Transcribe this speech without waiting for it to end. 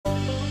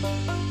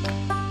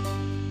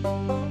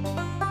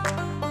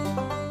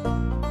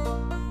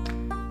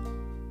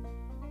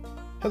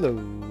Hello,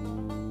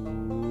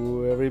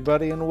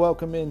 everybody, and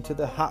welcome into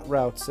the Hot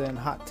Routes and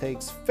Hot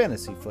Takes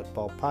Fantasy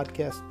Football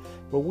Podcast,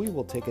 where we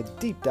will take a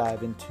deep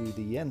dive into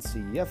the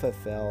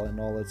NCFFL in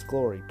all its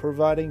glory,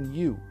 providing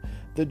you,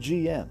 the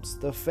GMs,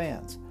 the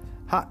fans,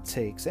 hot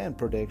takes and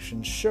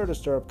predictions sure to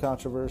stir up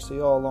controversy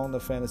all along the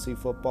fantasy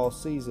football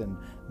season.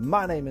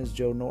 My name is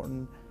Joe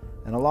Norton,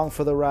 and along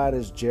for the ride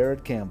is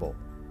Jared Campbell.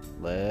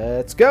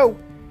 Let's go!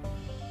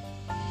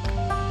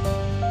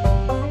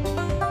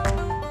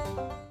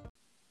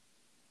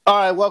 All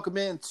right, welcome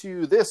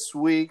into this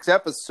week's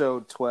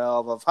episode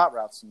 12 of Hot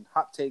Routes and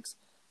Hot Takes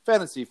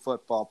Fantasy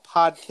Football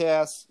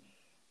Podcast.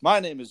 My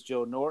name is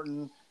Joe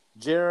Norton.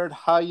 Jared,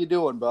 how you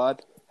doing,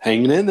 bud?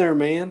 Hanging in there,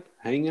 man.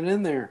 Hanging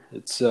in there.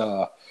 It's,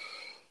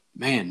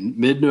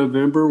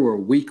 mid-November. We're a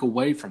week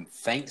away from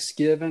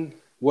Thanksgiving.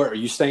 Where are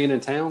you staying in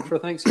town for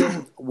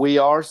Thanksgiving? We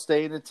are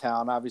staying in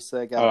town.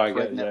 Obviously, I got a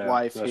pregnant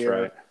wife that's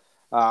here.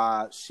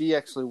 Right. She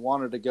actually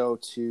wanted to go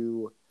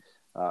to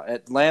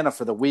Atlanta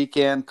for the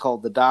weekend,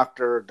 called the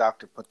doctor.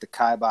 Doctor put the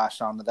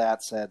kibosh onto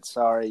that, said,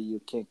 sorry, you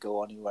can't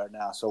go anywhere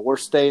now. So we're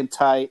staying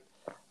tight.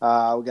 We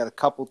got a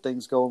couple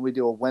things going. We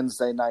do a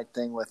Wednesday night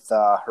thing with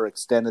her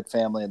extended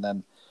family, and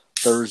then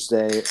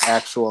Thursday,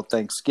 actual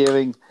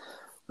Thanksgiving.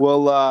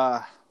 We'll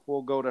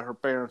go to her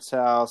parents'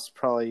 house,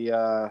 probably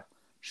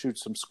shoot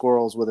some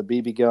squirrels with a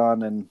BB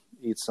gun and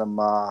eat some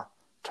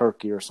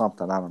turkey or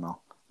something. I don't know.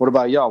 What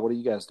about y'all? What are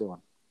you guys doing?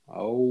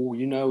 Oh,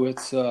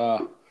 it's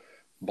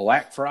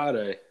Black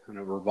Friday, and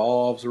it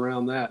revolves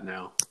around that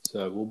now.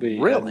 So we'll be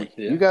really.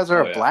 You guys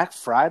are a Black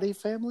Friday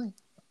family?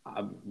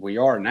 We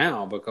are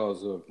now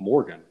because of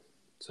Morgan.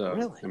 So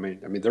really, I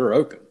mean they're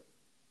open.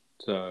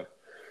 So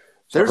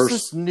there's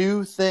this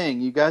new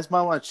thing. You guys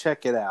might want to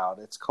check it out.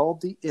 It's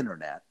called the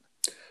Internet.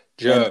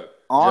 Joe,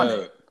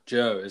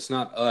 it's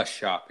not us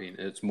shopping.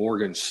 It's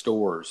Morgan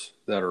stores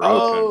that are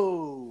open.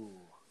 Oh,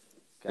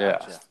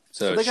 gotcha. Yeah.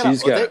 So are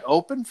they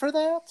open for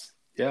that?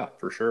 Yeah,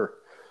 for sure.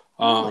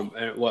 Really?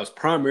 And it was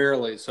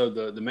primarily, so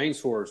the main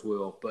stores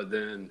will, but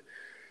then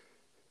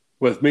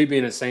with me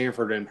being in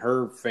Sanford and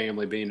her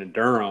family being in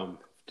Durham,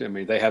 I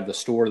mean, they have the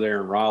store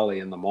there in Raleigh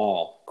in the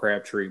mall,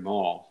 Crabtree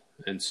Mall.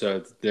 And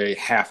so they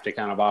have to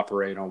kind of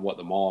operate on what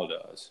the mall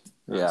does.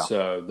 Yeah. And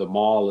so the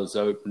mall is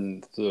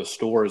open, the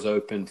store is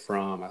open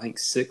from, I think,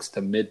 6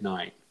 to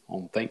midnight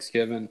on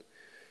Thanksgiving.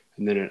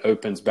 And then it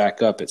opens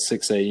back up at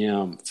 6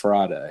 a.m.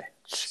 Friday.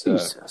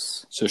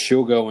 Jesus. So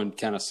she'll go and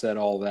kind of set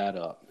all that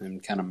up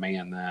and kind of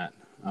man that.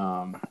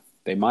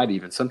 They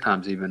might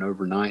sometimes even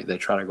overnight, they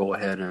try to go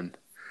ahead and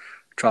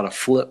try to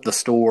flip the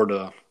store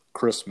to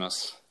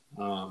Christmas.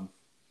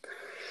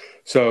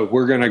 So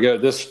we're going to go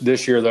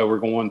this year, though, we're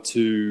going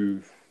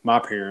to my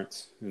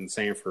parents in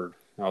Sanford.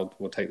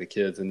 We'll take the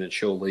kids, and then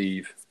she'll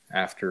leave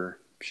after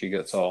she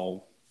gets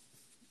all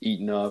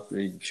eaten up.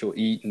 She'll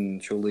eat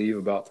and she'll leave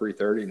about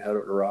 3:30 and head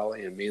up to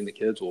Raleigh, and me and the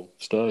kids will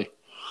stay.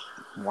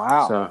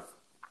 Wow.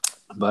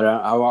 But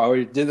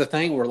I did the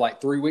thing where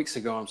like 3 weeks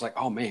ago, I was like,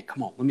 oh, man,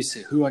 come on, let me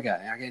see who I got.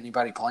 I got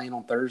anybody playing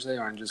on Thursday,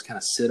 or I can just kind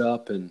of sit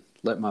up and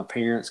let my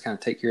parents kind of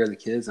take care of the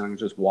kids, and I can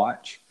just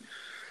watch.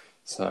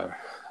 So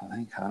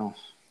I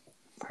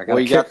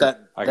got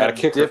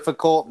that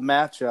difficult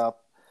matchup.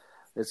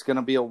 It's going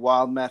to be a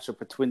wild matchup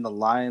between the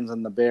Lions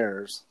and the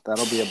Bears.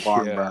 That'll be a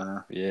barn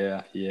burner.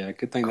 Yeah.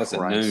 Good thing that's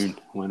at noon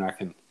when I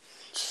can.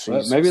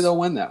 But maybe they'll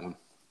win that one.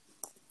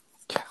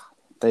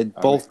 They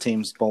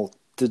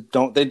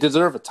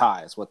deserve a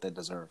tie is what they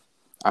deserve.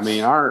 I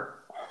mean,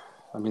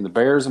 the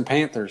Bears and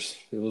Panthers,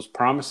 it was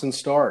promising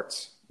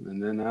starts,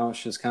 and then now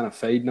it's just kind of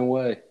fading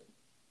away.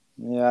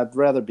 Yeah, I'd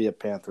rather be a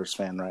Panthers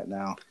fan right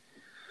now.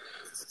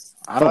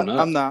 I don't know.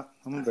 I'm not.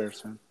 I'm a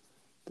Bears fan.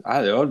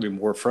 I would be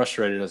more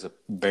frustrated as a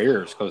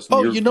Bears because.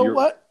 You know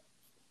what?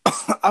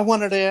 I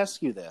wanted to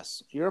ask you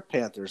this. You're a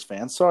Panthers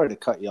fan. Sorry to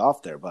cut you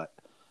off there, but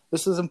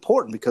this is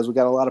important because we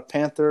got a lot of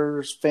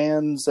Panthers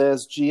fans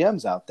as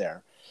GMs out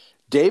there.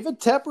 David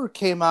Tepper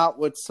came out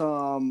with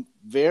some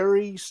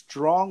very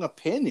strong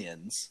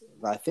opinions,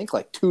 I think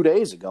like 2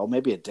 days ago,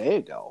 maybe a day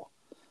ago.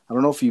 I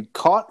don't know if you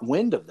caught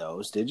wind of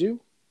those, did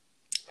you?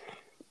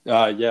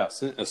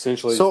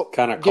 Essentially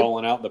kind of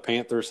calling out the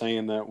Panthers,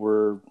 saying that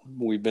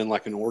we've been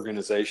like an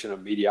organization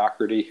of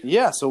mediocrity.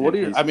 Yeah, so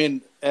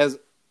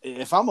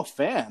if I'm a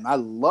fan, I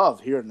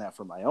love hearing that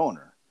from my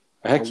owner.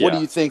 Heck yeah. What do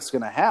you think's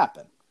going to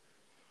happen?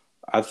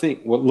 I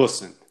think,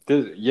 listen.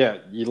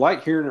 You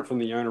like hearing it from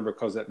the owner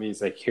because that means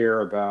they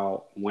care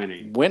about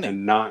winning,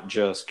 and not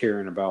just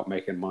caring about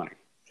making money.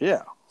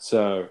 Yeah.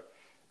 So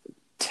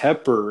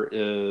Tepper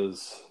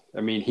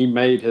he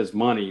made his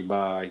money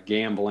by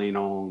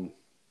gambling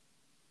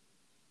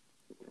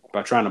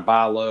by trying to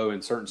buy low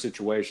in certain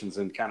situations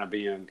and kind of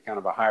being kind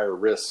of a higher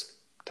risk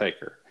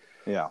taker.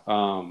 Yeah.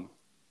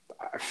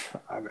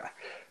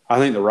 I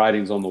think the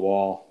writing's on the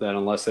wall that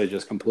unless they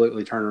just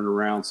completely turn it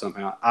around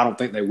somehow, I don't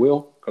think they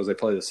will because they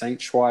play the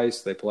Saints twice.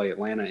 They play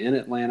Atlanta in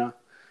Atlanta.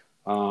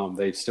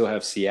 They still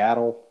have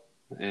Seattle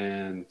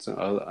and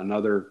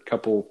another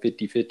couple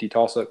 50-50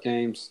 toss-up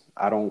games.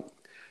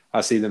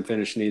 I see them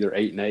finishing either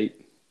 8-8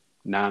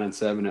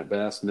 9-7 at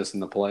best, missing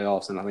the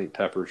playoffs, and I think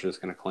Tepper's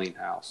just going to clean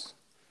house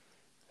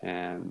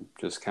and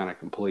just kind of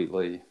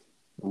completely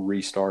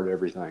restart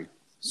everything.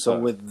 So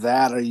with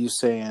that, are you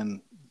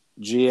saying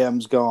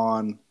GM's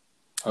gone,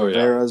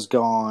 Rivera's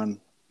gone?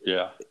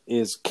 Yeah.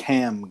 Is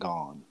Cam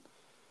gone?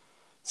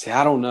 See,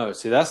 I don't know.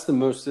 See, that's the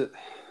most.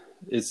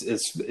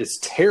 It's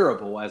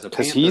terrible as a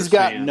Panthers because he's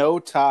got fan. no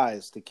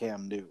ties to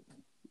Cam Newton.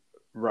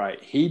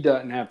 Right. He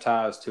doesn't have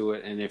ties to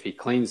it. And if he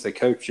cleans the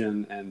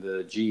coaching and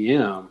the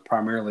GM,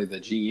 primarily the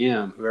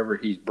GM, whoever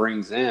he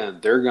brings in,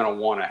 they're going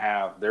to want to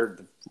have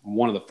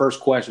one of the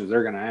first questions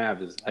they're going to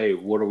have is, hey,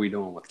 what are we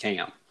doing with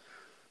Cam?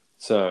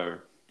 So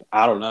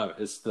I don't know.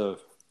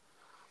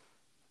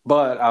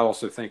 But I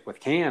also think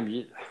with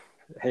Cam,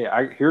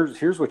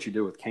 here's what you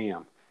do with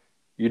Cam.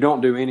 You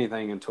don't do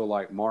anything until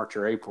like March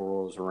or April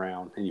rolls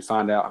around and you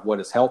find out what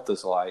his health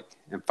is like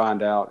and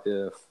find out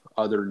if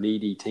other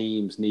needy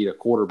teams need a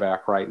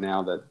quarterback right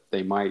now that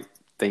they might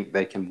think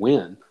they can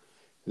win, and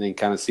then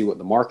kind of see what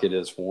the market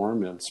is for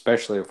him, and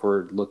especially if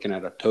we're looking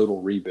at a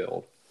total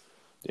rebuild.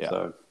 Yeah.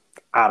 So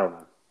I don't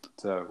know.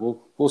 So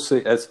we'll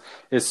see.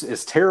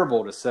 It's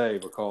terrible to say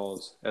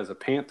because as a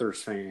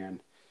Panthers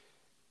fan,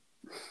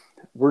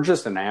 we're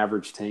just an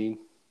average team.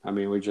 I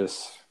mean, we're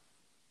just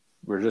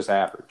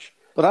average.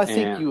 But I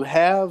think you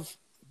have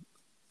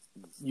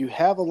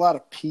a lot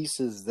of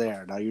pieces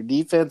there. Now your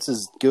defense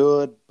is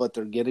good, but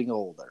they're getting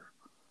older.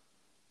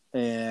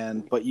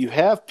 But you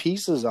have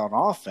pieces on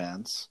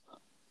offense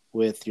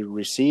with your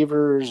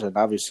receivers and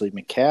obviously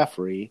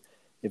McCaffrey.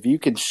 If you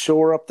can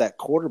shore up that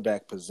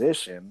quarterback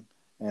position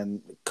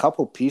and a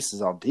couple pieces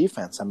on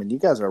defense, I mean, you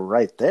guys are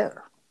right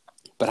there.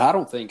 But I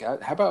don't think – how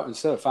about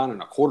instead of finding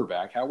a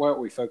quarterback, how about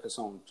we focus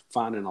on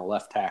finding a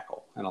left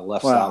tackle and a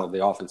left side of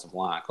the offensive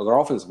line? Because our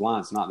offensive line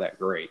is not that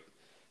great.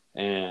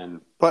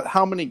 But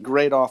how many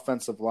great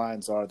offensive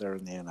lines are there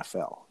in the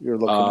NFL?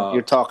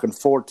 You're talking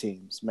 4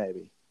 teams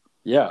maybe.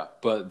 Yeah,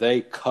 but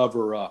they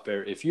cover up.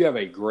 If you have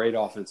a great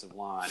offensive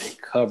line,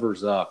 it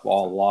covers up a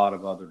lot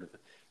of other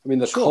 – I mean,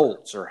 the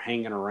Colts are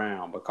hanging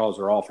around because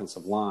their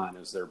offensive line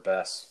is their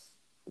best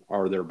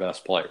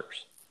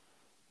players.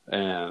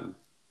 And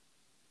 –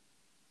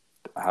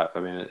 I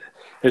mean,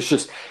 it's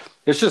just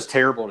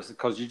terrible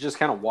because you just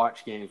kind of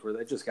watch games where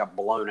they just got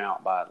blown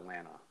out by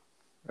Atlanta.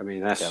 I mean,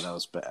 that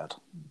was bad.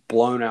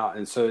 Blown out.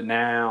 And so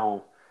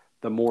now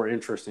the more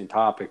interesting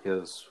topic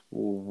is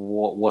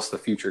what's the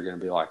future going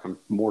to be like? I'm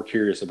more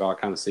curious about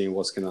kind of seeing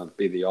what's going to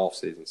be the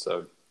offseason.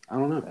 So I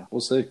don't know.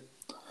 We'll see.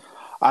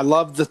 I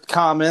love the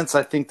comments.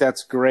 I think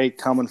that's great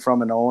coming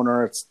from an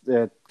owner.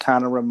 It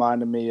kind of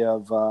reminded me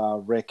of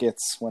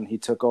Ricketts when he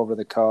took over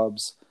the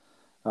Cubs.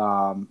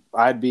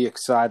 I'd be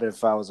excited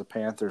if I was a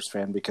Panthers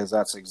fan because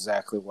that's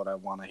exactly what I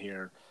want to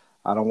hear.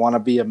 I don't want to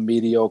be a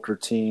mediocre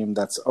team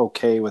that's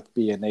okay with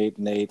being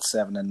 8-8,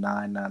 7-9,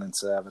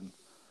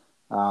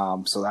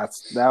 9-7. So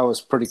that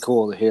was pretty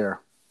cool to hear,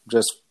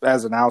 just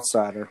as an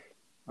outsider,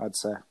 I'd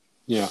say.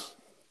 Yeah.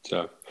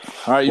 So,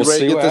 all right, you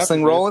ready to get this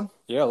thing rolling?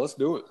 Yeah, let's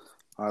do it.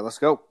 All right, let's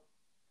go.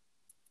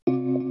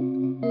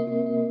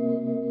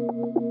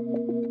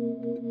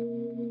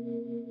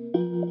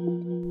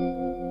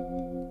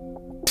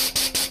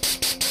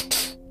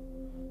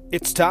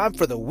 It's time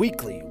for the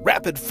weekly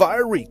rapid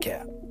fire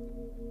recap.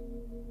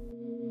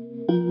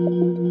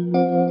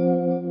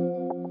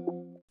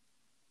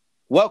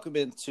 Welcome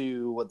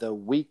into the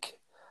week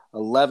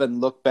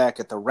 11 look back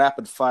at the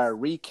rapid fire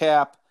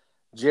recap.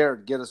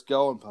 Jared, get us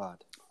going,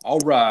 bud. All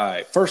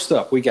right. First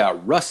up, we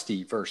got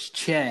Rusty versus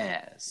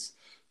Chaz.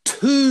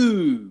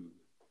 2.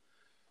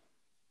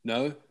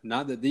 No,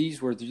 not that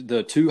these were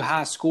the 2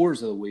 high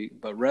scores of the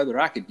week, but rather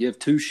I could give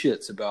 2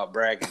 shits about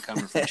bragging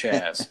coming from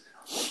Chaz.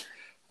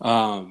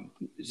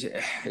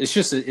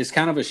 It's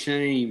kind of a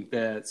shame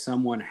that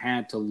someone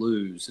had to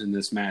lose in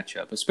this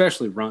matchup,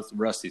 especially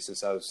Rusty,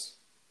 since I was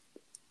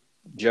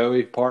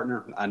Joey,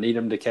 partner. I need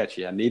him to catch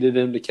you. I needed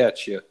him to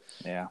catch you.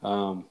 Yeah.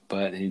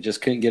 But he just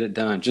couldn't get it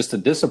done. Just a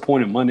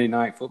disappointing Monday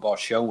Night Football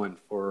showing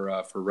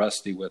for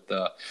Rusty with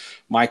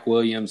Mike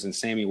Williams and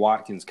Sammy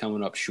Watkins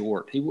coming up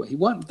short. They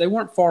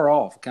weren't far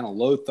off, kind of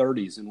low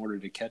 30s in order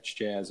to catch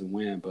Chaz and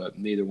win, but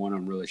neither one of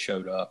them really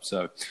showed up.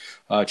 So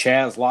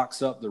Chaz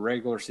locks up the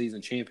regular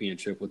season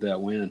championship with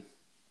that win.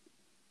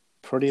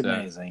 Pretty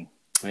amazing.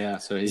 Yeah.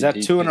 So is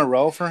that 2 in a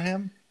row for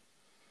him?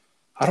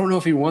 I don't know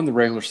if he won the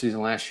regular season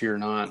last year or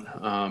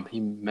not. He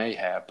may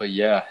have, but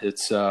yeah,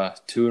 it's 2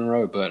 in a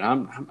row. But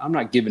I'm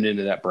not giving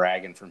into that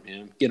bragging from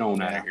him. Get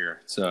on out of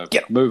here. So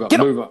move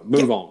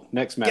on.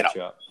 Next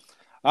matchup.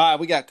 All right,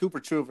 we got Cooper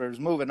Troopers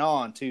moving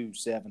on to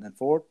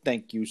 7-4.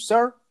 Thank you,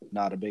 sir.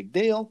 Not a big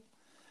deal.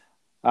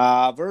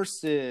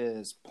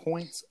 Versus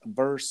points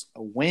versus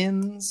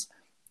wins,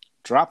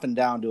 dropping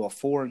down to a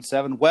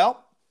 4-7.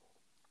 Well,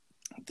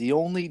 the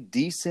only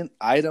decent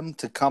item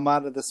to come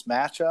out of this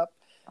matchup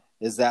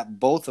is that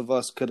both of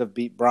us could have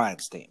beat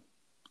Brian's team.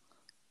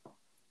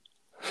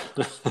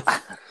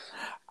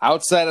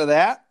 Outside of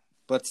that,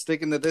 but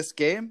sticking to this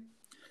game,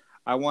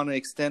 I want to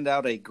extend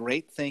out a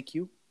great thank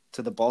you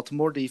to the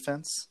Baltimore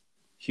defense.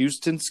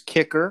 Houston's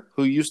kicker,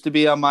 who used to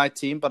be on my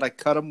team, but I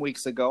cut him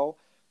weeks ago,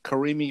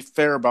 Karimi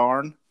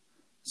Fairbairn,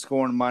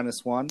 scoring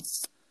 -1.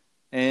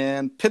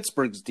 And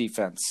Pittsburgh's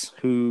defense,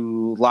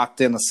 who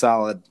locked in a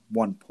solid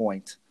 1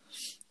 point.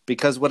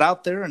 Because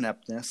without their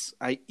ineptness,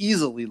 I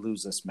easily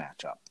lose this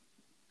matchup.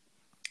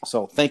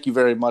 So thank you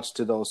very much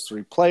to those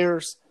 3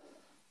 players.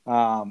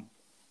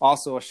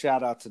 Also, a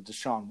shout-out to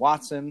Deshaun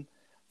Watson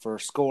for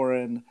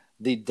scoring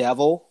the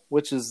Devil,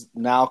 which is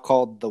now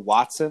called the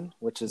Watson,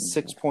 which is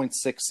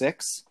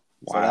 6.66.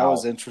 Wow. So that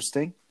was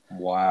interesting.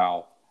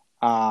 Wow.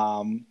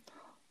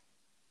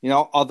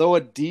 Although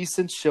a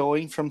decent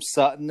showing from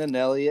Sutton and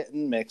Elliott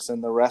and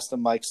Mixon, the rest of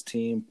Mike's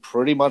team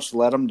pretty much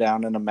let him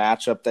down in a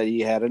matchup that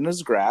he had in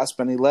his grasp,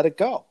 and he let it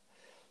go.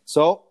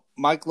 So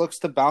Mike looks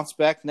to bounce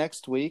back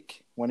next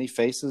week when he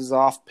faces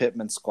off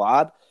Pittman's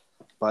squad.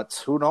 But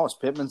who knows?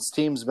 Pittman's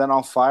team's been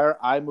on fire.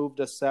 I moved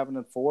to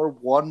 7-4,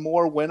 one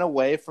more win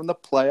away from the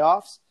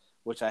playoffs,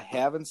 which I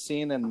haven't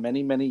seen in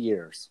many, many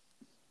years.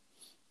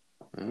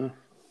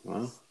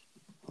 Well,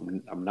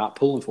 I'm not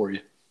pulling for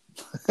you.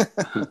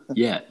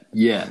 Yet.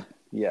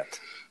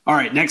 All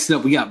right, next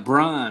up we got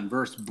Brian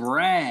versus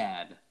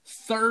Brad.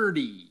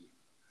 30.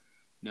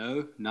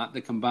 No, not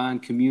the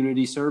combined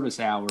community service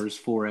hours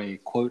for a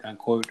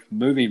quote-unquote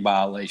moving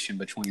violation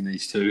between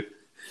these two.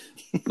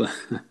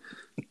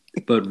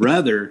 but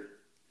rather,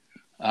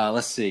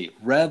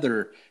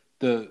 rather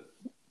the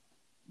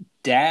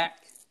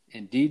Dak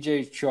and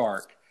DJ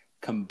Chark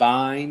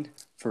combined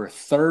for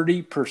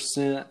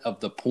 30% of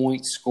the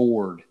points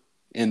scored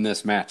in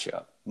this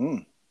matchup.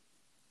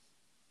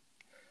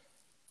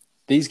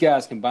 These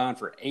guys combined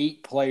for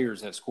 8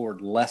 players that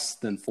scored less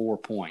than 4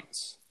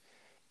 points.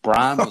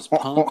 Brian was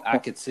pumped. I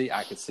could see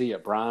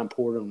it. Brian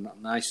poured him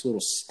a nice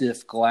little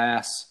stiff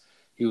glass.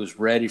 He was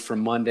ready for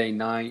Monday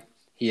night.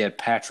 He had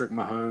Patrick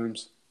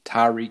Mahomes,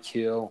 Tyreek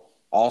Hill,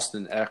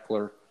 Austin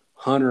Eckler,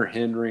 Hunter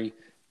Henry,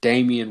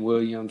 Damian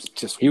Williams.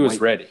 He was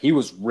ready. He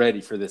was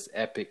ready for this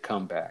epic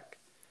comeback.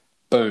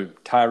 Boom.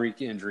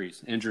 Tyreek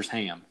injures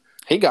Ham.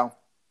 Here you go.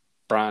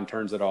 Brian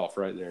turns it off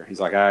right there. He's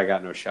like, I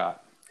got no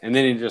shot. And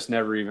then he just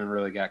never even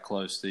really got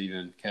close to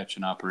even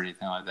catching up or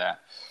anything like that.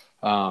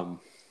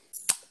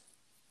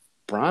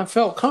 Brian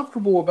felt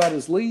comfortable about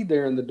his lead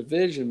there in the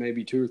division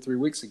maybe 2 or 3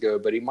 weeks ago,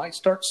 but he might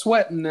start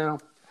sweating now.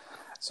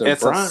 So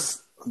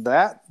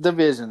that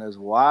division is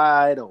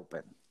wide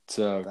open.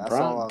 So that's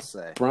all I'll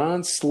say.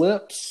 Brian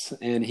slips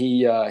and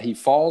he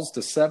falls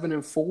to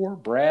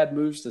 7-4. Brad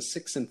moves to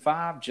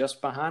 6-5,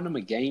 just behind him,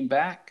 a game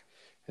back.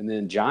 And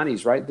then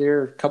Johnny's right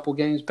there, a couple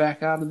games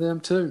back out of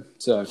them too.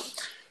 So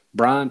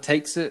Brian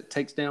takes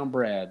down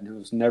Brad. It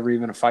was never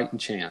even a fighting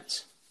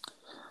chance.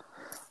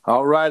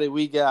 All righty,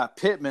 we got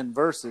Pittman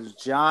versus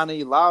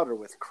Johnny Lauder,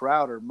 with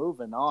Crowder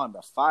moving on to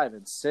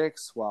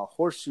 5-6, while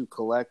Horseshoe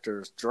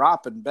Collector's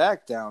dropping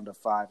back down to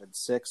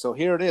 5-6. So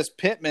here it is.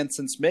 Pittman,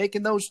 since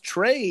making those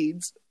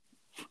trades,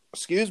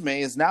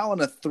 is now on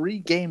a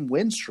 3-game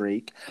win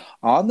streak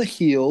on the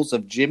heels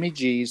of Jimmy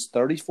G's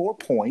 34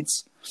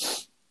 points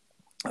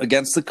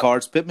against the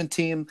Cards. Pittman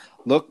team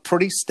looked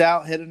pretty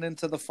stout heading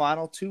into the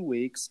final 2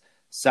 weeks.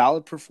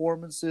 Solid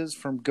performances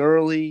from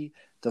Gurley,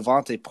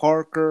 Devontae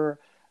Parker,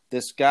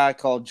 this guy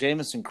called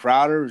Jamison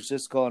Crowder, who's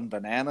just going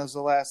bananas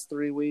the last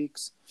 3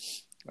 weeks.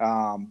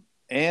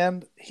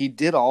 And he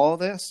did all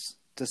this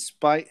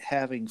despite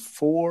having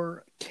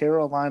 4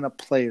 Carolina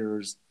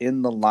players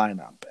in the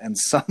lineup. And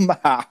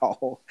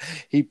somehow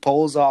he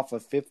pulls off a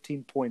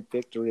 15-point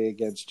victory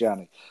against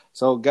Johnny.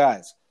 So,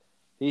 guys,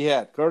 he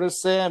had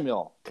Curtis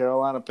Samuel,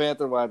 Carolina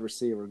Panther wide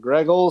receiver,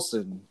 Greg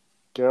Olsen,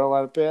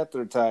 Carolina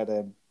Panther tight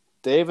end,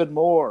 David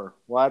Moore,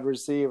 wide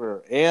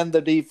receiver, and the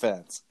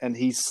defense. And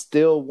he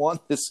still won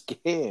this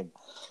game.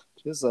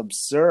 Just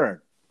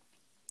absurd.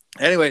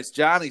 Anyways,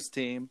 Johnny's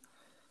team,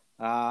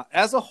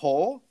 as a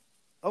whole,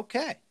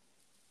 okay.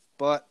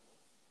 But,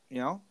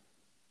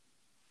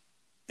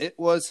 it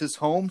was his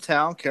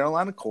hometown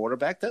Carolina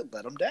quarterback that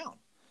let him down.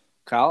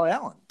 Kyle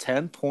Allen,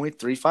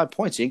 10.35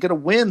 points. You ain't going to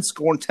win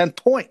scoring 10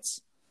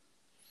 points.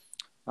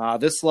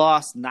 This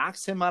loss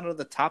knocks him out of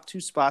the top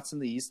 2 spots in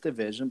the East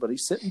Division, but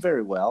he's sitting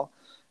very well.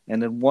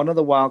 And in one of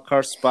the wild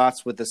card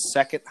spots with the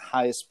second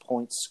highest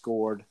points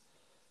scored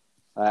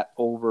at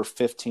over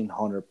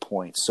 1,500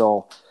 points.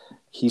 So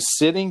he's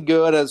sitting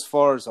good as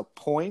far as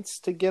points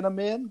to get him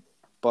in,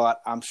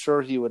 but I'm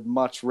sure he would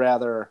much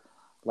rather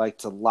like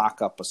to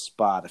lock up a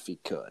spot if he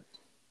could.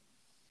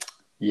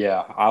 Yeah,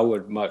 I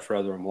would much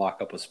rather him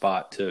lock up a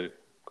spot too,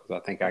 because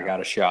I think I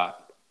got a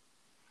shot.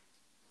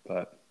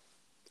 But,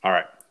 all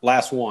right,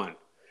 last one.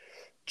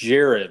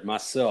 Jared,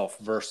 myself,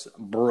 versus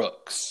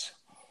Brooks.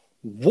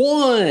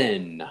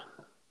 1.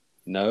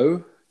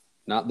 No,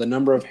 not the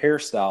number of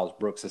hairstyles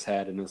Brooks has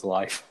had in his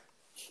life.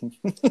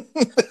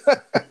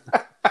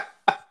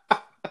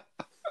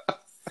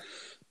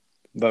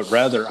 But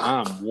rather,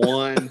 I'm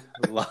one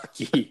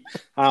lucky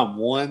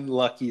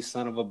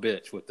son of a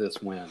bitch with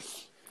this win.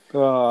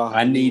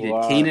 I needed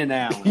Keenan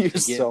Allen to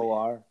get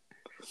me.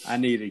 I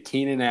needed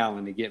Keenan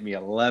Allen to get me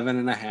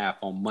 11.5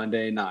 on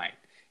Monday night,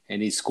 and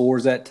he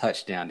scores that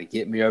touchdown to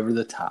get me over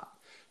the top.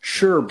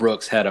 Sure,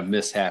 Brooks had a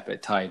mishap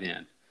at tight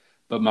end,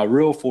 but my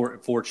real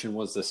fortune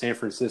was the San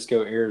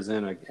Francisco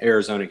Arizona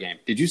game.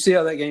 Did you see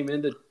how that game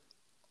ended?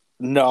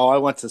 No, I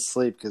went to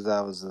sleep because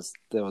that was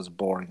a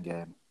boring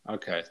game.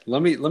 Okay,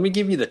 let me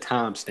give you the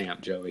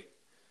timestamp, Joey.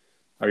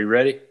 Are you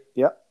ready?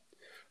 Yep.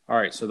 All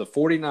right, so the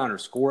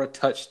 49ers score a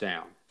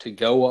touchdown to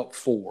go up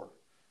 4.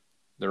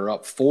 They're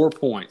up 4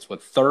 points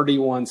with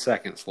 31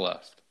 seconds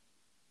left.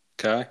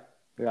 Okay?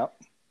 Yep.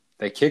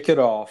 They kick it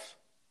off,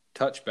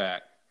 touchback.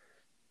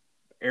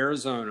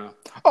 Arizona.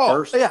 Oh,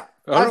 first. yeah.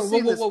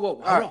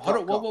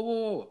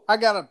 Whoa. I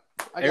got a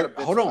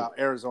bitch hold on. about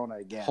Arizona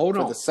again Hold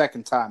for on. the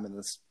second time in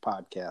this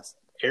podcast.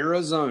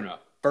 Arizona,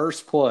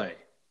 first play,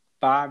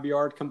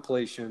 5-yard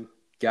completion.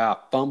 Guy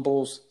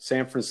fumbles.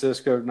 San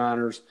Francisco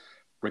Niners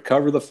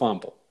recover the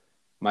fumble.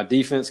 My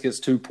defense gets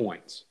 2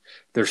 points.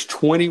 There's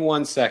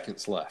 21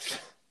 seconds left.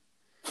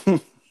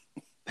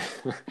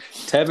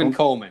 Tevin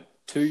Coleman,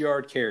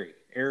 2-yard carry.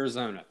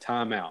 Arizona,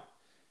 timeout.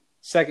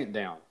 Second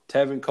down,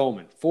 Tevin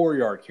Coleman,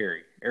 4-yard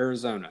carry.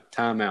 Arizona,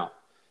 timeout.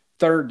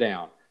 Third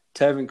down,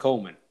 Tevin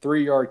Coleman,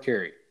 3-yard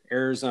carry.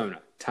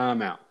 Arizona,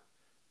 timeout.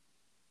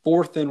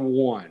 4th and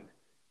 1,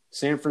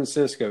 San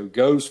Francisco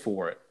goes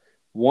for it.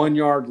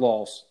 1-yard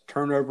loss,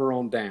 turnover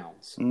on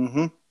downs.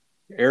 Mm-hmm.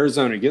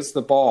 Arizona gets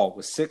the ball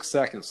with 6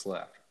 seconds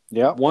left.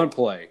 Yep. One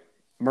play,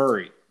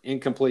 Murray,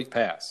 incomplete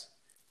pass.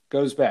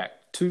 Goes back,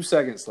 2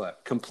 seconds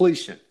left.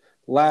 Completion,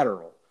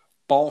 lateral.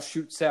 Ball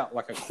shoots out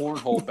like a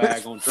cornhole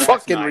bag on draft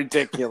Fucking night.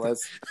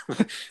 ridiculous.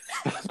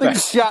 They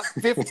shot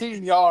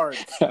 15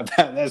 yards.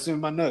 That's in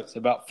my notes.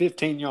 About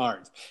 15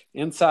 yards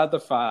inside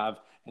the 5,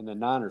 and the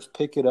Niners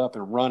pick it up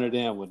and run it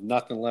in with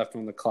nothing left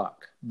on the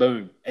clock.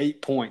 Boom.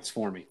 8 points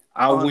for me.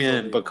 I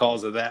win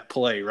because of that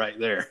play right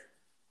there.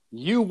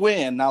 You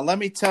win. Now, let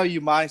me tell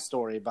you my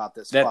story about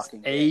this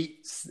fucking game.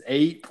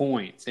 8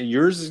 points. And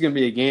yours is going to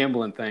be a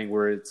gambling thing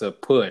where it's a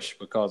push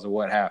because of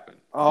what happened.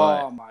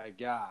 Oh, my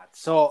God.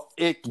 So,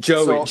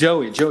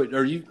 Joey,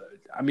 are you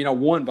 – I mean, I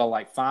won by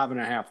like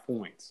 5.5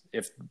 points.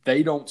 If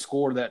they don't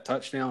score that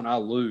touchdown, I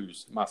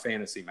lose my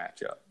fantasy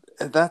matchup.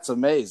 That's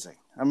amazing.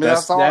 I mean,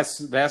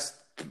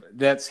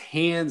 that's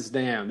hands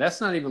down.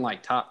 That's not even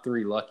like top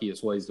 3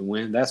 luckiest ways to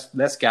win.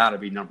 That's got to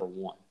be number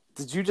 1.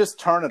 Did you just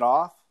turn it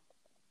off?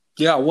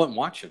 Yeah, I wasn't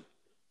watching.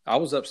 I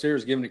was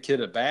upstairs giving a kid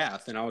a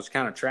bath, and I was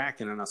kind of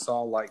tracking, and I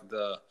saw like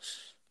they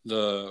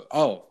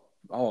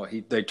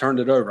turned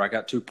it over. I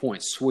got 2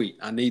 points. Sweet.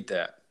 I need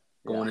that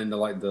going into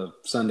like the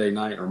Sunday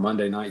night or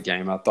Monday night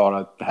game. I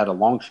thought I had a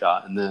long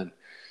shot, and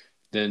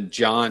then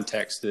John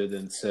texted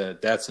and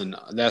said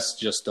that's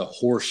just a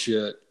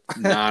horseshit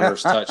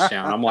Niners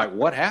touchdown. I'm like,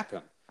 what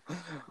happened?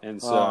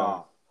 And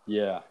so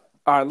yeah.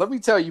 All right, let me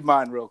tell you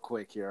mine real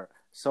quick here.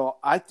 So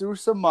I threw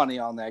some money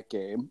on that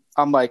game.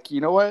 I'm like, you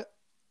know what?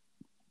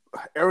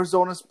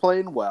 Arizona's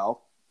playing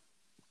well.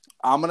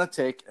 I'm gonna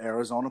take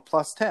Arizona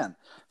plus 10.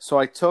 So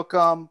I took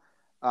I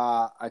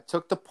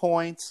took the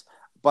points,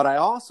 but I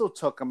also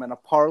took them in a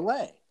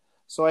parlay.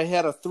 So I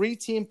had a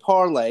 3-team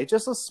parlay,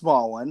 just a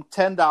small one,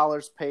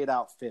 $10 paid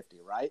out 50,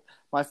 right?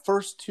 My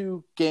first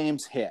 2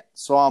 games hit.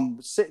 So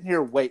I'm sitting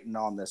here waiting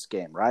on this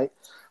game, right?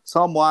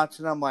 So I'm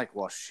watching, I'm like,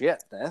 well,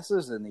 shit, this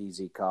is an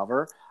easy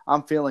cover.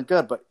 I'm feeling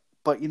good,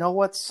 but you know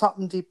what?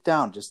 Something deep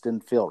down just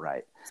didn't feel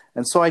right.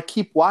 And so I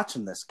keep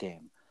watching this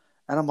game.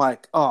 And I'm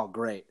like, oh,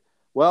 great.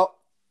 Well,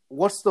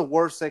 what's the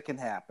worst that can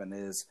happen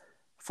is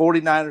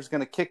 49ers going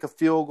to kick a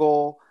field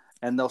goal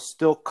and they'll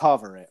still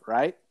cover it,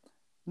 right?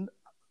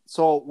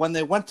 So when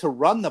they went to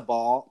run the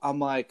ball, I'm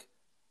like,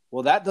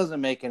 well, that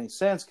doesn't make any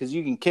sense because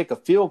you can kick a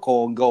field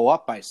goal and go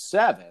up by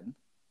 7.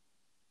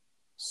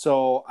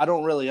 So I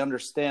don't really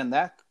understand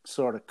that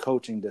sort of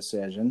coaching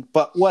decision,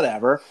 but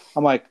whatever.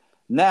 I'm like,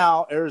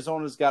 now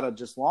Arizona's got to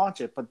just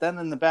launch it. But then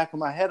in the back of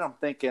my head, I'm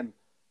thinking,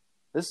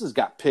 this has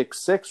got pick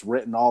 6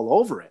 written all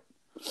over it.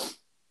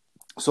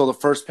 So the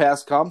first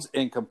pass comes,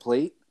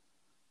 incomplete.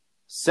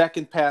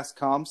 Second pass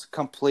comes,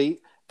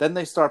 complete. Then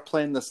they start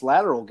playing this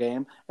lateral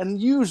game, and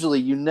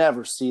usually you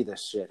never see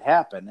this shit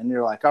happen. And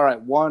you're like, all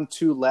right, 1,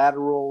 2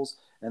 laterals,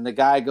 and the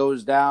guy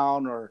goes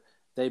down, or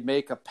they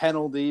make a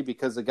penalty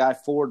because the guy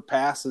forward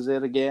passes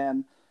it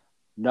again.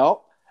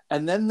 Nope.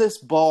 And then this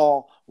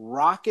ball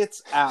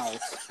rockets out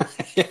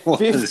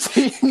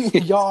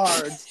 15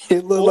 yards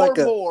It looked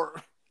or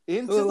more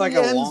into the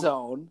end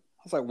zone.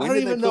 I was like, I don't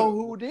even know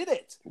who did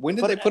it. When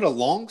did they put a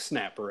long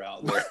snapper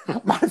out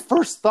there? My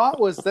first thought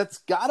was that's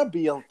got to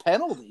be a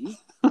penalty.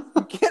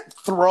 You can't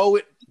throw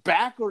it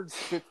backwards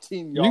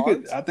 15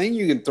 yards. I think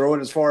you can throw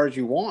it as far as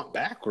you want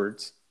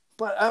backwards.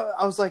 But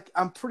I was like,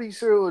 I'm pretty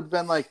sure it would have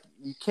been like,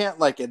 you can't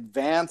like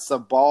advance a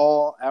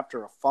ball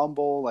after a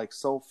fumble like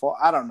so far.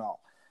 I don't know.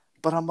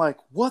 But I'm like,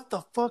 what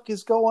the fuck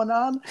is going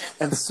on?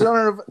 And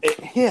sort of it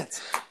hits.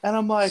 And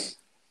I'm like,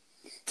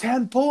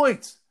 10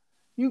 points.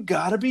 You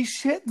got to be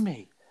shitting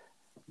me.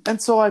 And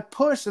so I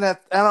push, and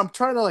I'm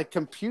trying to like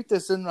compute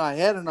this in my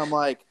head. And I'm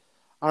like,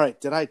 all right,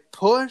 did I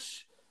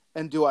push?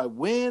 And do I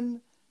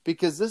win?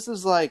 Because this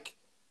is like,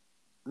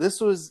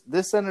 this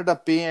ended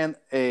up being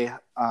a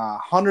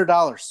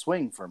 $100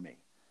 swing for me.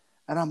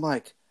 And I'm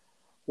like,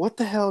 what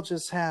the hell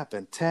just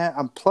happened? 10,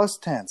 I'm plus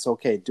 10. So,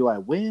 okay, do I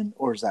win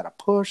or is that a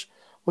push?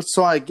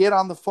 So I get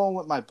on the phone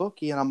with my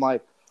bookie and I'm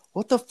like,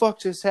 what the fuck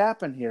just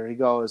happened here? He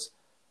goes,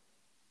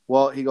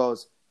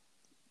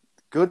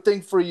 good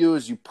thing for you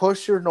is you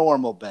push your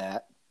normal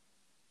bet,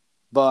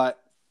 but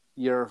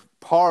your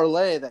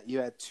parlay that you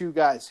had two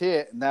guys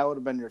hit, and that would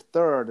have been your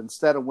third.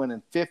 Instead of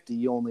winning 50,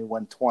 you only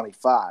win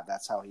 25.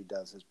 That's how he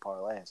does his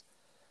parlays.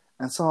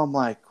 And so I'm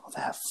like,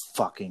 that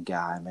fucking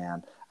guy,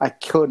 man. I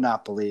could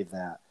not believe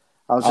that.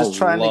 I was just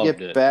trying to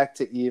get back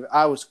to even.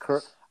 I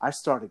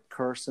started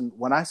cursing.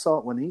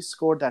 When he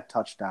scored that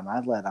touchdown,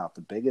 I let out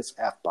the biggest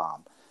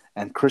F-bomb.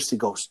 And Christy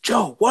goes,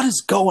 Joe, what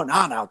is going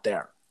on out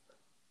there?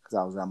 Because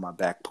I was on my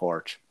back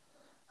porch.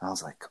 I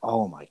was like,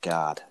 oh, my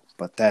God.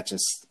 But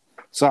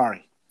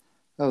sorry.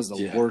 That was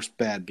the worst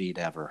bad beat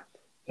ever.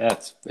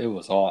 It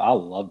was all. I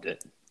loved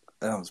it.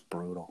 That was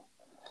brutal.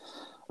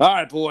 All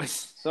right,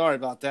 boys. Sorry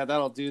about that.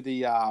 That'll do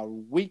the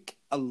Week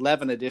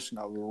 11 edition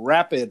of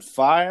Rapid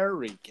Fire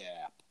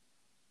Recap.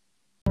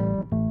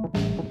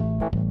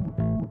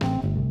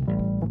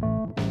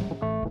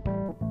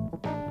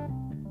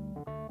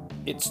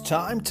 It's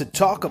time to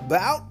talk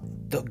about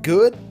the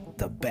good,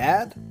 the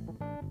bad,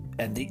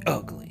 and the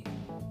ugly.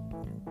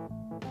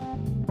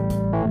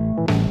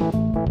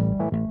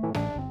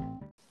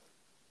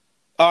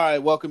 All right,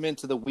 welcome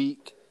into the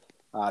Week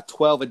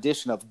 12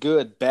 edition of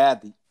Good,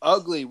 Bad, the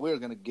Ugly. We're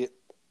going to get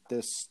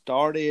this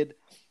started.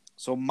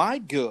 So my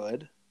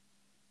good,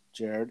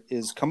 Jared,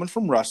 is coming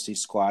from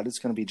Rusty's squad. It's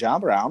going to be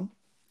John Brown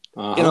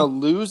in a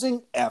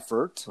losing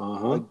effort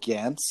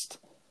against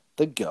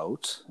the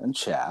GOAT and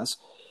Chaz.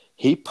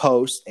 He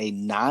posts a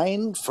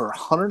 9 for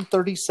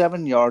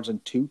 137 yards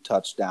and 2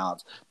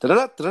 touchdowns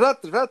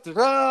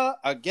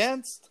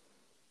against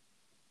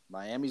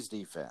Miami's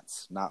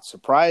defense. Not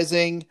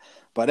surprising.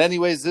 But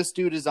anyways, this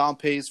dude is on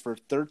pace for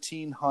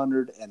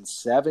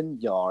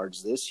 1,307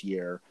 yards this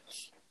year.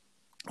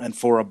 And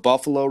for a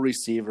Buffalo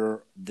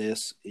receiver,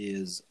 this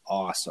is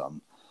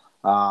awesome.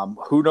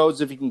 Who knows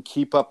if he can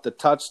keep up the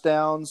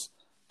touchdowns,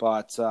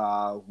 but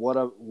what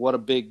a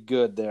big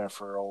good there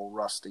for old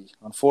Rusty.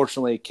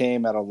 Unfortunately, it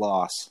came at a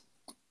loss.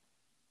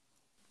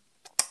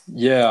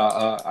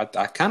 Yeah,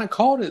 I kind of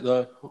called it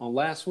on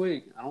last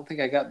week. I don't think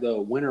I got the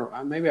winner.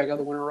 Maybe I got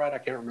the winner right. I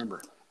can't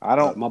remember. I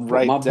don't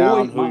write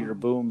down who your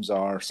booms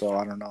are, so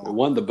I don't know. It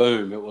wasn't the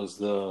boom. It was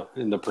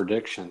in the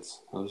predictions.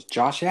 It was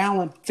Josh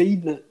Allen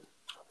feeding it.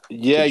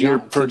 Yeah, your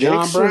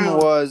prediction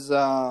was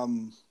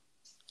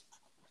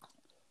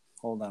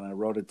hold on, I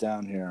wrote it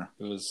down here.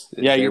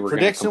 Your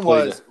prediction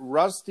was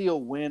Rusty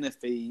will win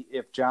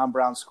if John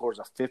Brown scores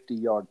a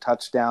 50-yard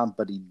touchdown,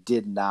 but he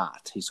did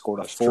not. He scored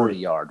a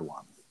 40-yard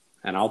one.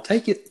 And I'll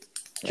take it.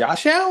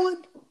 Josh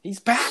Allen, he's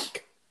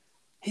back.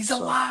 He's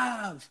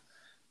alive.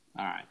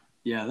 All right.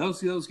 Yeah, that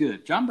was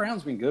good. John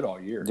Brown's been good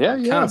all year. Yeah,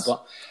 he has.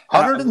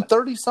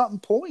 130-something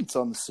points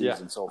on the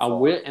season so far. I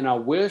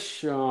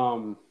wish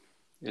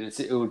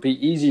it would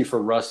be easy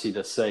for Rusty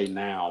to say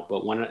now,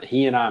 but when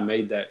he and I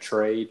made that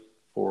trade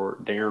for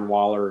Darren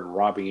Waller and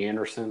Robbie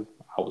Anderson,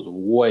 I was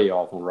way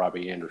off on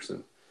Robbie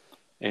Anderson.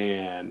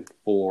 And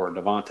for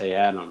Devontae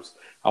Adams,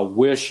 I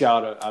wish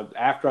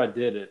after I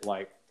did it,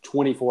 like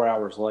 24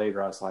 hours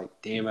later, I was like,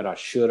 damn it, I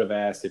should have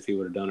asked if he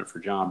would have done it for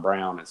John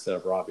Brown instead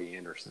of Robbie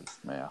Anderson.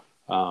 Yeah.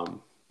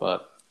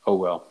 But, oh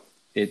well.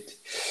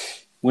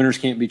 Winners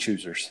can't be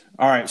choosers.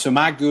 All right, so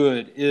my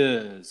good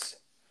is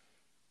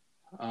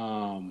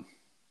I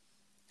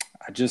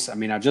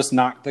just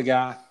knocked the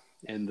guy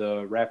in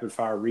the rapid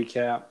fire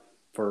recap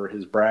for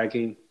his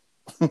bragging.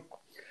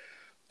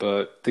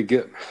 But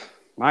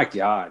my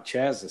God,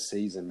 Chaz's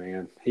season,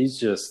 man. He's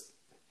just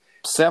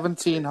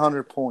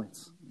 1,700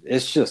 points.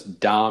 It's just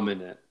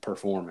dominant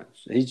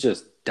performance. He's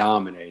just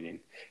dominating.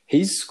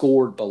 He's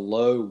scored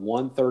below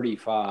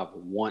 135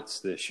 once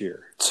this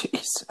year.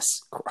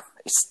 Jesus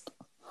Christ.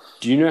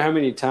 Do you know how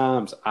many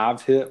times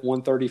I've hit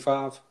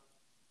 135?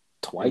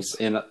 Twice.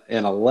 In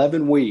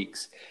 11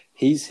 weeks,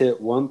 he's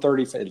hit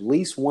 135, at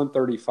least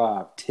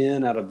 135,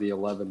 10 out of the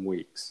 11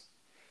 weeks.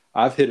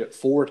 I've hit it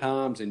 4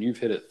 times, and you've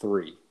hit it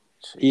 3.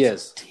 Jesus. He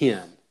has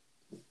 10.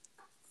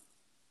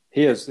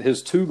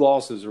 His 2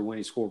 losses are when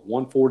he scored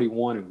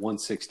 141 and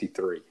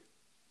 163.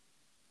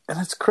 And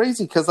it's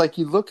crazy because, like,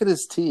 you look at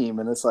his team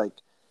and it's like,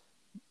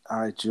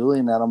 all right,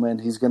 Julian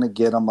Edelman, he's going to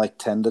get him like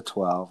 10 to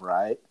 12,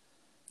 right?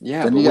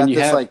 Yeah. Then you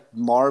got like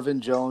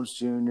Marvin Jones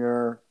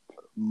Jr.,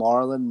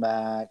 Marlon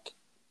Mack.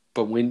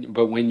 But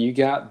when you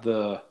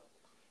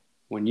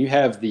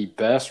have the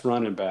best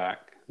running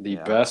back, the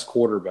best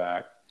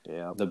quarterback,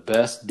 the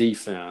best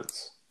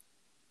defense,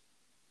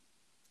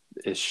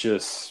 it's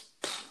just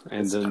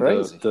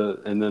crazy.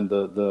 And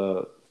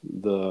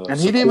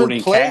he didn't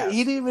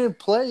even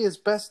play his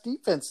best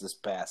defense this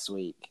past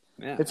week.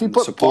 Yeah, if you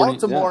put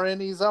Baltimore in,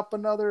 he's up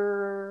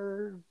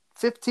another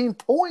 15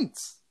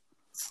 points.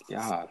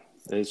 God,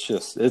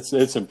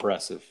 it's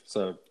impressive.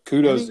 So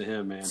kudos to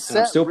him, man. I'm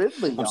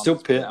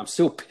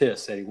still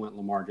pissed that he went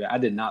Lamar Jackson. I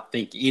did not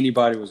think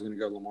anybody was going to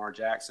go Lamar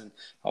Jackson.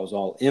 I was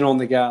all in on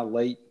the guy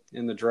late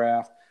in the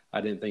draft.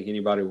 I didn't think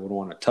anybody would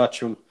want to touch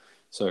him.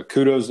 So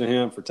kudos to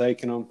him for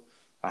taking them.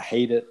 I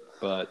hate it,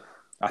 but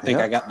I think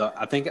I got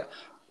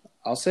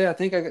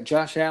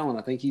Josh Allen.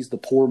 I think he's the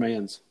poor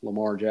man's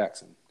Lamar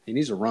Jackson. He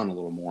needs to run a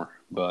little more,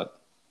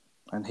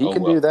 and he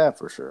can do that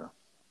for sure.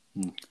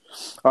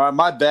 All right,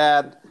 my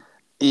bad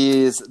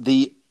is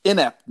the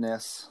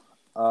ineptness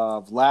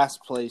of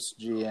last place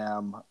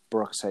GM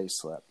Brooks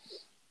Hayslip.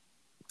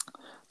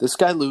 This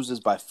guy loses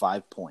by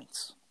 5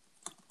 points.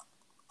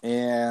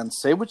 And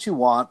say what you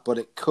want, but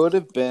it could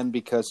have been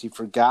because he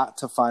forgot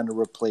to find a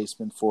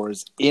replacement for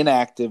his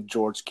inactive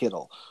George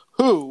Kittle,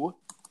 who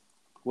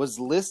was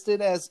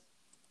listed as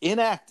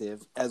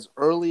inactive as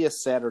early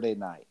as Saturday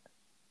night.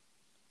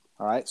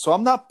 All right, so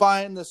I'm not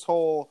buying this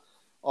whole,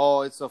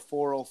 it's a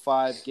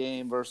 4:05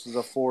 game versus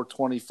a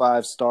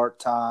 4:25 start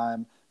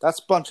time. That's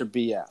a bunch of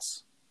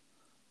BS.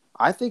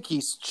 I think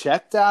he's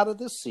checked out of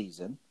the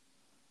season,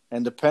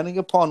 and depending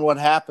upon what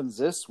happens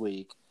this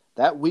week,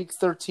 that Week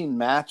 13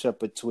 matchup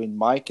between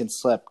Mike and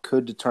Slep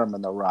could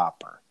determine the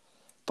Ropper.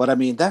 But, I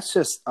mean, that's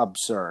just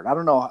absurd. I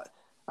don't know.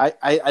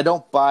 I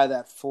don't buy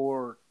that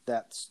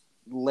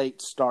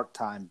late start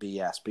time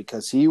BS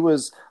because he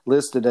was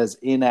listed as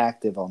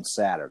inactive on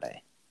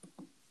Saturday.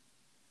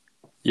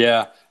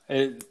 Yeah,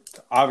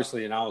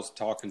 obviously, and I was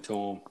talking to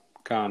him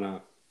kind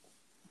of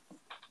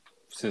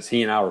since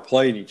he and I were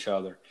playing each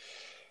other.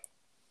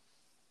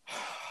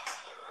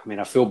 I mean,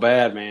 I feel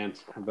bad, man.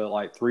 But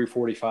like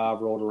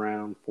 3:45 rolled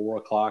around, 4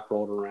 o'clock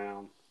rolled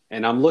around,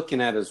 and I'm looking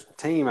at his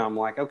team. I'm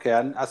like, okay,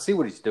 I see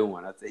what he's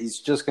doing.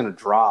 He's just going to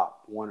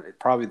drop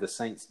probably the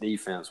Saints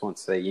defense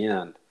once they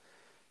end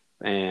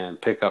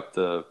and pick up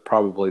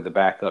probably the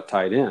backup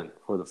tight end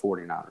for the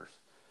 49ers.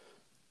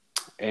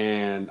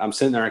 And I'm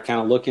sitting there kind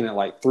of looking at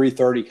like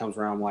 3:30 comes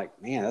around. I'm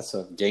like, man, that's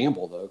a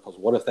gamble though, because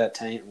what if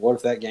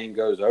that game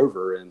goes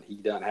over and he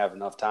doesn't have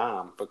enough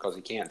time because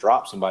he can't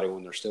drop somebody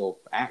when they're still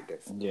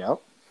active? Yep.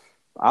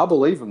 I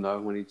believe him though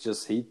when he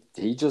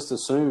just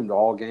assumed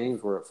all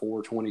games were at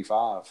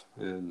 4:25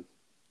 and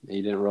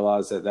he didn't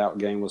realize that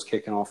game was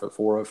kicking off at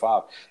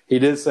 4:05. He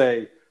did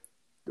say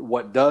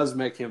what does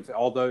make him,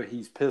 although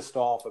he's pissed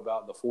off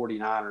about the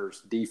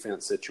 49ers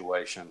defense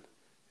situation,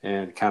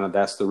 and kind of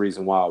that's the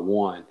reason why I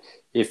won.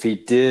 If he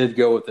did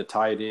go with the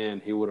tight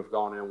end, he would have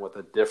gone in with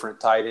a different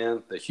tight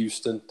end, the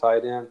Houston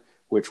tight end,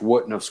 which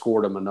wouldn't have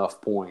scored him enough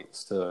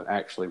points to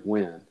actually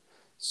win.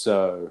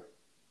 So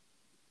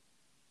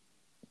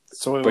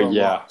but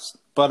yeah, lost.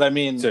 But I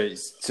mean, so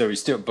he's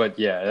still, but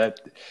yeah,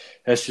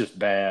 that's just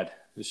bad.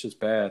 It's just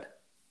bad.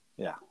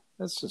 Yeah,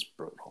 that's just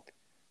brutal.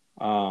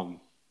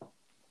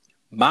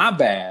 My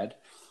bad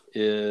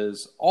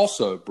is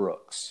also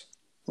Brooks.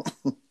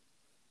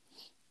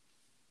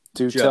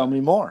 Tell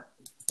me more.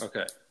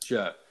 Okay,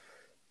 Joe.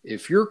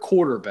 If your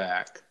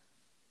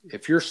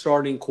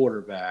starting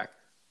quarterback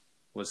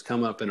was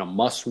come up in a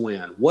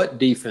must-win, what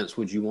defense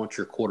would you want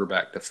your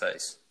quarterback to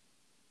face?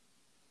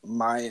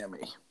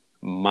 Miami.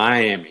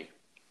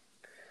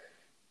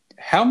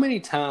 How many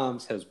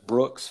times has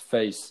Brooks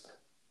faced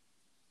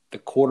the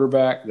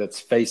quarterback that's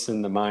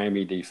facing the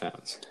Miami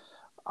defense?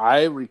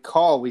 I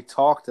recall we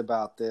talked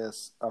about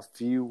this a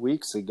few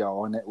weeks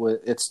ago, and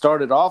it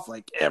started off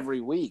like every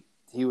week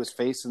he was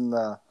facing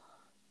the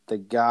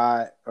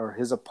guy, or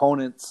his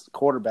opponent's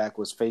quarterback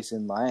was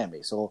facing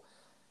Miami. So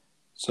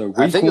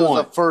I think it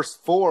was the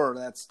first 4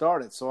 that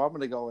started. So I'm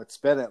going to go. It's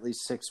been at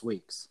least 6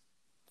 weeks.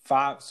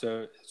 5.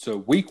 So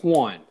week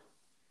one.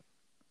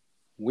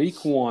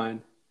 Week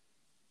 1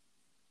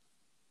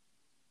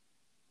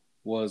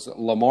 was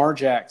Lamar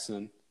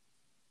Jackson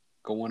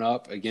going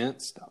up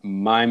against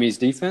Miami's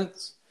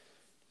defense.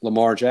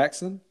 Lamar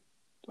Jackson,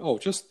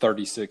 just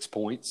 36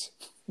 points.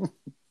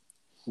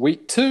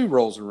 Week 2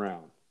 rolls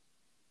around.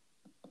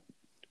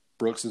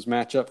 Brooks'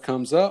 matchup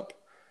comes up,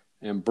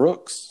 and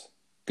Brooks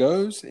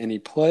goes and he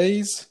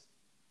plays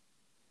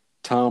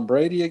Tom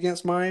Brady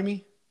against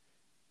Miami,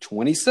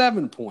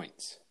 27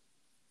 points.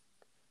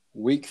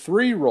 Week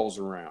 3 rolls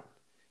around,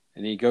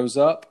 and he goes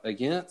up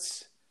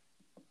against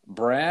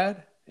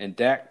Brad and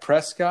Dak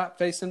Prescott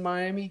facing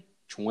Miami,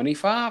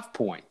 25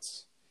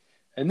 points.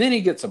 And then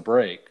he gets a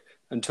break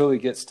until he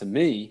gets to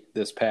me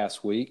this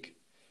past week.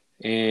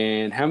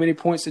 And how many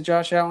points did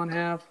Josh Allen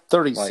have?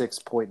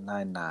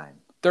 36.99.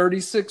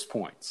 36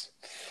 points.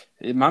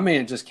 My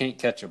man just can't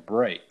catch a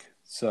break.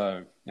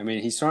 So, I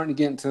mean, he's starting to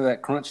get into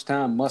that crunch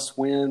time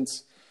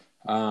must-wins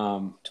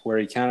to where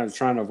he kind of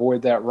trying to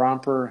avoid that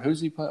romper.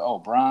 Who's he play?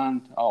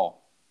 Brian.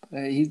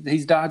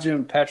 He's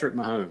dodging Patrick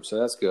Mahomes, so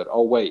that's good.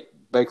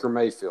 Wait, Baker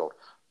Mayfield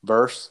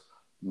versus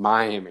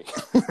Miami.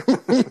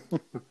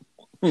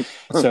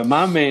 So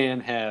my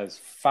man has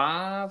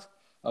 5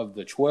 of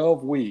the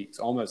 12 weeks,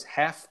 almost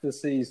half the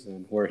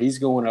season, where he's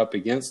going up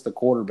against the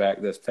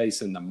quarterback that's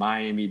facing the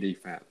Miami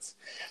defense.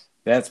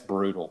 That's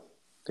brutal.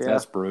 Yeah.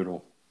 That's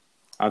brutal.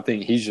 I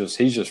think he's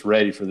just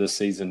ready for this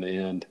season to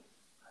end.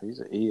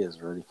 He is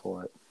ready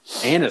for it.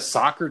 And his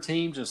soccer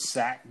team just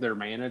sacked their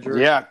manager.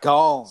 Yeah,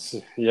 gone.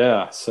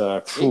 Yeah,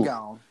 so he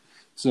gone.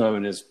 So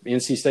and his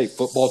NC State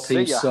football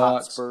team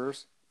sucks.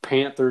 Spurs.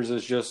 Panthers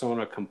is just on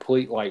a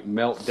complete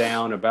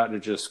meltdown, about to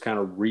just kind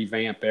of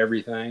revamp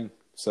everything.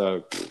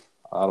 So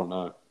I don't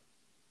know.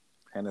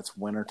 And it's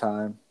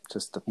wintertime.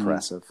 Just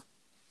depressive.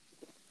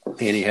 And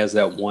he has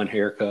that one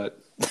haircut.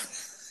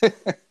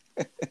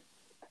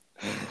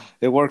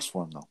 It works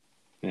for him, though.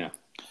 Yeah.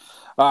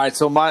 All right,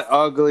 so my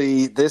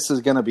ugly, this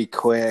is going to be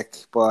quick,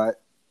 but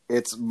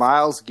it's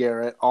Myles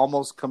Garrett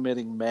almost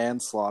committing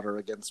manslaughter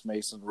against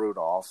Mason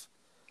Rudolph.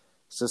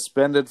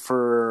 Suspended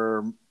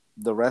for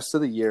the rest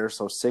of the year,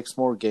 so 6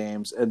 more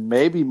games, and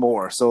maybe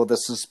more. So the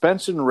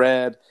suspension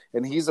read,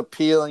 and he's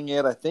appealing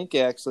it. I think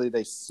actually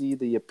they see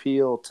the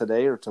appeal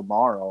today or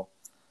tomorrow.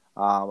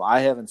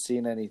 I haven't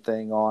seen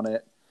anything on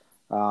it.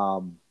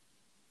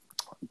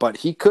 But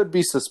he could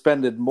be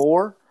suspended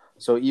more.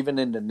 So even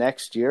into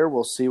next year,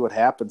 we'll see what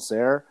happens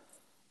there.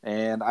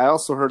 And I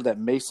also heard that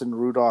Mason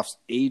Rudolph's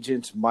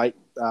agent might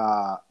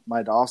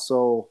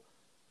also,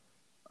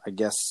 I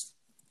guess,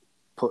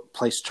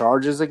 place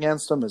charges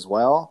against him as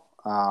well.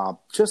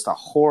 Just a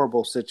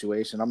horrible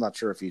situation. I'm not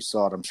sure if you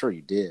saw it. I'm sure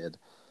you did.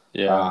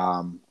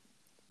 Yeah.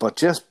 But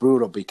just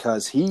brutal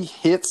because he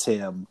hits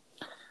him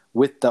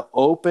with the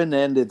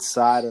open-ended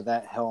side of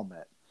that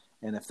helmet.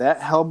 And if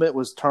that helmet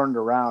was turned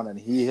around and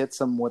he hits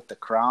him with the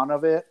crown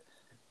of it,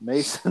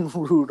 Mason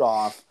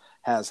Rudolph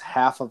has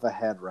half of a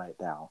head right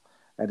now.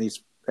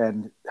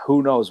 And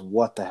who knows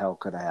what the hell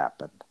could have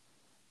happened.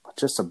 But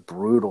just a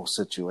brutal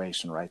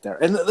situation right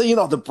there. And, you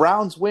know, the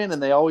Browns win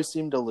and they always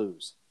seem to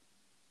lose.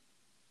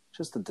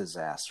 Just a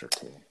disaster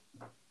team.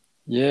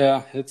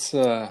 Yeah, it's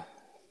they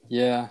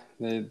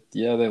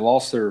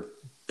lost their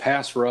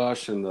pass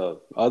rush and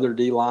the other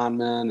D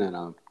lineman and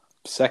a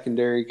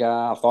secondary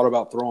guy. I thought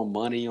about throwing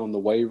money on the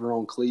waiver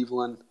on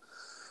Cleveland,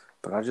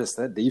 but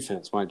that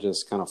defense might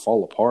just kind of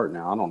fall apart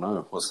now. I don't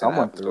know what's going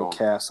to happen to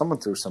them. Someone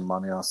threw some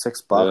money on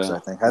 $6. Yeah,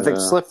 I think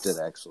slipped it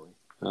actually.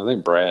 I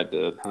think Brad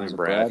did. I think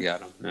Brad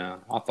got him. Yeah,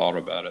 I thought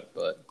about it,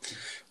 but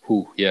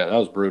that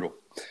was brutal.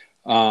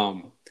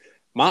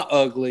 My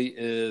ugly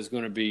is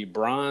going to be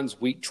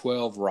Brian's Week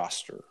 12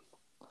 roster.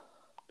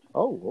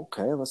 Oh,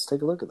 okay. Let's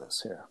take a look at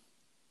this here.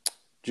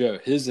 Joe,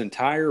 his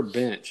entire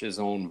bench is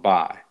on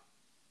bye.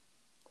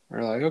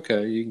 We're like,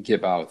 okay, you can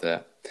get by with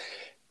that.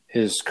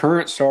 His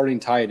current starting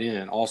tight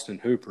end, Austin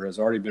Hooper, has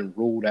already been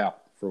ruled out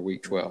for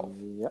Week 12.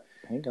 Yep,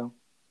 there you go.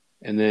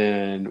 And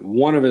then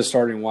one of his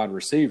starting wide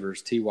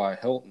receivers, T.Y.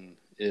 Hilton,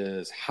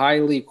 is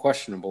highly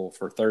questionable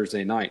for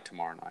Thursday night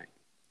tomorrow night.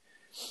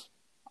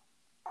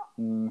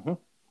 Mm-hmm.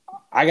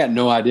 I got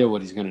no idea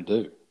what he's going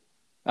to do.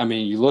 I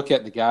mean, you look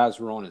at the guys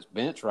who are on his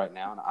bench right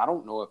now, and I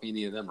don't know if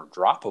any of them are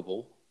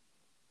droppable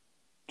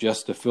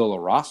just to fill a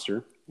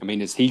roster. I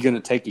mean, is he going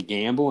to take a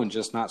gamble and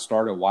just not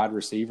start a wide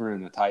receiver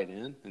and a tight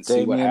end and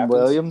see what happens?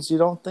 Williams, you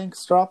don't think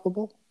is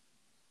droppable?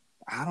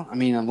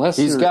 Unless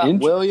he's got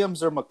injured.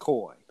 Williams or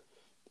McCoy.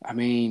 I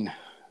mean,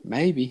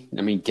 maybe.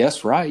 I mean,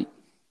 guess right.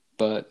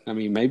 But, I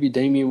mean, maybe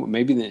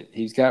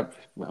he's got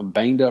a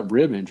banged-up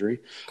rib injury.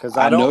 Because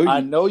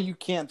I know you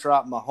can't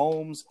drop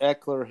Mahomes,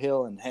 Eckler,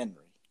 Hill, and Henry.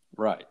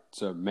 Right.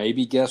 So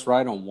maybe guess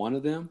right on one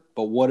of them.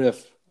 But what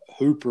if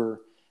Hooper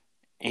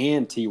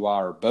and T.Y.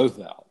 are both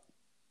out?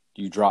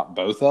 Do you drop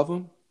both of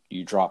them? Do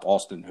you drop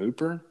Austin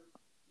Hooper?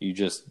 You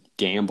just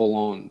gamble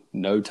on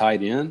no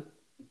tight end?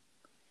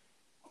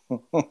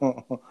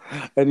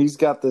 And he's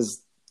got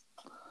this,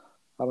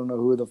 I don't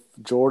know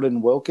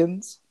Jordan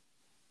Wilkins?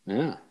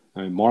 Yeah.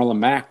 I mean, Marlon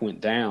Mack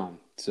went down.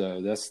 So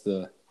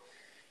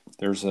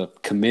there's a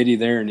committee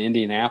there in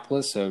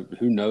Indianapolis. So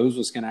who knows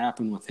what's going to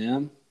happen with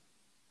him?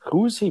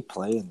 Who is he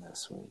playing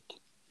this week?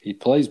 He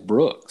plays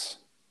Brooks.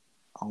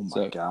 Oh,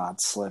 my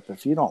God, Slip.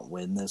 If you don't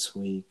win this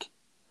week.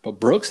 But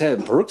Brooks'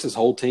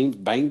 whole team's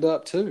banged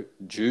up, too.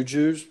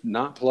 Juju's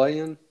not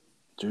playing.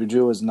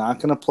 Juju is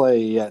not going to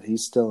play yet.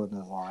 He's still in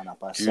the lineup.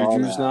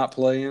 Juju's not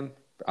playing.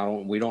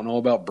 We don't know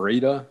about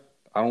Breida.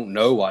 I don't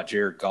know why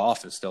Jared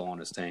Goff is still on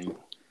his team.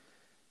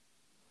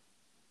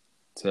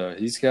 So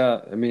he's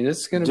got – I mean,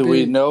 it's going to be – Do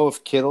we know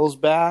if Kittle's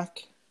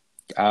back?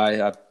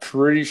 I'm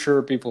pretty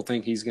sure people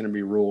think he's going to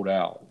be ruled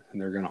out, and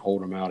they're going to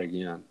hold him out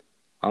again.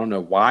 I don't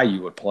know why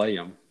you would play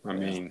him. I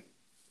mean,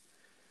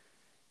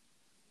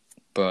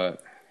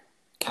 but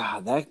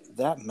God,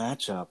 that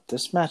matchup.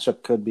 This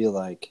matchup could be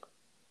like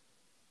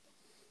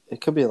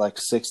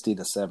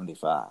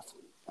 60-75.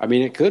 I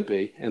mean, it could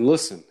be. And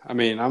listen, I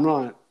mean, I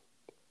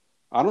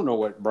don't know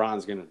what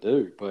Brian's going to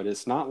do, but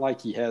it's not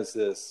like he has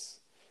this.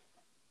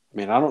 I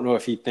mean, I don't know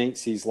if he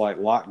thinks he's like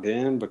locked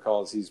in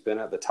because he's been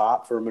at the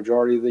top for a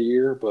majority of the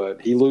year,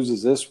 but he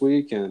loses this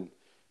week and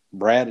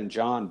Brad and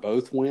John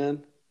both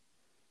win.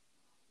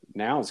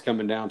 Now it's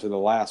coming down to the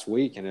last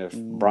week, and if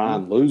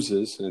Brian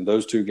loses and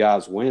those two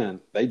guys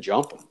win, they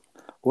jump him.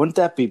 Wouldn't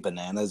that be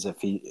bananas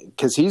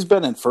because he's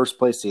been in first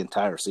place the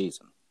entire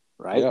season,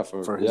 right? Yeah,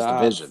 for his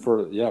division.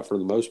 For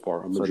the most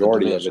part, a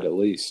majority of it at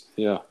least.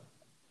 Yeah.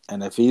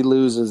 And if he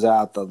loses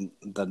out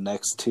the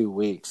next 2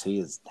 weeks,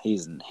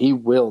 he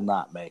will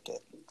not make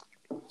it.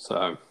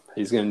 So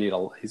he's going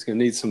to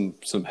need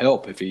some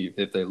help if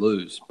they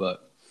lose.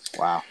 But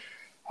wow,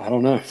 I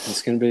don't know.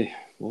 It's going to be.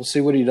 We'll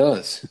see what he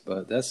does.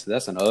 But that's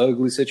an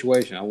ugly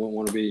situation. I wouldn't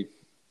want to be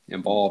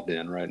involved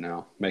in right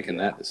now, making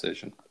that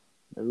decision.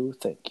 No,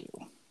 thank you.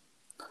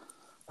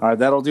 All right,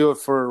 that'll do it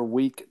for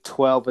Week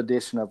 12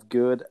 edition of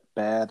Good,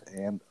 Bad,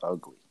 and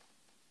Ugly.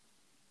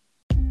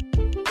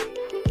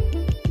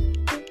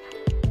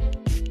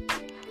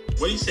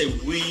 What do you say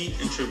we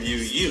interview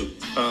you?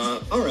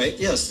 All right.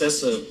 Yes,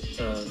 that's a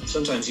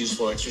sometimes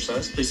useful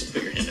exercise. Please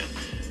put your hand down.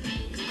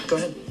 Go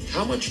ahead.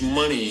 How much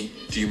money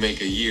do you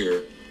make a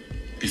year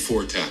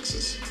before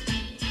taxes?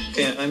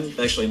 Okay, I'm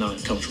actually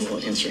not comfortable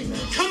answering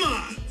that. Come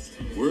on!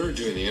 We're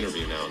doing the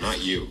interview now,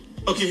 not you.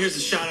 Okay, here's a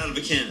shot out of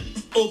a cannon.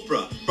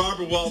 Oprah,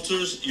 Barbara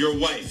Walters, your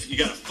wife. You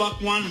gotta fuck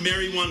one,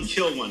 marry one,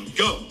 kill one.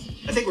 Go!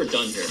 I think we're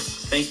done here.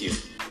 Thank you.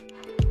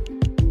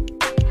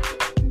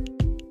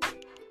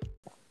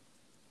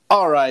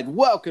 All right,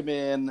 welcome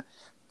in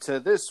to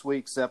this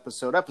week's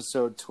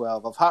episode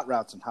 12 of Hot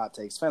Routes and Hot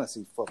Takes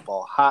Fantasy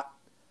Football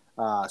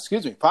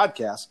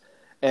podcast.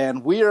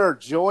 And we are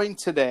joined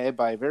today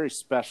by a very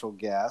special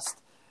guest,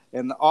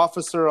 an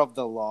officer of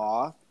the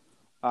law,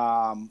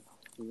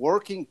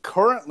 working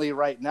currently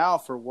right now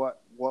for what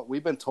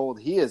we've been told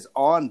he is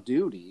on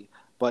duty,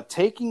 but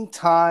taking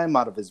time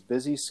out of his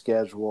busy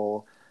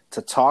schedule to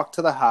talk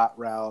to the Hot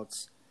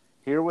Routes.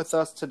 Here with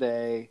us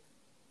today,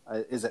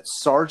 is it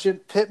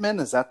Sergeant Pittman?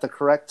 Is that the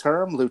correct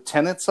term?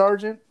 Lieutenant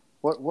Sergeant?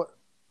 What?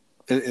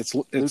 It's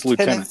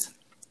Lieutenant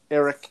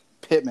Eric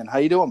Pittman. How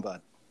you doing,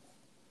 bud?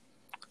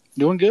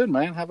 Doing good,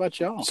 man. How about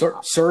y'all?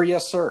 Sir,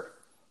 yes, sir.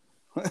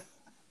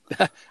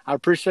 I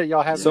appreciate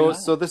y'all having me on.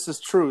 So this is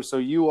true. So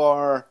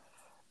you're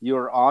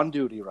on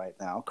duty right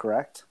now,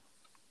 correct?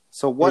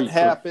 So what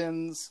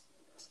happens?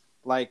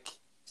 Like,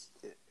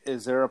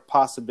 is there a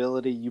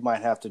possibility you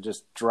might have to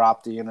just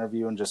drop the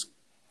interview and just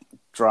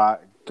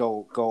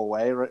go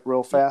away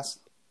real fast?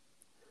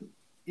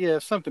 Yeah,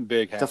 if something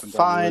big happens.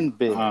 Define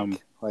big,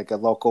 like a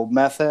local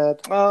meth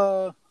head?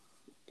 No,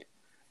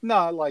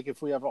 like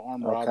if we have an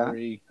armed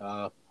robbery,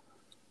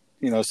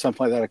 something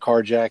like that, a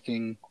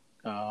carjacking,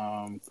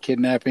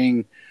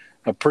 kidnapping,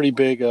 a pretty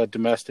big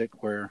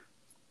domestic where,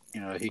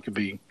 he could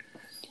be,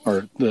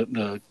 or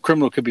the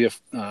criminal could be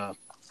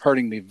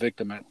hurting the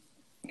victim at,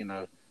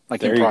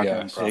 like there you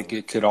go.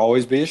 It could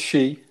always be a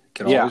she.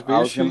 I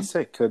was going to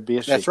say could be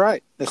a she. That's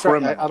right.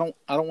 Criminal. Right.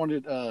 I don't want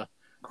to.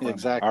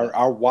 Exactly.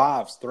 Our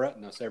wives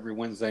threaten us every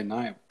Wednesday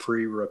night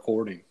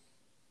pre-recording.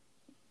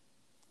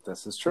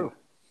 This is true.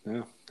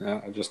 Yeah.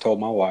 I just told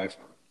my wife.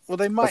 Well,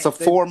 they might. It's a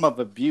form of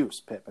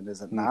abuse, Pittman,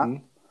 is it not?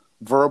 Mm-hmm.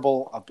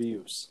 Verbal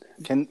abuse.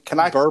 Can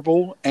I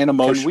verbal and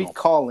emotional? Can we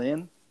call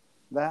in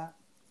that?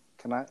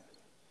 Can I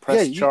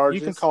press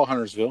charges? You can call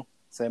Huntersville.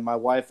 Say my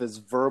wife is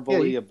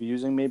verbally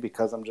abusing me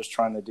because I'm just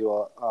trying to do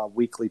a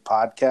weekly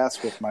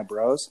podcast with my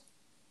bros.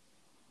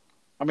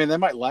 I mean, they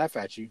might laugh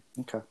at you.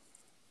 Okay.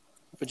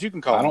 But you can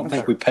call. I don't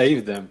think we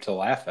paid them to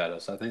laugh at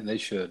us. I think they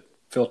should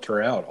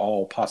filter out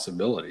all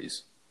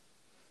possibilities.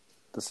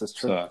 This is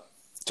true.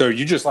 So are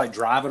you just like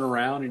driving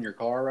around in your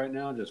car right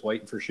now, just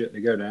waiting for shit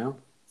to go down?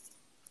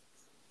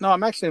 No,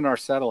 I'm actually in our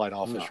satellite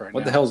office right now.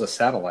 What the hell is a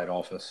satellite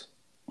office?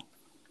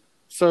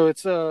 So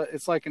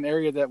it's like an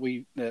area that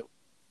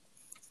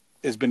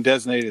has been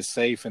designated as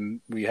safe, and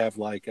we have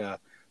like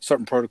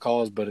certain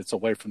protocols, but it's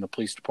away from the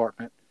police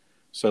department,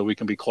 so we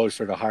can be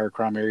closer to higher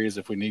crime areas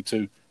if we need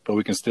to, but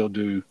we can still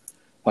do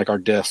like our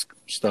desk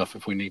stuff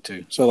if we need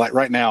to. So like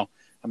right now,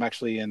 I'm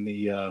actually in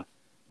the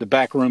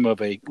back room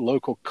of a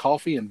local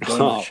coffee and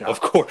donut shop.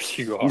 Of course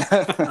you are.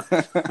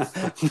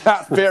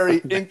 Not very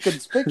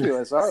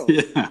inconspicuous, are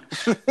we?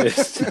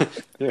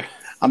 Yeah.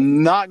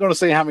 I'm not going to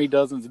say how many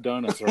dozens of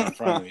donuts are in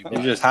front of me.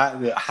 You're just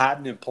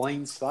hiding in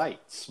plain sight.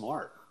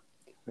 Smart.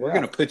 We're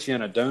going to put you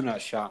in a donut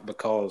shop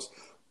because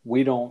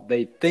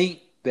they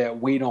think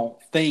that we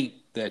don't think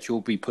that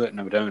you'll be put in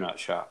a donut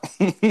shop.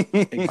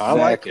 Exactly. I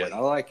like it.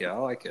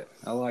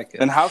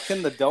 And how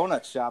can the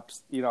donut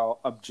shops,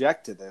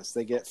 object to this?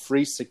 They get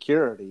free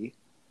security,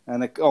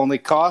 and it only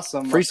costs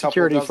them free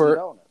security for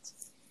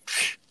donuts.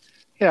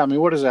 Yeah, I mean,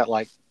 what is that,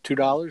 like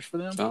 $2 for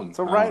them? It's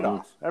a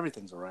write-off.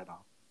 Everything's a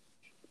write-off.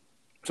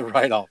 It's a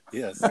write-off.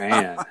 Yes,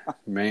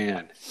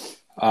 man.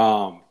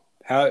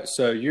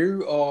 So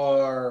you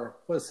are,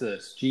 what's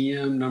this,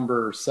 GM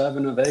number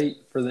 7 of 8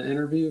 for the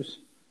interviews?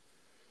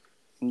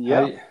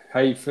 Yeah. How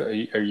you feel?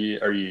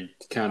 Are you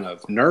kind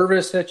of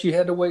nervous that you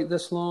had to wait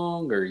this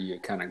long? Or are you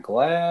kind of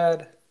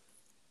glad?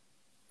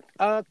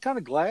 Kind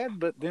of glad,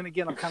 but then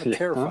again, I'm kind of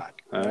terrified,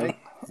 right?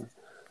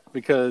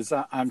 Because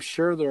I'm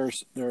sure there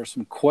are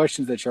some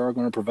questions that you are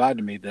going to provide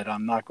to me that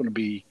I'm not going to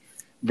be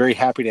very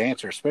happy to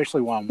answer, especially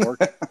while I'm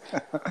working.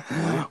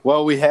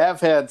 Well, we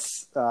have had,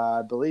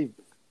 I believe,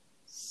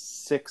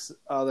 6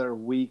 other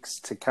weeks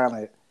to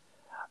kind of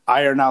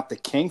iron out the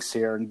kinks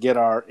here and get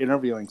our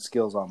interviewing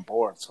skills on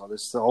board. So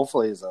this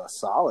hopefully is a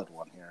solid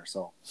one here.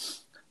 So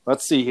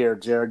let's see here,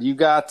 Jared. You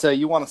got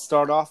you want to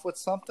start off with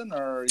something,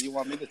 or you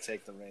want me to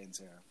take the reins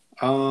here?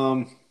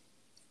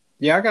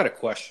 Yeah, I got a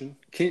question.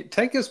 Can you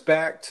take us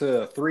back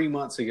to 3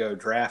 months ago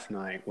draft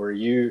night where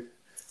you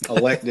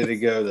elected to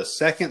go the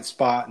second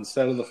spot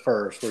instead of the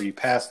first, where you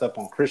passed up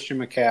on Christian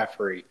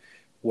McCaffrey,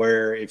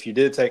 where if you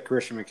did take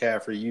Christian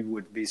McCaffrey, you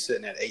would be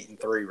sitting at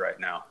 8-3 right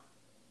now.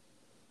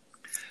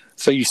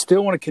 So you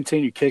still want to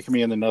continue kicking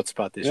me in the nuts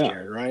about this, Yeah.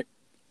 Jared, right?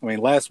 I mean,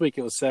 last week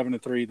it was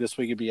 7-3. This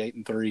week it'd be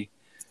 8-3.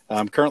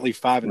 I'm currently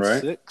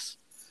 5-6.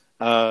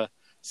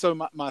 So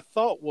my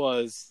thought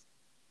was,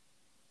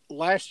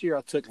 last year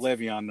I took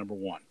Le'Veon number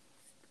 1.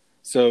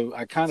 So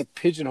I kind of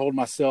pigeonholed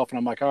myself, and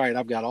I'm like, all right,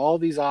 I've got all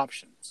these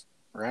options,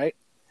 right?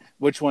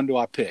 Which one do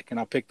I pick? And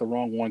I picked the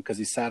wrong one because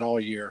he sat all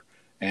year,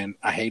 and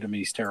I hate him, and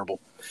he's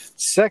terrible.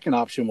 Second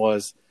option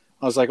was,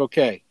 I was like,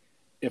 okay,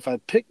 if I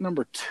pick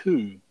number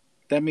 2,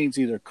 that means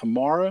either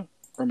Kamara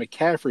or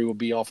McCaffrey will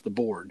be off the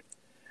board.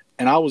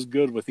 And I was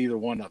good with either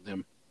one of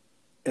them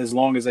as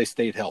long as they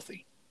stayed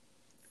healthy.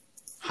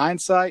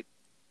 Hindsight,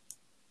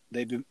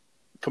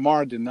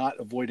 Kamara did not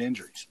avoid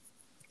injuries.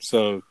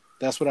 So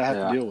that's what I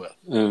have to deal with.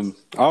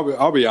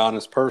 I'll be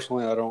honest.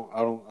 Personally,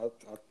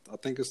 I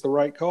think it's the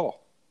right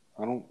call.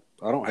 I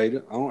don't hate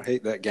it. I don't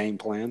hate that game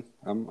plan.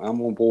 I'm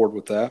on board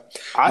with that.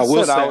 I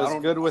was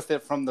good with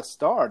it from the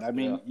start. I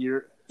mean,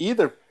 you're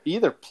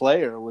either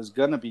player was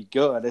going to be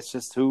good. It's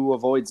just who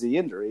avoids the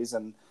injuries.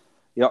 And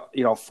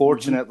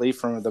fortunately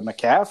for the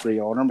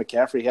McCaffrey owner,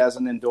 McCaffrey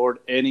hasn't endured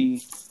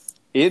any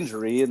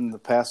injury in the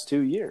past 2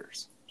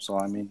 years. So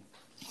I mean,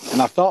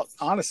 and I thought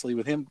honestly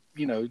with him,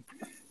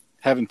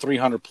 having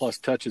 300 plus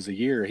touches a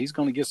year, he's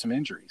going to get some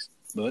injuries.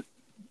 But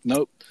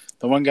nope.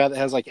 The one guy that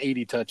has like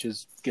 80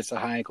 touches gets a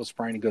high ankle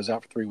sprain and goes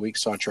out for 3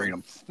 weeks, so I trade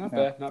him. Not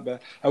bad.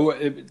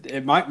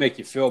 It might make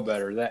you feel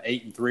better. That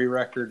 8-3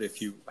 record,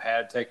 if you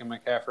had taken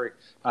McCaffrey,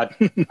 I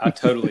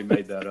totally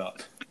made that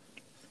up.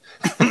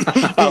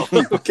 Oh,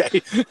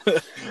 okay.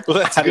 Well,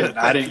 that's good.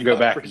 I didn't go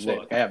back and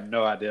look. I have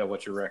no idea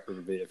what your record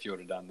would be if you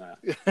would have done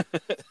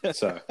that.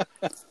 So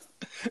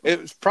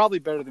it was probably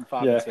better than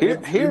 5.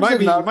 You might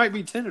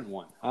be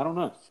 10-1. I don't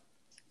know.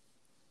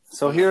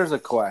 So here's a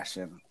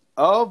question.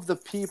 Of the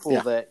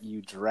people that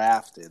you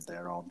drafted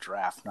there on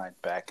draft night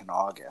back in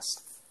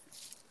August,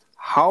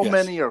 how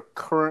many are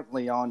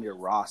currently on your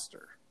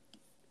roster?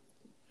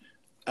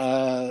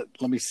 Let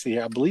me see.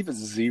 I believe it's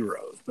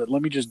 0, but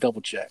let me just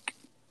double check.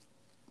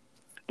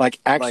 On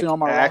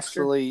my roster?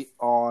 Actually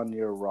on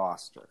your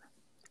roster.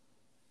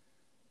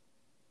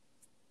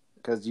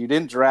 Because you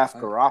didn't draft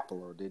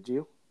Garoppolo, did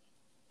you?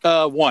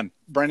 1.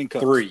 Brandon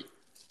Cooks. 3.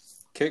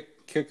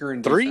 Kicker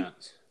and 3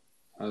 defense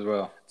as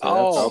well.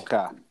 So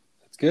okay.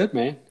 That's good,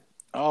 man.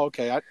 Oh,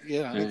 okay. I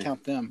didn't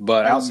count them.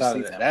 But outside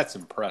of that, that's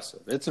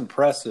impressive. It's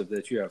impressive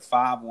that you have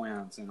 5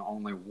 wins and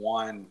only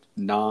 1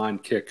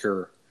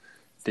 non-kicker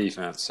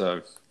defense.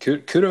 So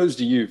kudos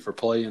to you for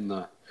playing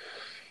the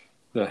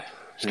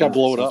just got to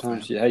blow it up.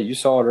 Man. Yeah, you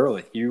saw it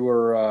early. You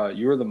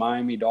were the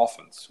Miami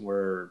Dolphins,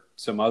 where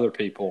some other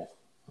people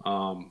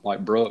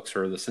like Brooks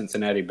are the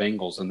Cincinnati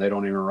Bengals, and they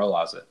don't even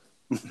realize it.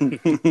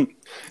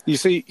 You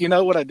see, you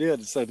know what I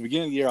did? So at the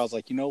beginning of the year, I was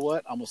like, you know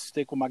what? I'm going to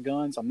stick with my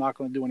guns. I'm not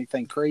going to do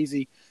anything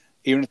crazy.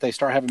 Even if they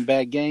start having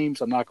bad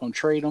games, I'm not going to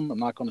trade them. I'm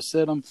not going to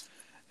sit them.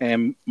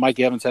 And Mike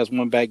Evans has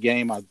one bad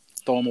game. I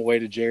throw him away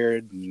to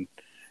Jared. And,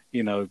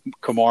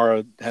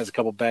 Kamara has a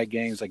couple bad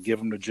games. I give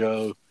him to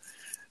Joe.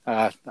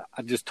 I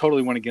just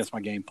totally went against my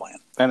game plan.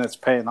 And it's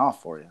paying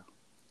off for you.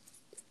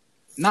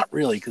 Not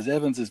really, because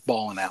Evans is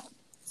balling out.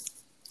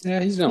 Yeah,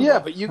 he's done. Yeah,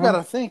 but you got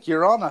to think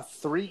you're on a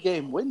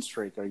 3-game win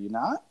streak, are you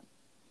not?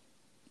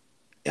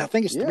 Yeah, I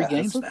think it's 3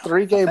 games it's now. a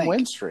 3-game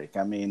win streak.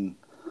 I mean,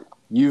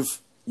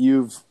 you've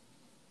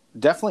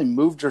definitely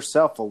moved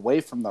yourself away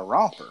from the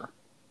romper.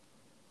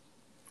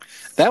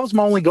 That was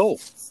my only goal.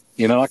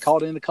 I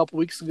called in a couple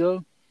weeks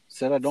ago,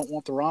 said I don't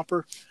want the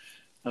romper.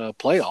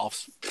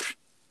 Playoffs,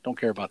 don't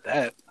care about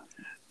that.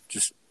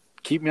 Just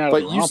keep me out of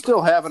the romper. But you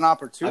still have an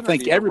opportunity. I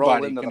think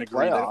everybody can agree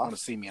they don't playoffs. want to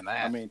see me in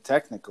that. I mean,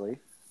 technically.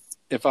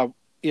 If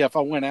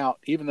I went out,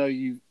 even though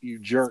you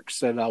jerks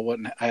said I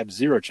had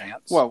 0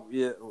 chance. Well,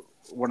 yeah,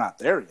 we're not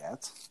there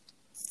yet.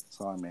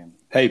 So I mean,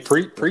 hey,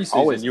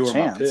 preseason you were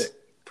chance. my pick.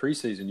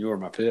 Preseason you were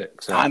my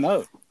pick. So I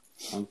know.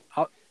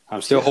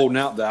 I'm still holding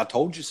out. I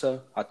told you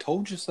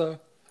so.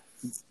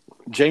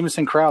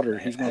 Jamison Crowder,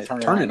 he's going to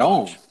turn it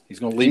on. He's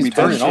going to lead me to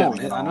turn the it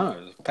ship. on. I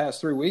know. The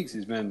past 3 weeks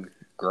he's been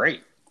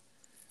great.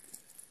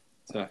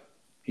 So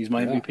he's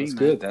my MVP. That's man.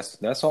 good.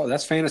 That's all.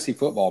 That's fantasy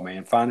football,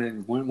 man.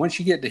 Once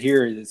you get to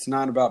here, it's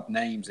not about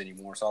names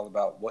anymore. It's all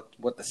about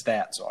what the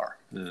stats are.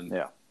 And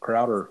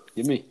Crowder,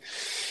 give me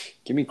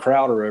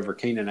Crowder over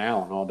Keenan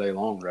Allen all day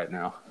long right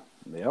now.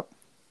 Yep.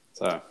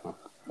 So,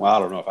 well, I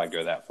don't know if I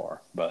go that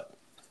far, but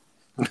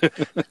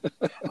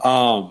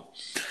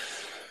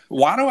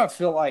why do I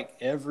feel like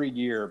every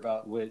year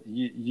about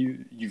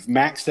you've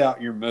maxed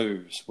out your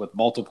moves with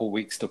multiple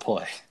weeks to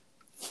play?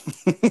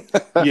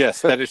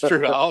 Yes, that is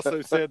true. I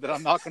also said that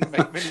I'm not going to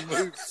make many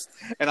moves,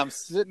 and I'm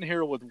sitting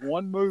here with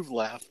 1 move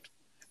left,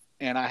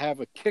 and I have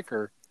a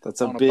kicker.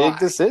 That's a big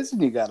decision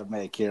you got to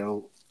make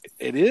here.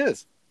 It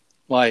is.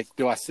 Like,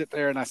 do I sit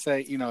there and I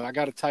say, I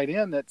got a tight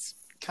end that's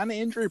kind of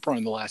injury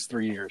prone the last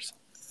 3 years.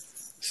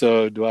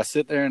 So do I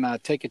sit there and I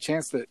take a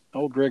chance that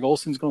Greg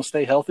Olson's going to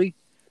stay healthy,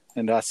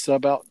 and I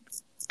sub out,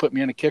 put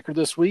me in a kicker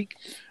this week,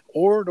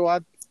 or do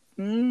I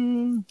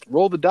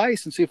roll the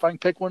dice and see if I can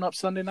pick one up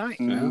Sunday night?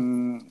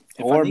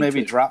 Or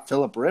maybe drop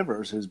Phillip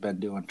Rivers, who's been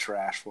doing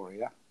trash for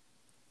you.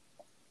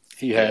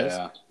 He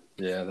has.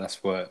 Yeah,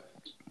 that's what.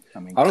 I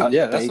mean,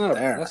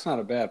 That's not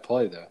a bad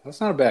play though. That's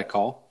not a bad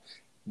call.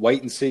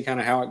 Wait and see kind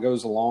of how it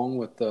goes along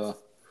with the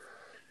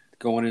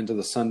going into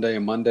the Sunday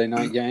and Monday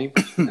night game.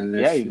 And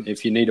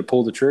if you need to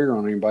pull the trigger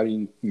on anybody,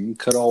 you can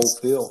cut old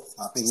Phil.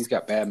 I think he's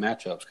got bad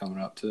matchups coming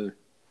up too.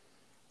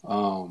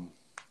 And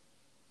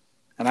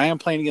I am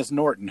playing against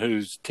Norton,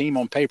 whose team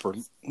on paper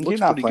looks You're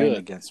not pretty playing good.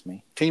 against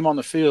me. Team on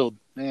the field,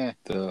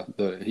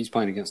 He's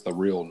playing against the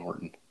real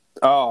Norton.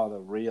 Oh, the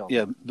real.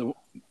 yeah, the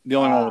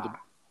only one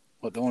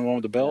with the only one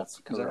with the belt.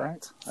 That's Is that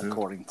right? correct,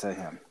 according to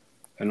him.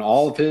 And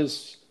all of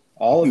his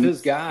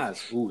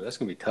guys. Ooh, that's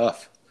gonna be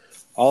tough.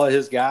 All of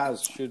his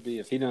guys should be,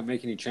 if he doesn't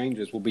make any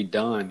changes, will be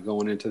done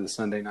going into the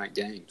Sunday night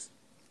games.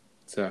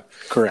 So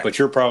Correct. But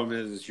your problem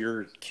is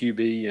your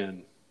QB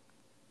and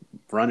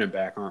running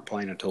back aren't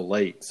playing until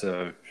late.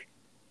 So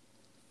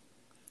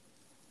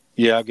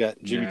Yeah, I've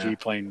got Jimmy G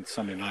playing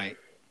Sunday night.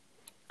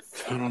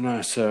 I don't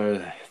know.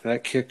 So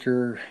that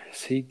kicker,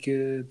 is he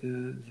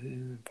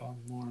good?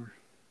 Baltimore.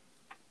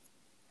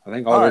 I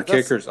think all their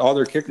kickers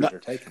are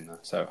taken though.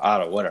 So I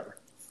don't know, whatever.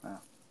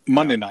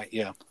 Monday night,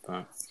 yeah.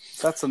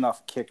 That's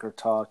enough kicker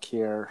talk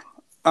here.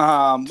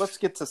 Let's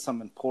get to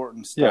some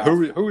important stuff. Yeah,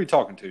 who are we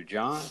talking to,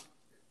 John?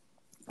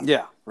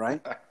 Yeah,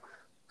 right.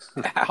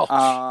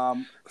 Ouch.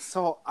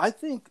 So I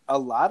think a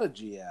lot of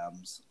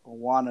GMs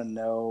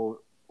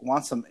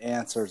want some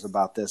answers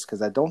about this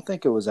because I don't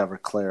think it was ever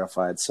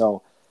clarified.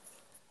 So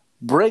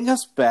bring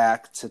us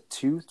back to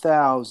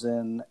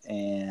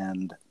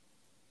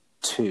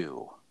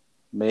 2002,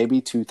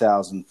 maybe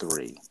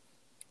 2003.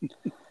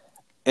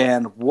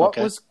 And what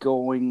was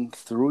going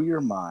through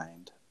your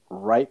mind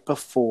right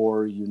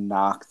before you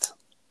knocked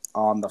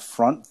on the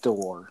front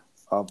door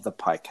of the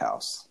Pike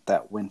House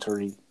that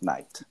wintry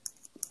night?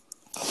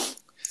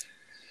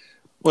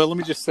 Well, let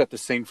me just set the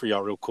scene for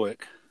y'all real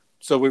quick.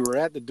 So we were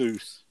at the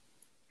Deuce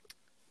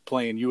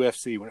playing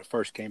UFC when it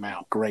first came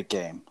out. Great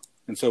game.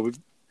 And so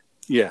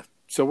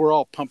so we're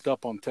all pumped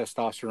up on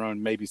testosterone,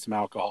 maybe some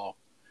alcohol.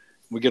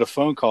 We get a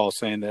phone call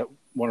saying that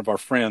one of our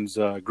friends'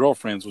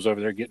 girlfriends was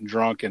over there getting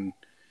drunk and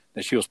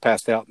that she was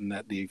passed out and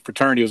that the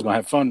fraternity was going to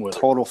have fun with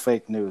her. Total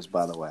fake news,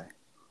 by the way.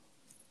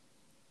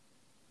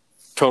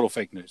 Total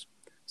fake news.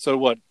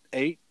 So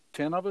 8,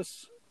 10 of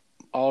us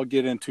all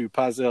get into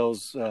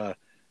Pazel's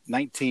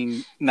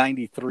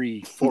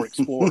 1993 Ford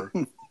Explorer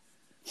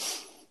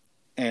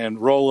and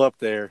roll up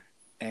there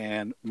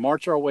and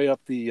march our way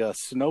up the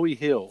snowy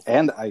hill.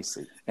 And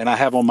icy. And I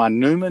have on my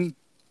Newman,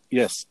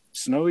 yes,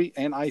 snowy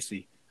and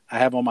icy. I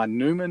have on my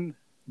Newman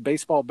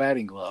baseball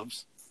batting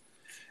gloves.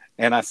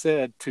 And I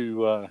said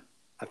to,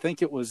 I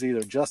think it was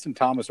either Justin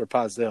Thomas or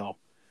Pazel,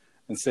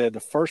 and said, the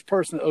first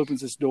person that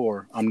opens this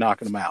door, I'm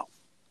knocking them out.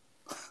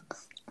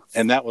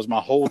 And that was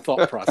my whole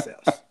thought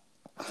process.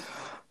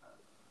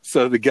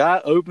 So the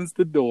guy opens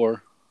the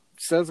door,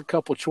 says a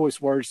couple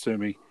choice words to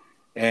me,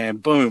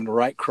 and boom, the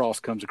right cross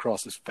comes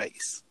across his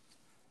face.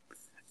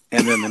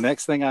 And then the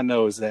next thing I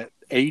know is that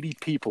 80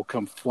 people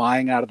come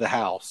flying out of the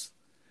house,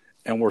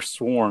 and we're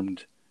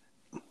swarmed.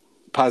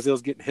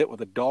 Pazel's getting hit with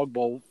a dog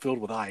bowl filled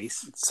with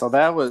ice. So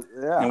that was,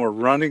 yeah. And we're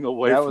running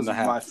away from the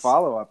house. That was my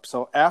follow-up.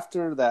 So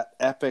after that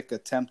epic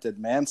attempted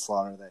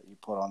manslaughter that you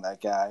put on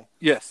that guy,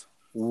 yes,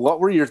 what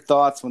were your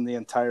thoughts when the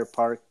entire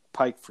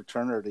Pike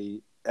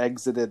fraternity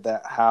exited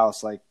that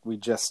house like we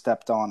just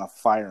stepped on a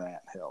fire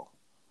ant hill?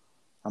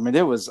 I mean,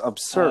 it was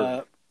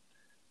absurd.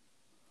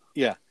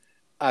 Yeah.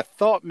 I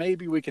thought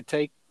maybe we could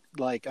take,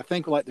 I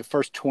think the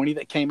first 20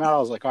 that came out, I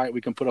was like, all right,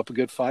 we can put up a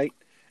good fight.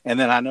 And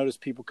then I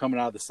noticed people coming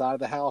out of the side of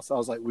the house. I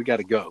was like, we got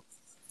to go.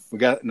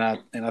 And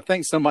I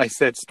think somebody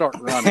said start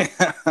running.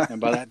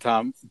 And by that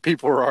time,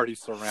 people were already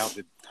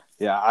surrounded.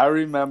 Yeah, I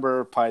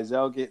remember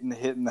Pazel getting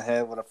hit in the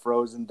head with a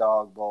frozen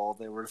dog bowl.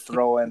 They were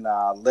throwing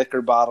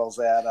liquor bottles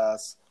at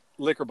us.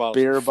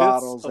 Beer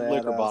bottles at us.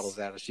 Liquor bottles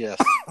at us, yes.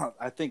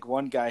 I think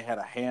one guy had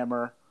a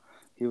hammer.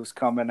 He was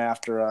coming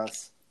after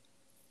us.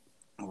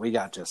 We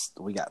got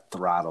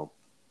throttled.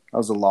 That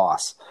was a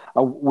loss.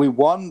 We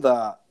won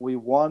the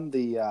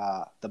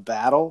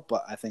battle,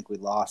 but I think we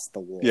lost the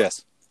war.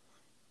 Yes,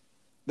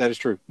 that is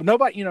true. But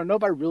nobody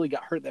really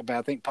got hurt that bad.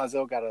 I think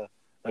Pazel got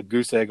a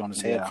goose egg on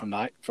his head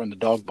from the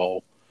dog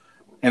bowl,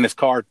 and his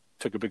car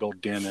took a big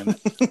old dent in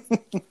it.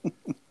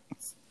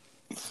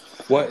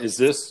 What is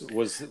this?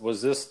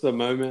 Was this the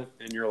moment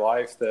in your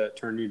life that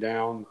turned you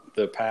down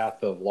the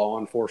path of law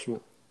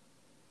enforcement?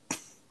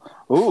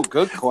 Ooh,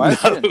 good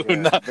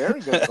question. Very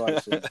good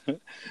question.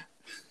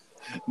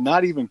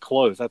 Not even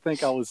close. I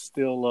think I was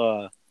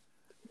still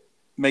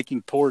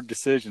making poor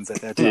decisions at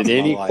that time. Did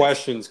any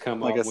questions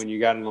come up when you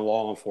got into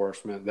law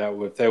enforcement that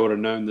if they would have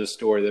known this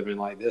story, they'd been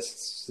like,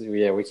 "This,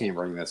 we can't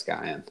bring this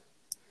guy in."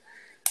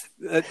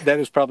 That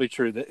is probably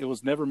true. That it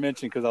was never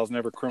mentioned because I was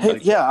never criminally.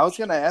 Hey, yeah, I was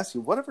going to ask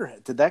you,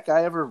 did that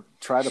guy ever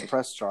try to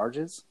press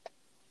charges?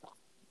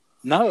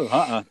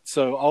 No,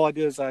 So all I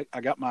did is I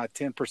got my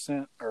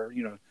 10% or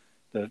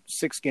the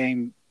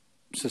 6-game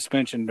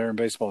suspension during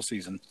baseball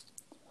season.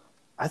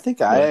 I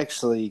think I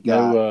actually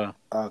got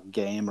a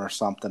game or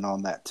something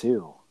on that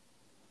too.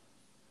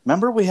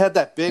 Remember we had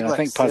that big And I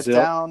think sit Puzzle-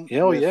 down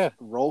Oh, with yeah.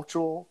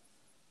 Rochel,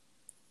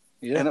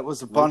 Yeah. and it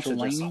was a bunch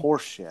Rachel of just Laney.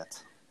 horse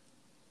shit.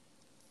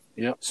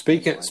 Yep.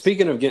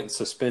 Speaking of getting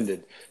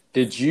suspended,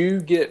 did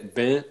you get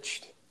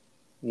benched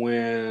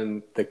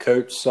when the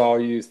coach saw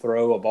you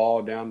throw a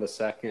ball down to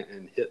second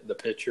and hit the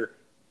pitcher?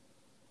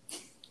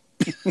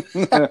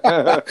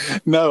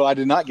 No, I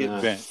did not get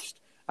No. benched.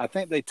 I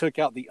think they took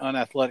out the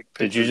unathletic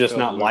pitcher. Did you just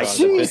not like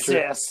the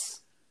pitcher?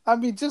 Jesus, I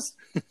mean, just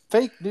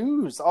fake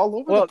news all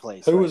over Well, the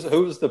place. Who right?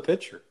 was the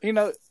pitcher? You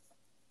know,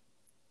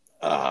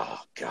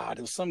 oh, God,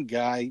 it was some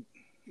guy.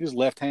 He was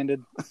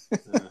left-handed.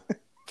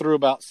 Threw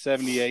about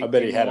 78. I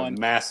bet he had a 81.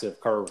 massive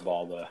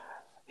curveball though.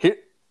 Here,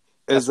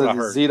 That's what I it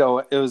heard.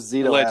 Zito? It was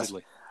Zito.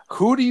 Allegedly. Asked,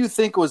 who do you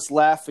think was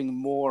laughing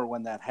more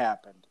when that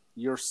happened?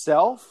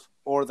 Yourself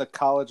or the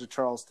College of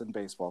Charleston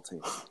baseball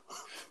team?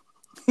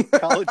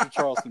 College of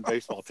Charleston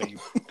baseball team,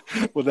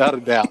 without a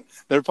doubt.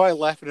 They're probably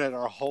laughing at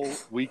our whole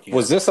weekend.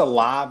 Was this a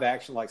live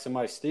action, like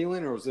somebody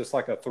stealing, or was this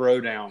like a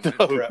throwdown?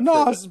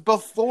 No, it's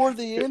before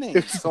the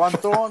inning, so I'm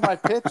throwing my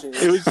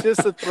pitches. It was just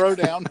a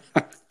throwdown.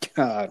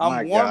 God,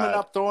 I'm warming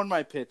up, throwing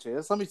my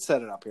pitches. Let me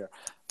set it up here.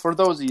 For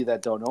those of you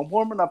that don't know, I'm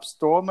warming up,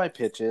 throwing my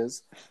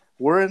pitches.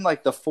 We're in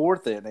like the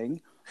fourth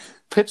inning,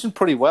 pitching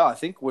pretty well. I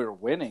think we're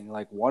winning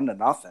like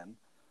 1-0.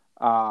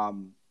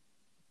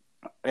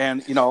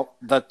 And, you know,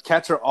 the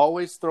catcher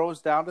always throws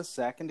down to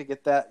second to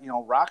get that, you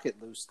know, rocket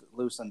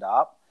loosened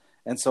up.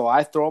 And so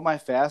I throw my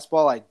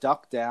fastball, I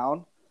duck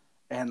down,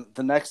 and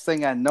the next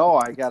thing I know,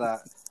 I got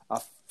a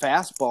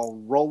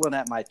fastball rolling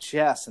at my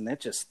chest, and it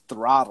just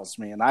throttles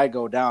me. And I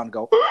go down and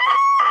go,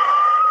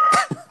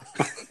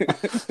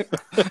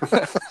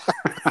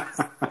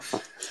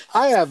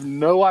 I have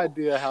no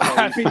idea how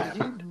that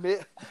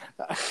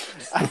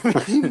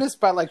he missed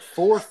by like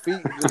 4 feet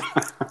and just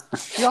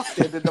shoved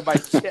it into my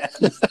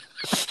chest.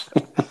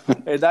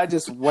 And I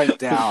just went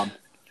down.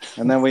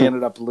 And then we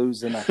ended up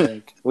losing, I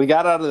think. We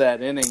got out of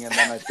that inning, and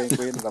then I think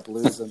we ended up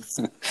losing.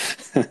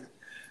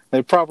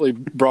 They probably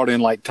brought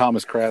in like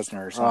Thomas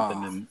Krasner or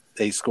something, and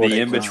they scored. The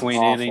a in between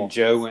Awful. inning,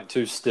 Joe went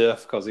too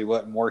stiff because he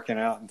wasn't working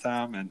out in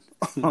time, and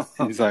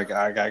he's like,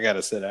 "I got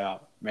to sit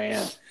out,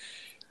 man."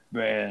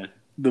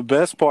 The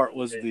best part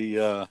was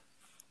the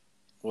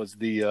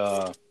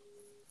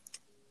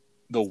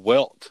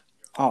welt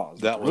Oh,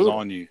 that was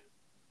on you.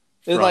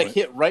 It from like it.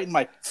 hit right in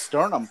my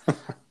sternum.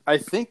 I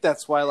think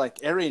that's why,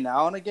 like, every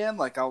now and again,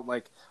 like, I'll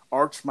like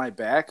arch my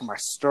back and my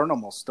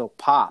sternum will still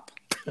pop.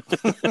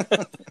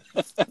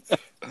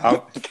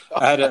 I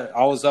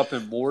was up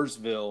in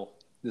Mooresville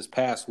this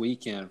past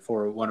weekend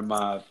for one of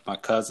my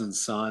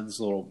cousin's son's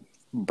little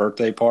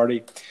birthday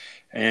party,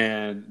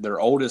 and their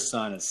oldest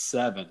son is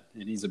 7,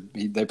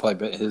 and they play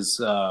his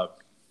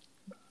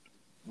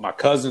my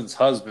cousin's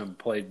husband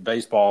played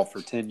baseball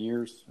for 10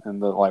 years in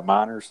the like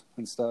minors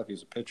and stuff.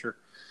 He's a pitcher.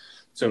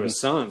 So his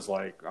son's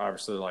like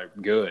obviously like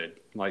good,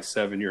 like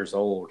 7 years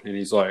old, and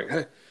he's like,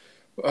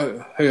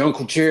 "Hey,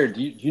 Uncle Jared,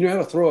 do you know how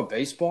to throw a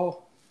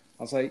baseball?"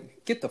 I was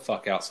like, "Get the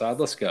fuck outside,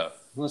 let's go.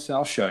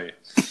 I'll show you."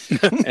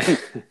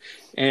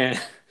 and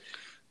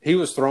he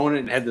was throwing it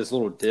and had this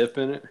little dip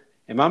in it,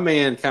 and my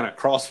man kind of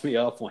crossed me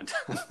up one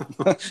time,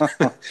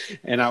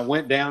 and I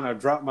went down. I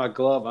dropped my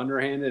glove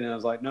underhanded, and I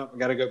was like, "Nope, I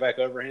got to go back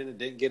overhanded."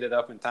 Didn't get it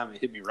up in time. It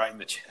hit me right in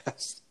the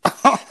chest.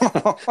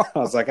 I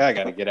was like, "I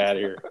got to get out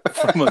of here."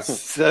 From a Yeah,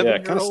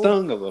 7-year-old? kind of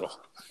stung a little.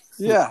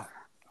 Yeah.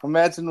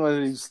 Imagine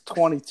when he's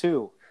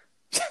 22.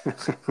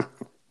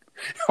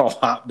 All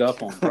hopped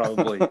up on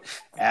probably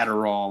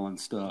Adderall and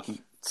stuff.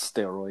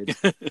 Steroid.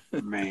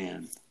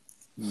 Man.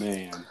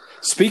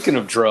 Speaking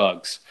of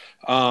drugs,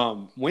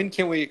 when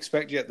can we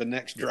expect you at the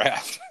next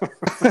draft?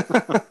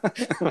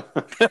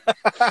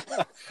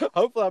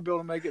 Hopefully, I'll be able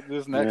to make it to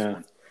this next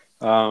Yeah.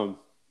 one.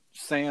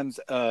 Sans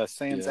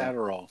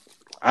Adderall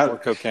or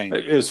cocaine.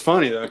 It was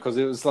funny though because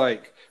it was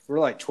like we're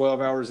like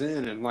 12 hours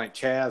in, and like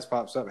Chaz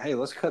pops up, "Hey,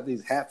 let's cut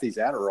half these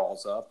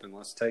Adderalls up and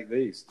let's take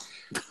these."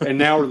 And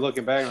now we're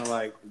looking back and we're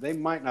like, they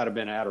might not have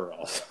been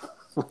Adderalls.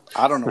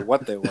 I don't know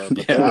what they were, but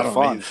Yeah, they I were don't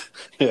fun.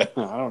 Yeah,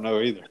 I don't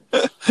know either.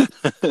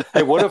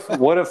 Hey, what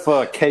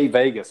if K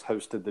Vegas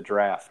hosted the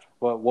draft?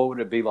 What would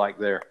it be like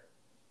there?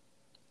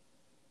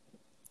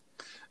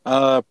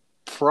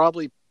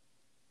 Probably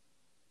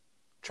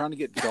trying to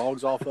get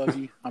dogs off of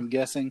you, I'm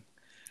guessing,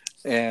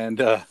 and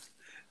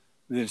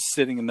then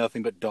sitting in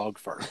nothing but dog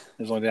fur.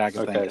 There's the only thing I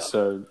can think Okay, of.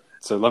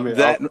 so let me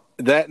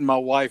That and my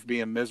wife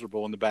being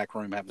miserable in the back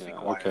room having to be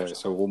quiet. Okay,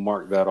 so we'll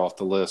mark that off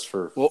the list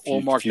for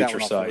We'll mark that future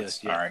one off the sites.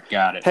 list, yeah. All right,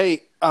 got it.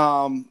 Hey,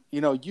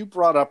 you know, you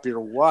brought up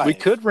your wife. We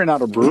could rent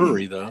out a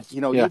brewery though.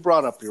 You know, Yeah. you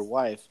brought up your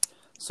wife.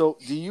 So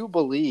do you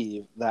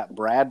believe that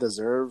Brad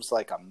deserves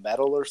like a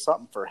medal or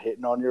something for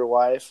hitting on your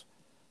wife?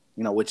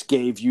 You know, which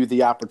gave you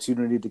the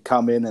opportunity to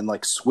come in and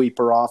like sweep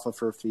her off of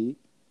her feet?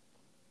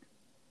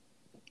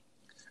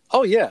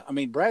 Oh yeah, I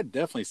mean Brad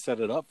definitely set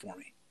it up for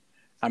me.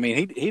 I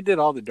mean he did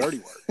all the dirty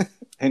work,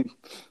 and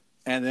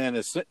then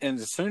as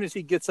soon as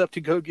he gets up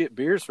to go get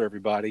beers for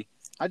everybody,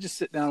 I just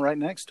sit down right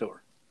next to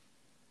her.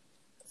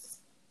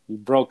 You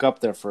broke up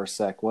there for a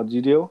sec. What did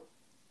you do?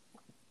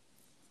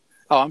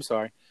 Oh, I'm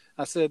sorry.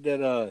 I said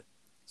that.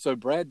 So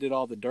Brad did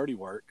all the dirty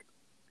work.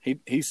 He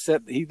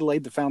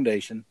laid the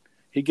foundation.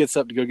 He gets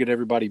up to go get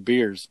everybody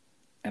beers,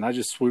 and I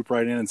just swoop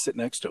right in and sit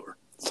next to her.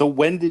 So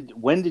when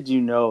did you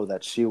know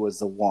that she was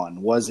the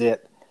one? Was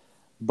it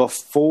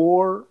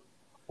before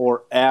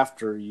or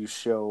after you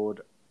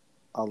showed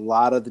a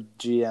lot of the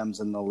GMs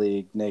in the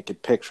league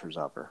naked pictures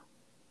of her?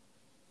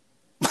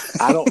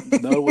 I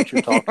don't know what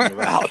you're talking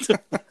about.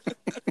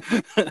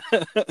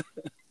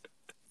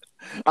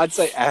 I'd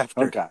say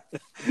after. Okay.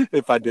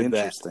 If I did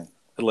Interesting. that.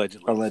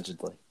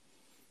 Allegedly.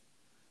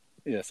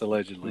 Yes,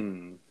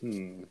 allegedly.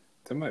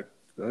 Somebody,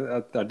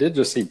 I did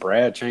just see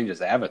Brad change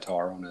his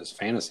avatar on his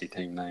fantasy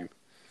team name.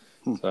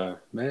 So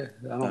man,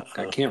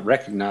 I can't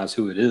recognize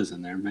who it is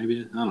in there.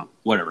 Maybe I don't know.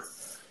 Whatever.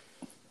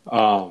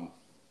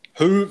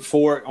 Who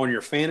on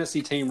your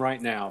fantasy team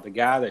right now? The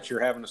guy that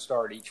you're having to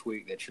start each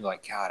week that you're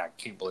like, God, I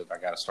can't believe I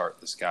got to start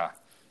this guy.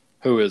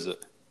 Who is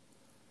it?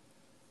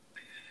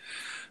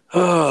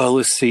 Oh,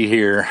 let's see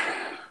here.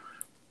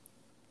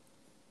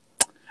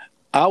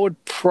 I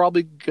would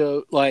probably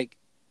go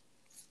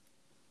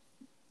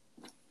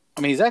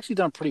he's actually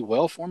done pretty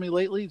well for me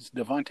lately. It's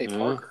Devontae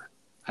Parker.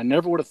 I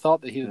never would have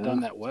thought that he'd have done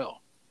that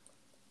well.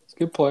 He's a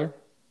good player.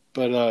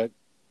 But,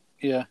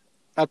 yeah,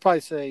 I'd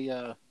probably say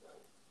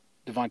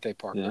Devontae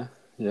Parker.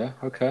 Yeah,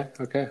 okay.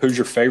 Who's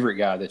your favorite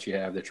guy that you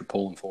have that you're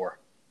pulling for?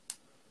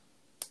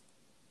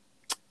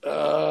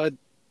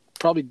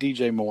 Probably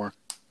DJ Moore.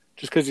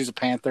 Just because he's a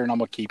Panther and I'm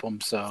going to keep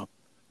him, so.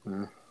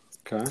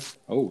 Okay.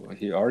 Oh,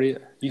 he's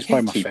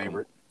probably my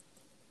favorite.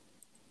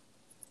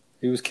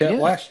 He was kept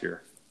last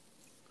year.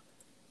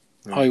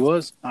 Oh, he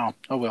was? Oh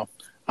well.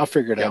 I'll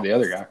figure it out. The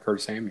other guy,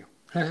 Curtis Samuel.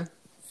 So,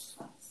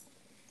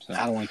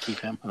 I don't want to keep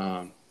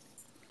him.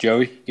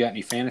 Joey, you got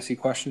any fantasy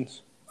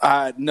questions?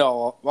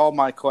 No, all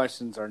my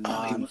questions are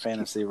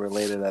non-fantasy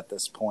related at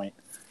this point.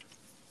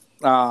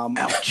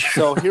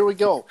 So here we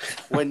go.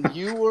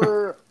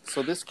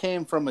 So this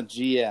came from a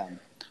GM.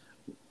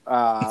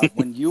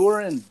 When you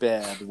were in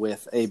bed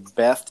with a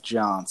Beth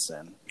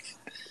Johnson,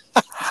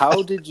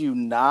 how did you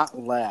not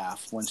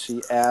laugh when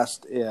she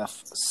asked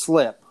if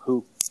Slip,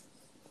 who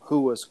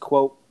was,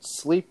 quote,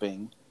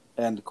 sleeping,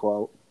 end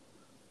quote,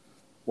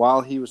 while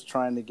he was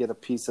trying to get a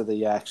piece of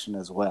the action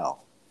as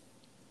well?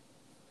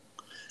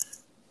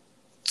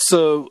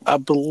 So I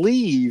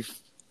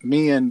believe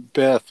me and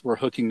Beth were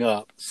hooking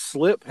up.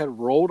 Slip had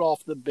rolled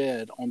off the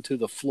bed onto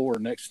the floor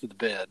next to the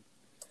bed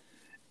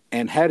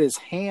and had his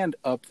hand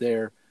up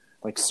there.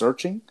 Like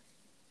searching?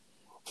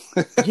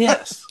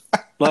 Yes.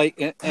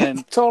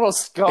 And total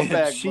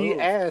scumbag. And she move.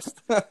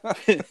 asked,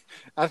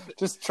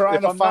 just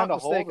trying to find a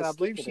hole. I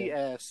believe she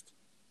asked,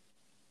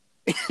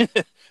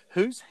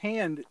 whose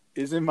hand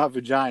is in my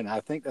vagina? I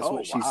think that's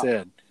what she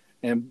said.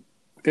 And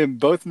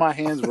both my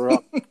hands were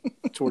up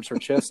towards her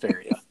chest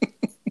area.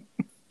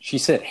 She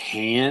said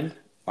hand?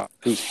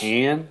 Whose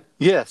hand?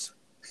 Yes.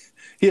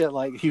 Yeah,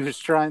 like he was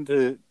trying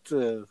to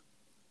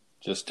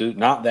just do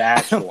not the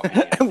actual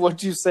hand.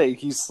 What'd you say?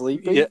 He's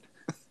sleeping? Yeah.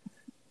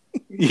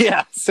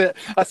 Yeah.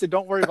 I said,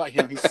 don't worry about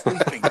him. He's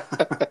sleeping.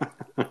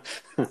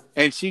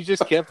 And she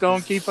just kept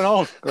on keeping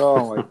on.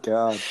 Oh, my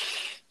God.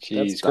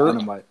 Jeez.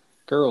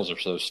 Girls are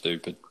so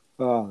stupid.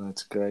 Oh,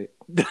 that's great.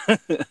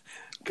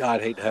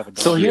 God, I hate to have a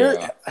dog. So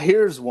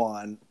here's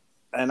one,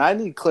 and I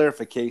need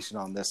clarification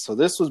on this. So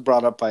this was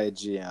brought up by a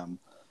GM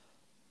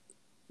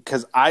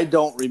because I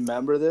don't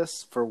remember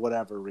this for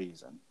whatever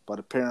reason, but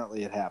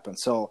apparently it happened.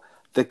 So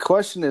the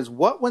question is,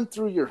 what went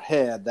through your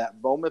head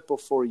that moment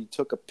before you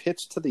took a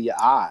pitch to the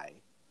eye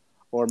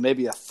or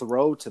maybe a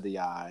throw to the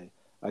eye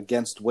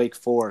against Wake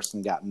Forest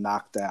and got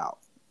knocked out?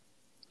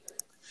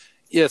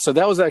 Yeah, so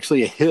that was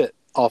actually a hit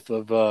off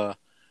of, I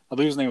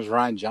believe his name was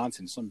Ryan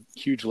Johnson, some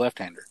huge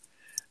left-hander.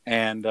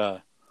 And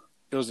it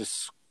was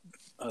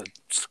a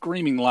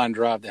screaming line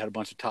drive that had a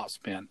bunch of top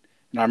spin.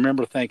 And I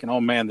remember thinking, oh,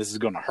 man, this is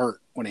going to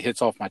hurt when it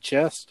hits off my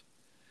chest.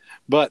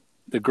 But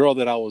the girl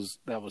that I was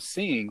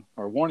seeing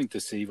or wanting to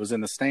see was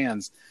in the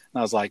stands, and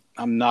I was like,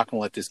 I'm not going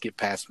to let this get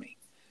past me.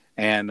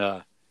 And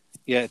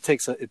it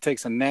takes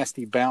a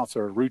nasty bounce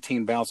or a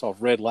routine bounce off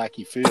Red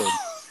Lackey Field,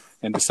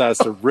 and decides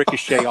to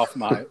ricochet off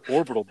my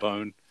orbital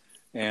bone,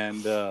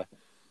 and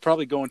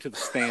probably go into the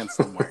stand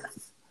somewhere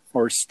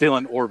or still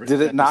in orbit.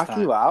 Did it knock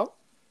you out?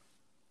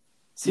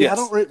 See, yes.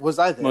 Was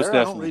I there? Most I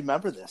definitely. don't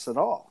remember this at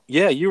all.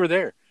 Yeah, you were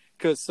there.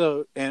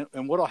 And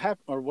what'll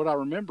happen, or what I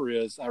remember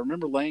is, I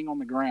remember laying on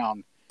the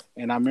ground.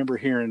 And I remember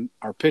hearing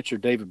our pitcher,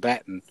 David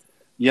Batten,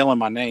 yelling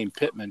my name,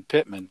 Pittman,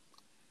 Pittman.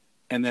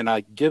 And then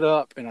I get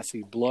up and I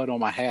see blood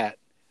on my hat.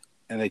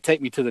 And they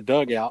take me to the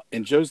dugout.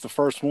 And Joe's the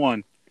first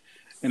one.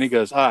 And he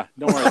goes, don't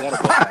worry, that'll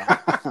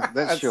buff out.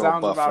 that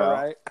sounds about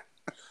right.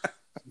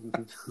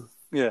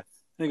 Yeah. And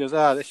he goes,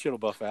 that shit'll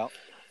buff out.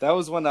 That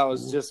was when I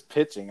was just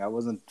pitching. I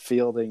wasn't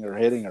fielding or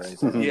hitting or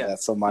anything like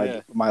that. So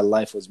my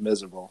life was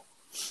miserable.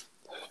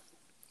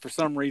 For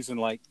some reason,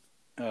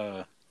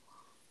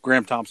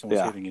 Graham Thompson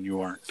was hitting and you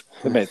weren't.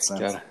 It made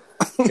sense.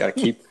 Gotta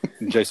keep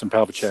Jason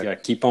Pavlicek. Gotta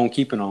keep on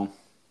keeping on.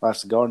 I'll have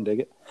to go and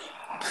dig it.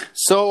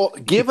 So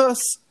give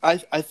us, I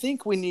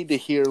think we need to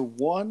hear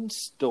one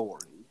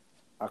story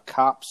a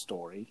cop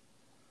story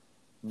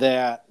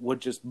that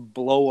would just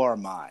blow our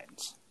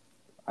minds.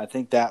 I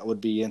think that would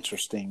be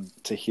interesting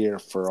to hear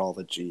for all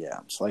the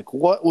GMs. Like,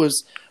 what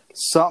was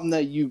something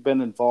that you've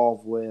been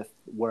involved with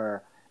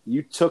where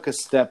you took a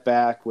step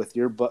back with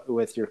your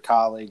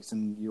colleagues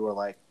and you were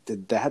like,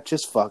 did that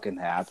just fucking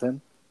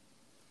happen?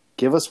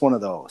 Give us one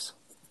of those.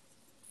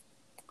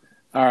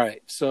 All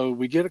right. So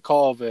we get a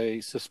call of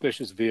a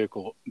suspicious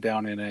vehicle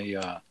down in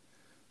a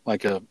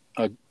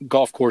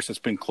golf course that's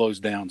been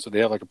closed down. So they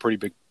have like a pretty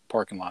big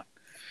parking lot.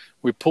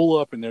 We pull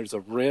up and there's a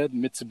red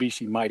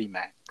Mitsubishi Mighty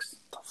Max.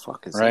 What the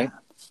fuck is right?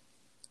 that?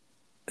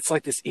 It's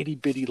like this itty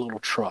bitty little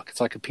truck. It's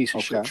like a piece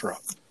of shit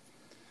truck.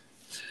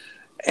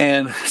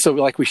 And so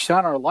we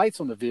shine our lights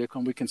on the vehicle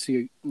and we can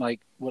see like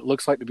what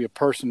looks like to be a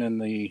person in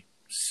the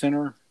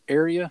center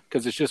area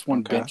because it's just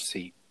one bench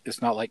seat.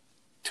 It's not like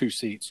two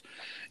seats.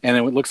 And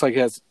then it looks like it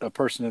has a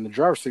person in the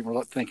driver's seat.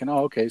 We're thinking,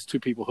 oh, okay, it's two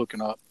people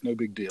hooking up. No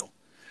big deal.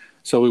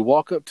 So we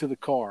walk up to the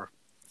car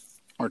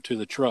or to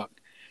the truck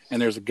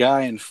and there's a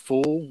guy in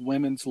full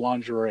women's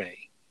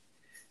lingerie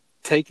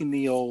taking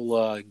the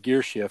old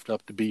gear shift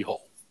up the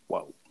B-hole.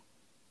 Whoa.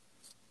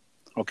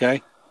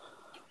 Okay?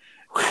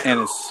 And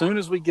as soon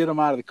as we get him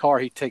out of the car,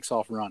 he takes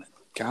off running.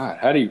 God,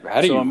 how do you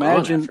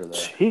imagine, run after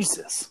that?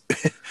 Jesus.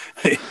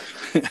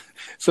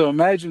 So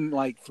imagine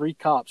like three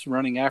cops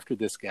running after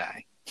this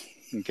guy.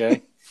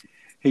 Okay?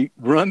 He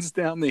runs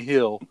down the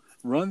hill,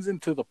 runs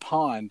into the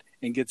pond,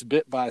 and gets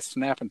bit by a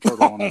snapping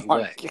turtle on his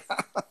leg.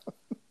 God.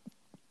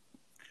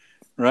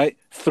 Right?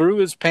 Through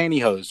his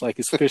pantyhose, like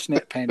his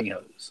fishnet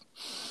pantyhose.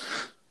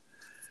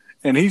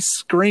 And he's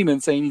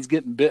screaming, saying he's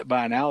getting bit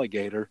by an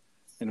alligator.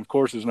 And, of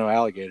course, there's no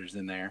alligators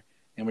in there.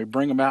 And we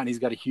bring him out, and he's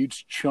got a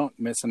huge chunk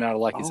missing out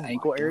of, like, his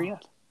ankle area.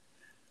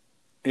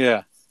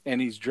 Yeah. And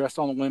he's dressed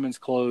on the women's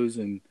clothes,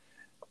 and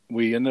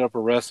we ended up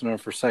arresting him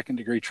for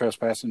second-degree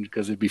trespassing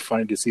because it'd be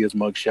funny to see his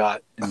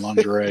mugshot in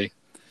lingerie.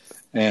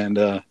 And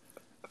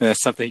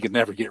that's something he could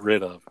never get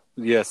rid of.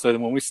 Yeah, so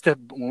when we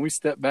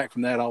stepped back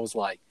from that, I was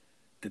like,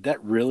 did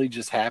that really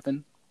just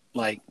happen?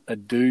 Like a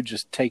dude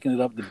just taking it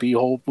up the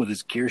B-hole with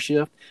his gear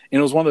shift? And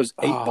it was one of those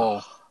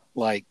 8-ball,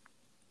 like,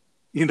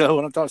 you know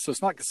what I'm talking about? So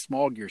it's not like a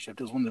small gear shift.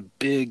 It was one of the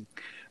big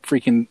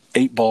freaking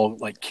 8-ball,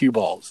 like, cue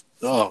balls.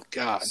 Oh,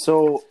 God.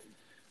 So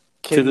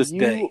to this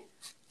day.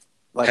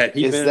 Like,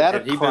 is that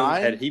a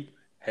crime?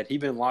 Had he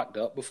been locked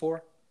up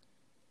before?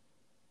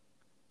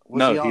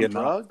 Was he on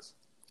drugs?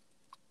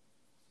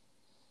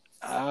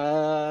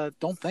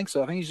 Don't think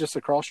so. I think he's just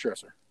a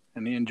cross-dresser,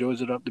 and he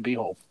enjoys it up the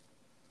B-hole.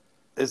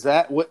 Is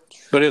that what?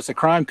 But it's a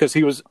crime because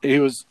he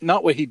was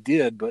not what he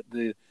did, but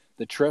the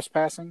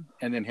trespassing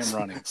and then him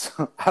running.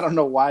 So, I don't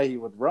know why he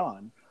would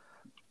run,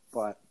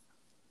 but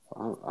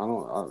I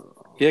don't.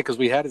 Yeah, because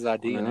we had his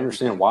ID. I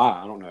understand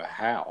why. I don't know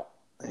how.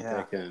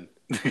 Yeah.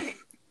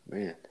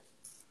 Man,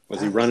 was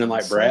he running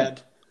like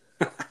Brad?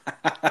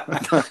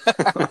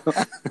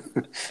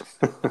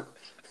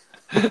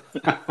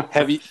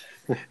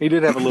 He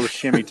did have a little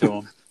shimmy to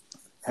him.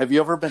 Have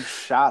you ever been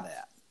shot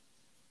at?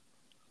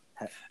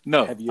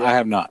 No, I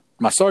have not.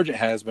 My sergeant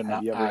has, but not.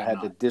 Have you ever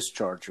had to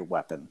discharge your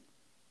weapon?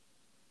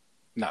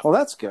 No. Well,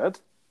 that's good.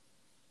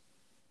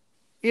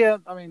 Yeah,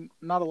 I mean,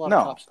 not a lot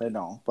of cops. No, they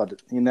don't.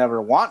 But you never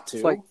want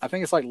to. I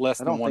think it's like less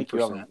than 1%. I don't think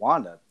you ever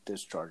want to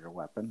discharge your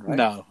weapon, right?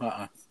 No,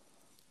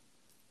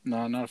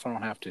 No, not if I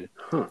don't have to.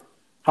 Huh.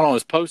 How long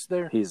is Post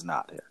there? He's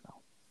not here.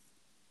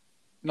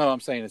 No, I'm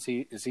saying is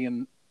he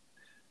in?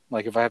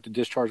 Like, if I have to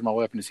discharge my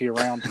weapon, is he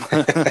around?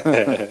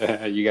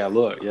 You gotta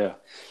look, yeah,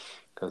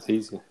 because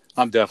he's.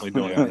 I'm definitely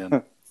doing it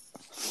then.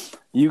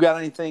 You got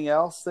anything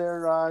else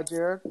there,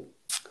 Jared?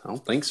 I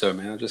don't think so,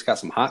 man. I just got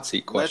some hot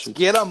seat questions.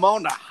 Let's get him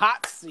on the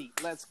hot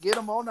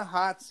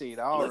seat.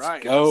 All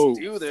right, go. Let's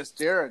do this,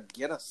 Jared.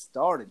 Get us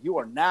started. You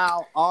are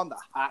now on the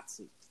hot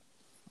seat.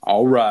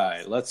 All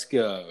right, let's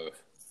go.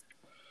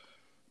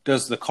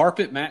 Does the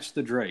carpet match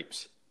the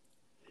drapes?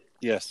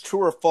 Yes. True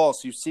or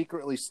false? You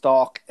secretly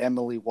stalk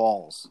Emily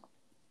Walls.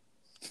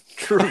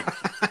 True.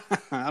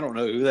 I don't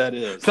know who that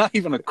is. It's not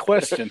even a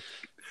question.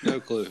 No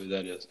clue who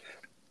that is.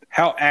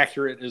 How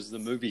accurate is the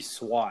movie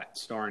SWAT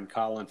starring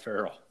Colin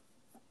Farrell?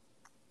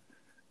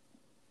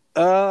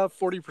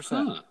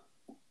 40%.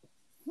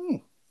 Huh.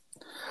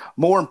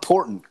 More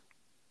important,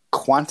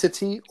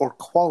 quantity or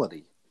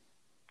quality?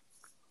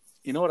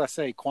 You know what I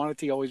say?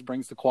 Quantity always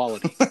brings the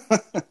quality.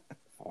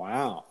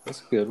 Wow,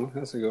 that's a good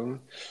one.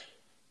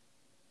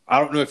 I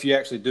don't know if you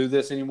actually do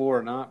this anymore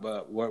or not,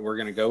 but we're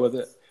going to go with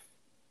it.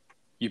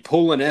 You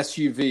pull an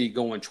SUV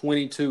going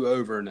 22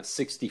 over in a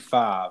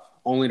 65,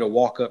 only to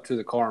walk up to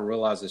the car and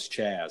realize it's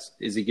Chaz.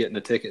 Is he getting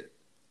a ticket?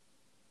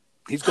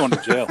 He's going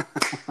to jail.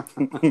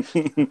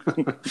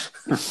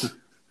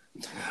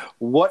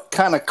 What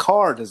kind of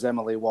car does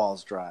Emily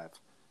Walls drive?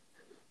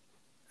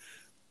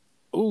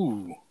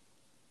 Ooh,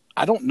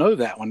 I don't know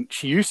that one.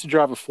 She used to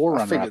drive a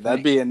 4Runner. I figured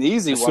that'd be an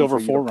easy one silver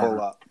for you to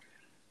pull up.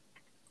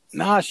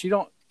 Nah, she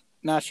don't.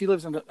 Nah, she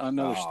lives in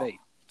another state,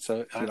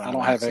 so I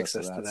don't have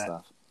access to that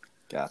stuff.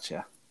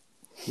 Gotcha.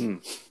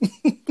 Is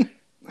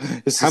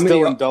she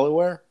still in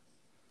Delaware?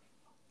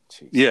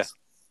 Jesus. Yeah.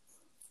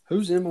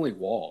 Who's Emily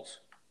Walls?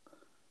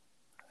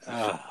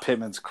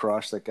 Pittman's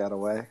crush that got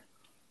away.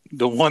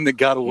 The one that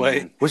got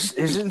away.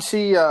 Isn't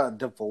she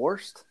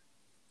divorced?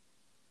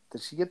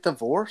 Did she get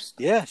divorced?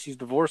 Yeah, she's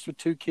divorced with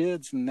 2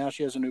 kids, and now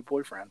she has a new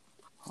boyfriend.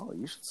 Oh,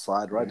 you should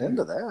slide right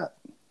into that.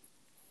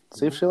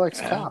 See if she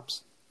likes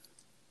cops.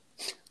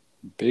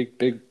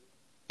 Big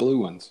blue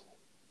ones.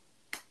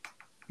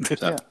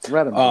 Yeah,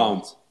 read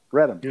them.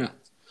 Read them. Yeah.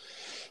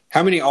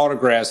 How many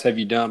autographs have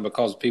you done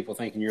because of people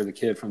thinking you're the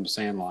kid from the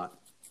Sandlot?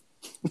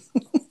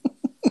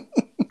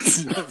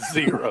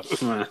 0.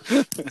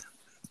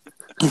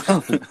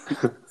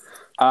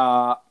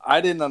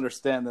 I didn't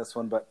understand this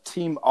one, but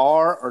Team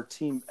R or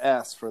Team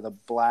S for the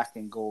Black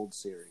and Gold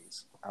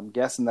series? I'm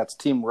guessing that's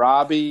Team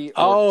Robbie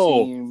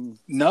or Team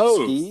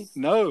Ski?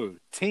 No.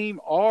 Team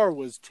R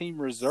was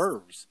Team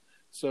Reserves.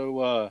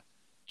 So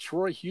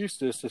Troy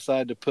Eustace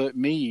decided to put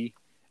me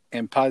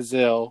and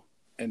Pizell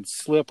and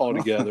Slip all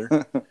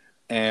together,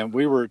 and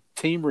we were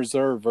Team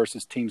Reserve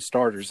versus Team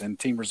Starters, and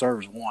Team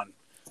Reserves won.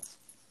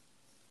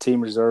 Team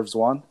Reserves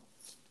won?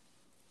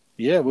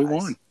 Yeah, we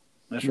won.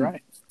 That's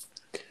right.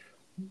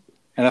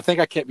 And I think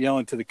I kept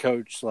yelling to the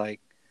coach,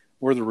 like,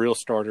 we're the real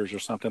starters or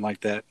something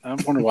like that. I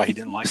wonder why he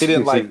didn't like He me.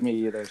 didn't like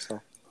me either.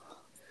 So,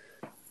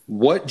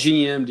 What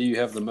GM do you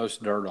have the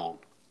most dirt on?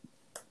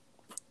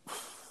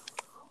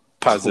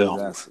 Pizell.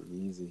 that's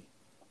easy.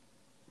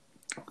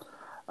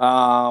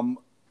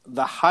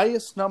 The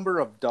highest number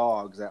of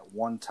dogs at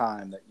one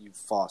time that you've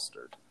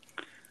fostered.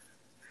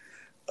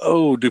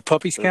 Oh, do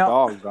puppies They're count?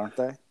 dogs, aren't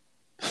they?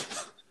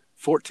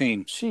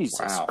 14. Jesus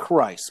Wow.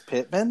 Christ,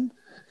 Pittman.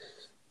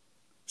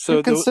 So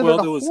You're considered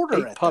there a was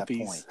hoarder 8 at puppies.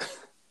 that point.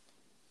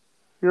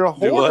 You're a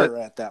Do what? hoarder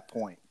at that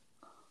point.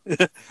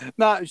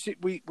 No,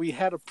 we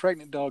had a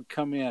pregnant dog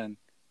come in,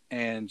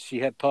 and she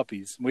had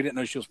puppies. We didn't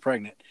know she was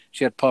pregnant.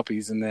 She had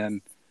puppies, and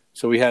then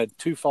so we had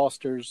 2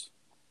 fosters,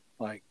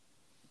 like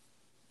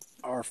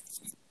our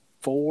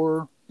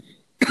 4,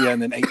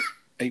 and then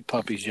 8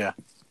 puppies. Yeah,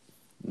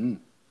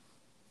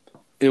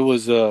 it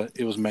was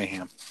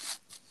mayhem.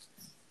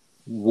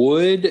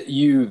 Would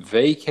you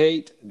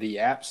vacate the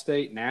App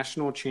State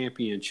National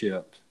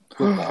Championship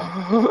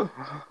football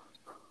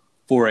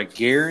for a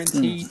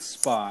guaranteed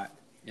spot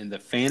in the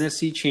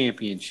fantasy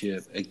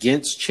championship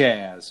against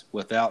Chaz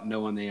without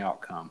knowing the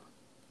outcome?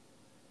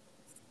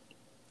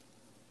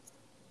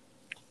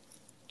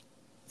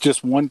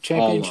 Just one All of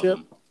championship?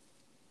 them.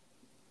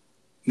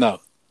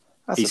 No.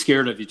 He's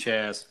scared of you,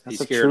 Chaz. That's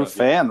He's a scared true of you.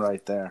 fan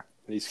right there.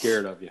 He's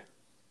scared of you.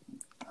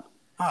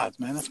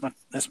 Man, that's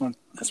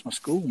my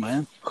school,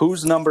 man.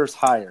 Whose number's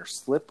higher,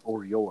 Slip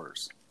or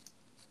yours?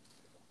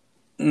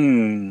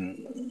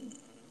 I'm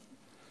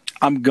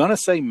gonna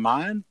say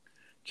mine,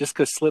 just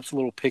because Slip's a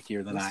little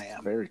pickier than I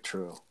am. Very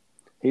true.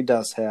 He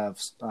does have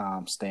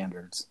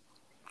standards.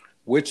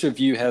 Which of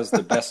you has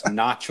the best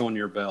notch on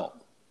your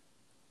belt?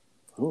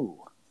 Ooh.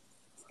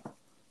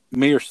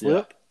 Me or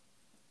Slip?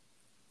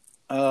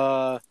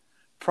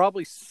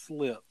 Probably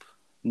Slip.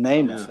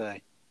 Name I would it.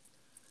 say.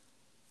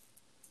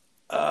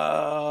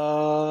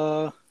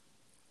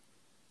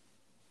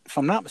 If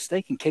I'm not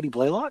mistaken, Katie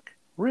Blaylock.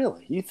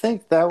 Really? You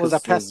think that was I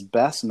passed- his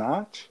best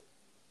notch?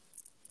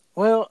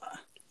 Well,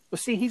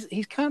 see,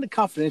 he's kind of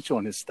confidential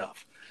in his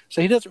stuff,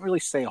 so he doesn't really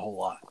say a whole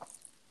lot.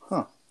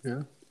 Huh.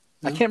 Yeah.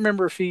 I can't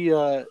remember if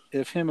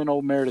him and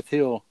old Meredith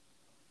Hill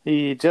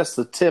He just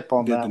a tip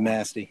on did that the one.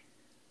 nasty.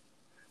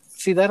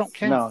 See, that don't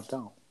count. No,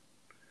 don't.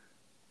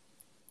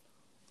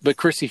 But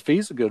Chrissy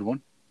Fee's a good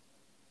one.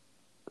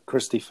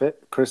 Christy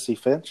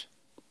Finch?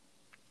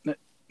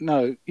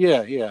 No,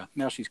 yeah.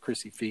 Now she's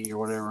Chrissy Fee or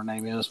whatever her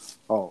name is.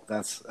 Oh,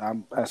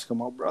 I'm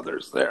Eskimo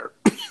Brothers there.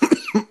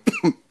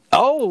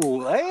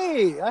 Oh,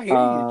 hey, I hear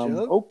you,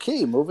 Joe.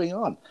 Okay, moving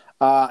on.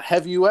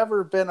 Have you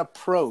ever been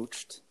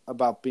approached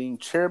about being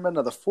chairman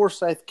of the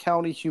Forsyth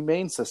County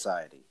Humane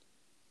Society?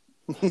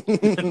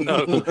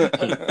 No.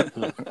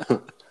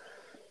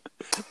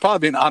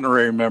 Probably an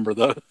honorary member,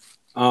 though.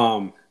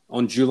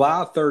 On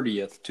July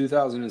 30th,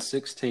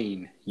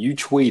 2016, you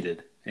tweeted,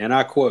 and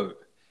I quote,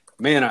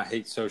 "Man, I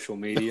hate social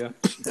media.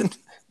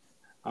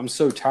 I'm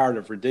so tired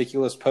of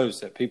ridiculous posts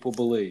that people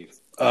believe.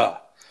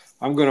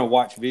 I'm going to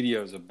watch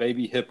videos of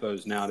baby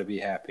hippos now to be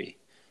happy."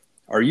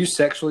 Are you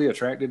sexually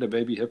attracted to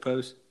baby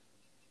hippos?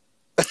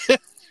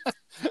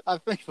 I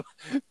think.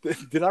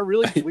 Did I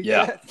really tweet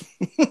Yeah. that?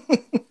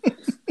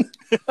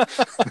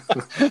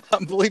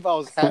 I believe I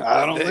was happy.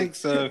 I don't think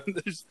so.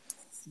 There's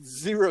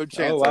zero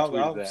chance Oh, I I'll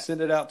tweeted that.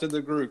 send it out to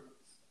the group.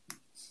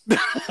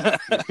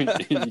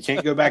 You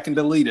can't go back and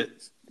delete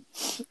it.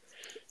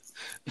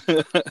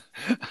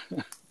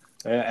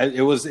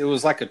 It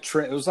was like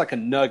a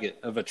nugget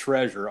of a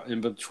treasure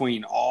in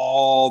between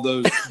all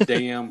those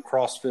damn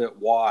CrossFit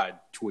wide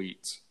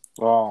tweets.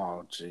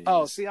 Oh, geez.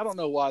 Oh, see, I don't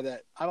know why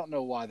that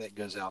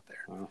goes out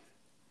there.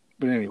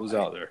 But anyway, It was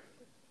out there.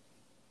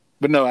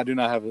 But no, I do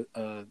not have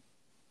a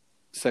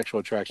sexual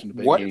attraction to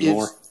baby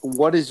anymore.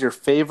 What is your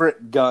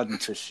favorite gun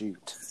to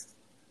shoot?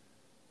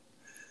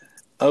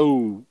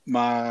 Oh,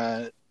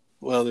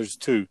 there's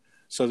 2.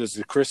 So there's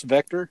the Chris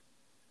Vector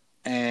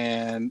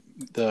and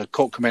the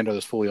Colt Commando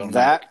that's fully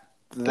automatic.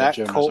 that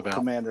Joe knows Colt about.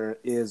 Commander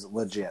is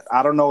legit.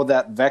 I don't know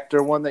that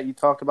Vector one that you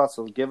talked about,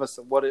 so give us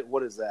what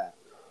is that?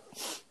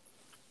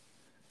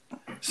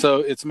 So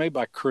it's made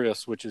by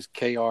Chris, which is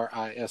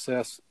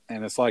KRISS,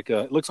 and it's like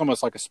it looks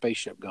almost like a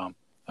spaceship gun,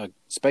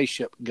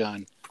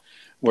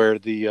 where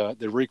the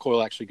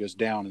recoil actually goes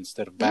down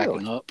instead of backing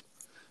Really? up.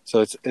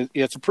 So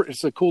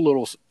it's a cool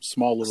little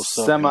small little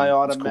sub gun.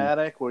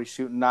 Semi-automatic, where he's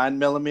shooting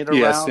 9mm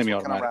Yeah, rounds. What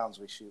semi-automatic. kind of rounds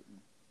we shooting?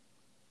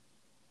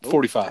 It's cool.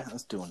 45.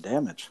 That's doing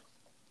damage.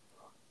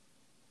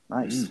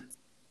 Nice.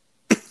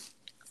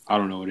 I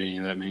don't know what any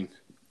of that means.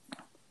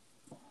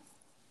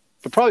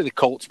 But probably the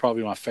Colt's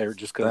probably my favorite,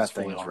 just because That it's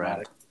fully thing is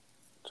automatic. rad.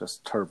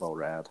 Just turbo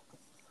rad.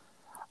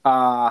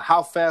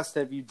 How fast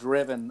have you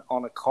driven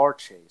on a car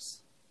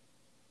chase?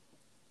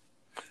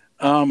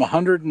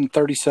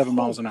 137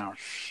 miles an hour.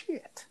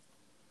 Shit.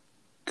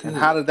 And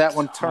how did that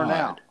one turn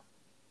God.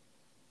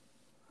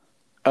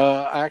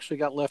 out? I actually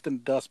got left in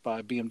the dust by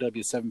a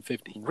BMW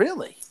 750.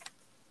 Really?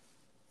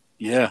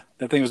 Yeah,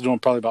 that thing was doing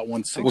probably about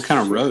 160. What kind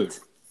of road?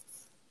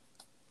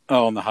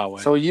 Oh, on the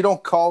highway. So you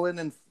don't call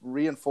in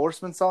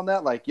reinforcements on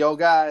that? Like, yo,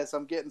 guys,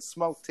 I'm getting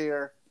smoked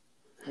here.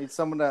 Need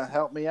someone to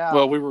help me out.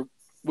 Well,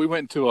 we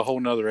went into a whole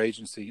nother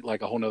agency,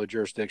 like a whole nother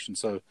jurisdiction,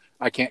 so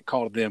I can't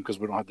call to them because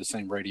we don't have the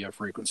same radio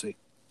frequency.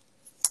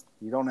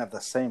 You don't have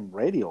the same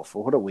radio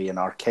for what are we in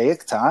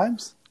archaic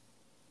times?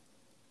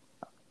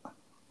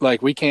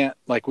 Like we can't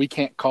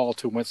call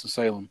to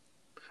Winston-Salem.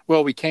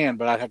 Well, we can,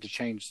 but I'd have to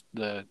change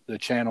the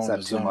channel. Is and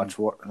that the too zone much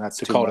work? That's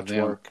to too call to much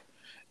them. work.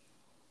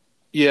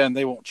 Yeah, and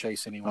they won't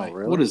chase anyway. Oh,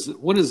 really?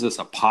 What is this?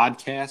 A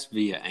podcast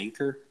via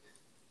Anchor?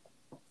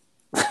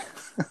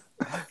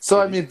 So,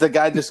 I mean, the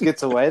guy just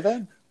gets away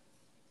then?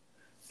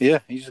 Yeah,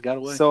 he just got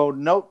away. So,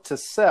 note to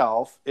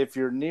self, if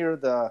you're near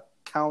the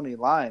county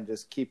line,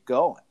 just keep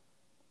going.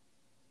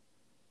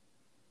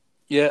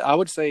 Yeah, I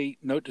would say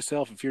note to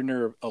self, if you're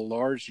near a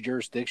large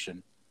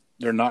jurisdiction,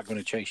 they're not going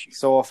to chase you.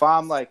 So, if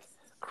I'm like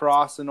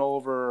crossing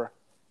over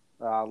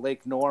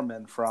Lake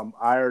Norman from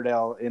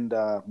Iredell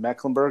into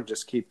Mecklenburg,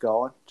 just keep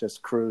going.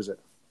 Just cruise it.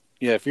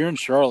 Yeah, if you're in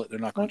Charlotte, they're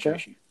not going to Okay.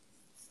 chase you.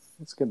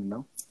 That's good to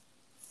know.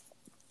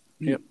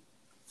 Yep.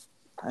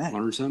 Dang.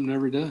 Learn something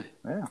every day.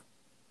 Yeah.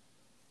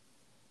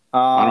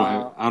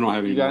 I don't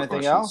have any You got more anything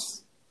questions.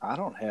 else? I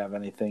don't have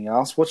anything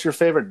else. What's your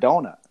favorite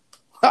donut?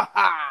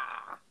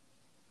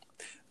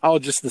 Oh,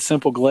 just the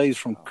simple glaze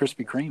from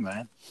Krispy Kreme,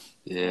 man.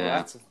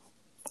 Yeah.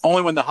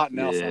 Only when the hot and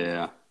outside.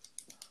 Yeah.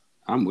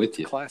 I'm with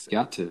you. Classic.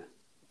 Got to.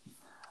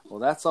 Well,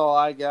 that's all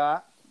I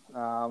got.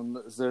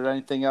 Is there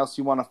anything else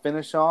you want to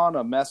finish on?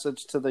 A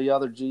message to the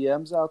other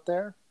GMs out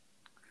there?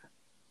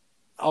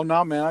 Oh,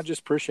 no, man. I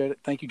just appreciate it.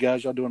 Thank you,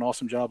 guys. Y'all do an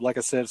awesome job. Like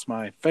I said, it's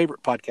my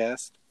favorite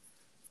podcast.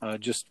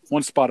 Just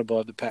one spot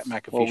above the Pat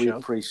McAfee Well, we show.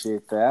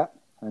 appreciate that.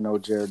 I know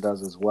Jared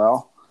does as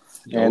well.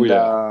 Oh, And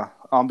yeah.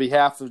 on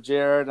behalf of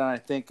Jared and I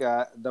think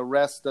the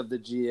rest of the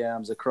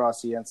GMs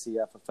across the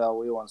NCFFL,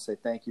 we want to say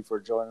thank you for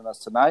joining us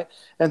tonight.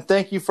 And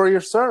thank you for your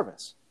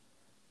service.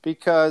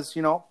 Because,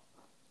 you know,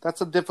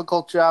 that's a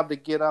difficult job to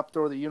get up,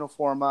 throw the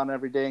uniform on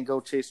every day and go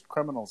chase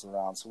criminals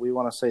around. So we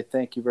want to say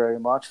thank you very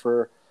much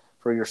for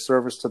your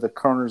service to the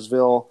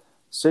Kernersville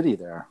city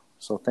there.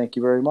 So thank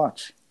you very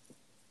much.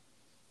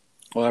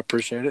 Well, I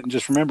appreciate it. And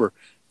just remember,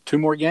 2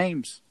 more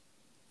games.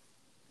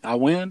 I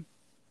win.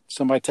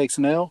 Somebody takes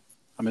an L.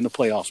 I'm in the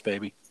playoffs,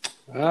 baby.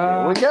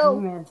 Here we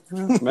go.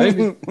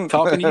 Maybe.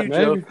 Talking to you,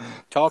 Joe. Maybe.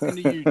 Talking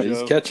to you, He's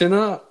Joe. catching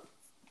up.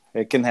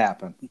 It can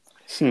happen.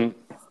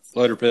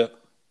 Later, Pip.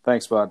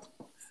 Thanks, bud.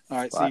 All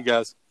right, Bye. see you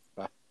guys.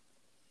 Bye.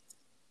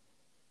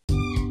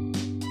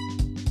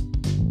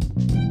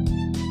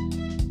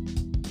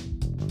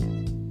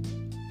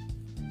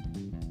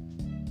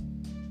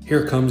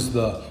 Here comes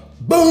the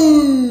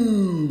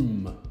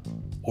boom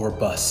or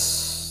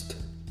bust.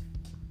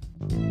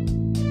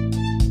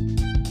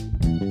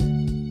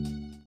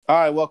 All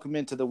right, welcome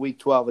into the Week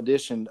 12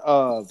 edition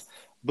of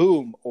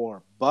Boom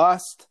or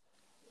Bust.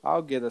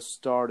 I'll get us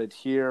started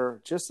here.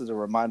 Just as a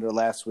reminder,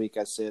 last week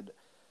I said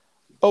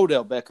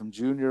Odell Beckham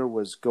Jr.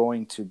 was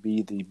going to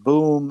be the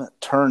boom.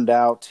 Turned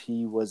out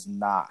he was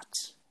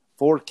not.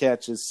 4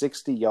 catches,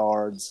 60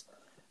 yards.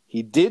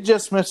 He did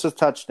just miss a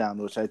touchdown,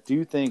 which I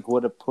do think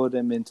would have put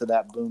him into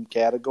that boom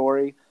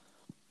category.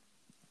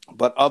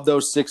 But of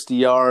those 60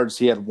 yards,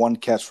 he had 1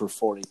 catch for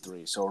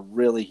 43. So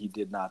really, he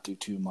did not do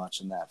too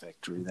much in that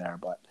victory there.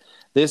 But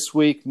this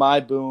week, my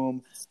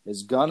boom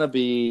is going to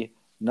be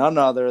none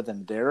other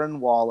than Darren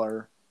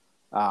Waller.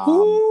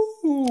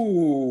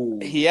 Ooh.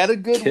 He had a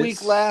good Kiss.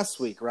 week last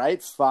week,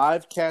 right?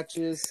 5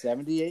 catches,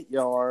 78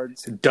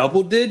 yards.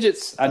 Double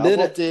digits. I did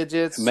Double it.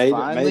 digits. Made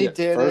finally it.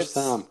 did First it.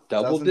 time.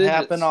 Double Doesn't digits.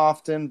 happen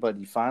often, but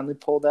he finally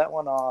pulled that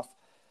one off.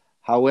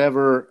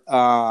 However,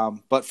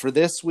 but for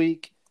this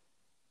week,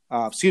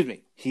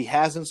 he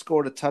hasn't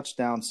scored a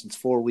touchdown since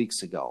 4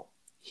 weeks ago.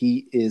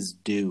 He is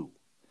due.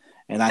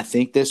 And I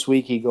think this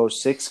week he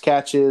goes 6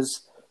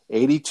 catches,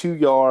 82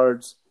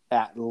 yards,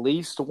 at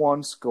least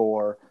 1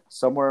 score,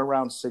 somewhere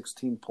around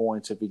 16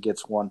 points if he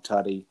gets 1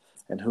 tutty.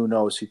 And who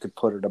knows, he could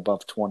put it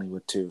above 20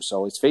 with 2.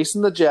 So he's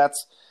facing the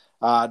Jets.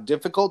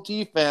 Difficult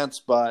defense,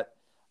 but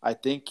I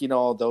think,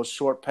 those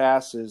short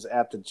passes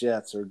at the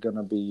Jets are going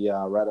to be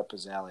right up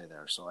his alley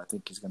there. So I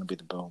think he's going to be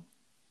the boom.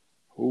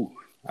 Ooh,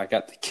 I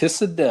got the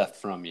kiss of death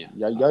from you.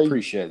 Yay, I yay.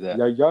 appreciate that.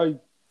 Yay, yay.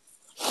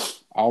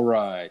 All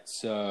right.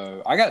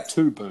 So I got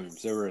 2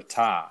 booms. They were a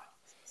tie.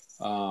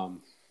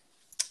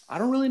 I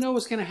don't really know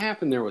what's going to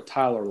happen there with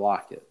Tyler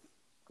Lockett.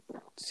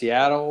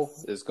 Seattle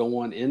is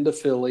going into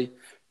Philly.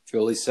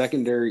 Philly's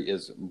secondary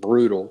is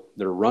brutal.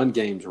 Their run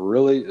defense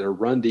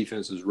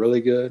is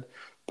really good,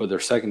 but their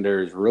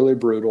secondary is really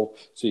brutal.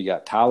 So you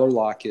got Tyler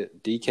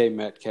Lockett, DK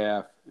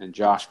Metcalf, and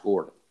Josh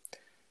Gordon.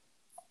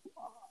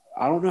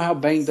 I don't know how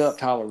banged up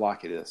Tyler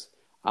Lockett is.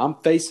 I'm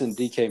facing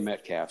DK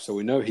Metcalf, so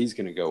we know he's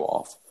going to go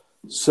off.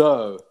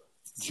 So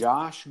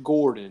Josh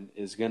Gordon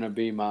is going to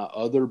be my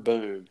other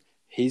boom.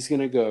 He's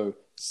going to go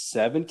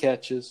 7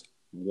 catches,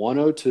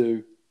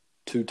 102,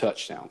 2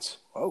 touchdowns.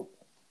 Whoa.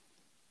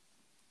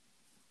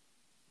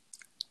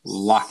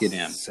 Lock it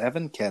in.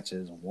 7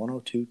 catches,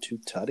 102, 2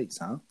 tutties,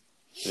 huh?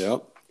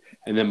 Yep.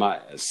 And then my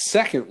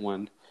second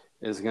one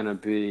is going to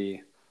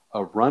be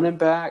a running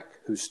back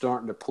who's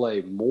starting to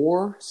play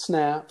more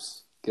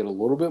snaps, get a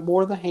little bit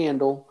more of the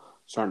handle,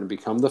 starting to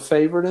become the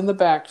favorite in the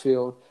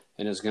backfield,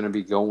 and is going to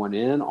be going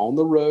in on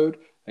the road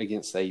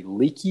against a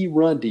leaky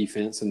run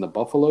defense in the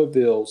Buffalo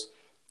Bills.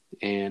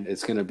 And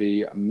it's going to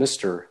be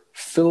Mr.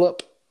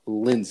 Philip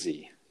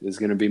Lindsay is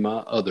going to be my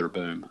other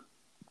boom.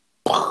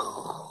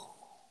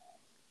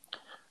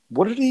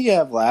 What did he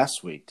have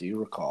last week? Do you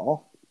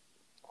recall?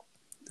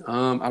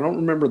 I don't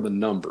remember the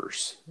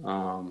numbers.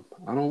 I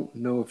don't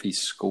know if he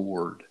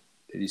scored.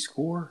 Did he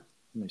score?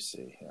 Let me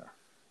see here.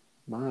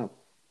 On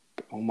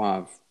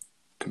my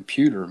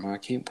computer, I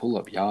can't pull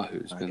up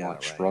Yahoo. It's been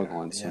right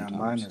struggling here. Yeah, sometimes.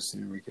 mine is.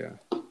 Here we go.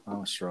 I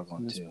was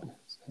struggling too.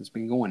 It's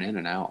been going in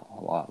and out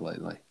a lot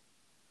lately.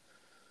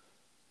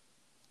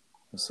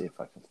 Let's see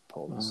if I can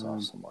pull this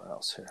off somewhere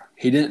else here.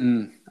 He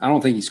didn't. I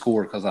don't think he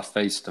scored because I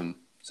faced him.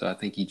 So I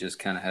think he just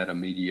kind of had a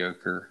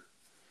mediocre.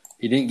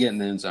 He didn't get in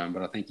the end zone,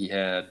 but I think he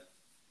had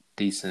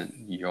decent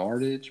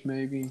yardage,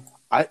 maybe.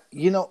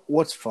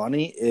 What's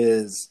funny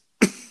is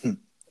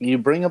you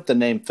bring up the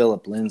name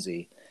Philip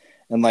Lindsay,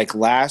 and like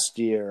last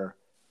year,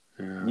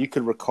 you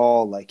could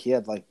recall like he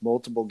had like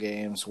multiple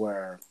games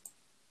where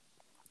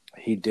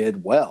he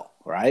did well,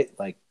 right?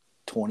 Like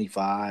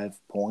 25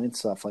 points,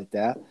 stuff like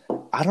that.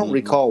 I don't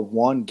recall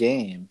one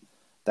game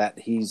that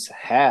he's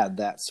had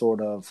that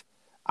sort of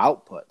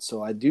output.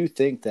 So I do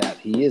think that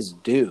he is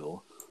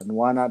due, and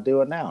why not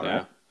do it now,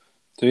 right?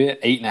 So he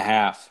had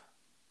 8.5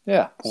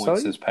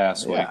 points so this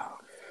past week.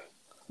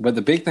 But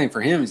the big thing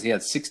for him is he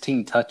had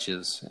 16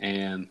 touches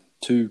and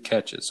 2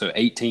 catches, so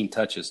 18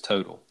 touches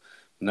total.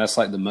 And that's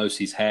like the most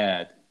he's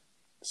had,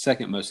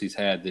 second most he's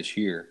had this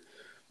year.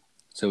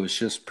 So it's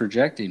just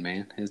projecting,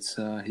 man. It's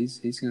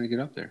he's going to get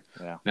up there.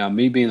 Yeah. Now,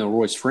 me being the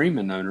Royce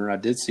Freeman owner, I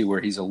did see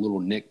where he's a little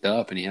nicked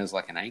up and he has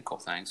like an ankle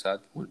thing. So I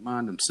wouldn't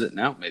mind him sitting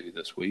out maybe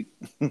this week.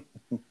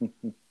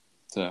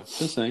 So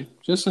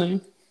just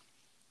saying.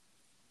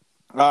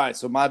 All right,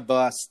 so my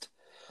bust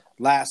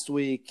last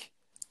week,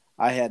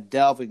 I had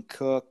Delvin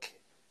Cook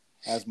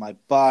as my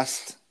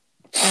bust.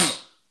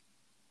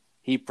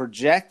 He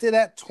projected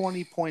at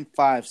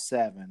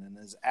 20.57, and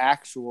his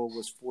actual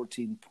was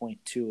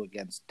 14.2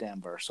 against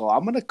Denver. So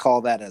I'm going to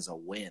call that as a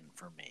win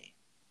for me.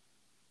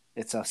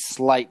 It's a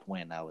slight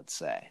win, I would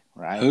say,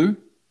 right? Who?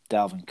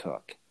 Delvin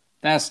Cook.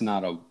 That's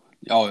not a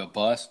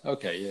bust.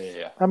 Okay,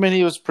 yeah. I mean,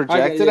 he was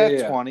projected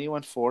at 20, he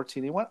went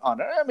 14, he went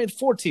under. I mean,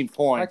 14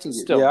 points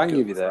is still I can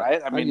give you that.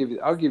 right?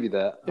 I'll give you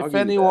that. If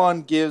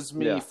anyone gives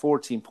me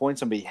 14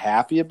 points, I'll be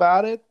happy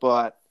about it,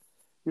 but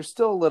you're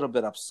still a little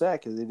bit upset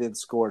because he didn't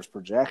score his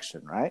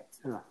projection, right?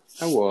 Yeah.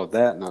 Oh, well,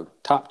 that and a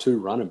top 2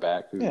 running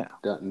back who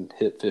doesn't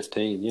hit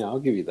 15. Yeah, I'll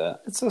give you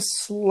that. It's a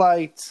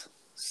slight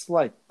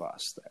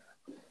bust there.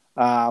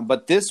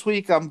 But this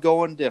week I'm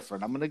going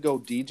different. I'm going to go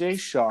DJ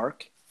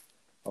Shark.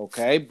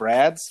 Okay,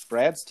 Brad's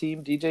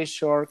team, DJ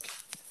Shark.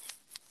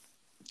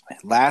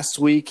 Last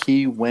week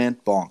he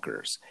went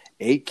bonkers.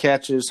 8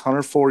 catches,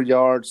 104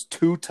 yards,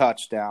 2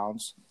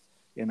 touchdowns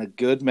in a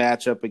good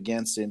matchup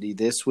against Indy.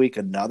 This week,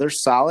 another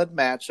solid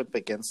matchup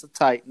against the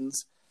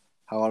Titans.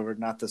 However,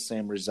 not the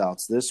same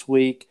results. This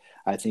week,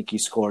 I think he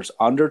scores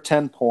under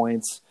 10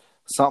 points,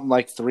 something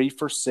like 3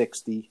 for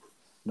 60,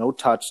 no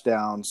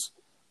touchdowns,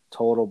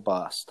 total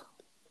bust.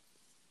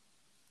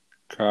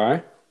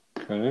 Okay.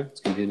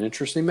 It's going to be an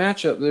interesting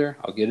matchup there.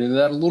 I'll get into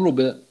that a little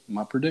bit,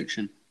 my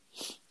prediction.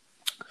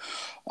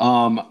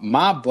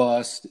 My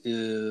bust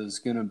is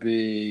going to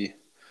be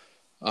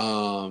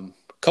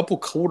couple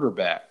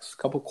quarterbacks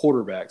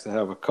that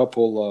have a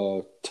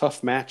couple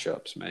tough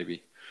matchups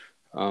maybe.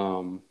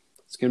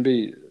 It's going to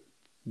be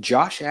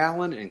Josh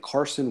Allen and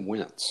Carson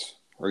Wentz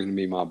are going to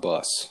be my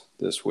bus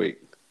this week.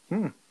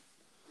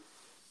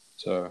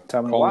 So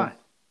tell me why.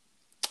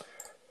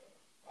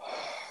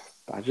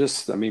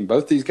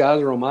 Both these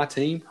guys are on my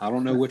team. I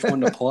don't know which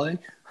one to play.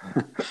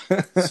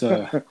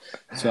 so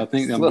I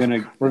think I'm going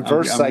to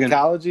reverse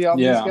psychology on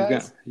these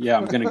guys.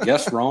 I'm going to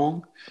guess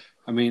wrong.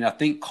 I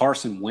think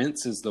Carson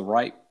Wentz is the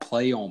right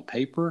play on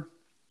paper,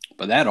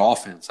 But that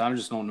offense, I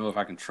just don't know if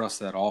I can trust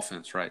that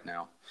offense right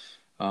now.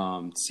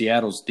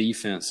 Seattle's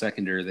defense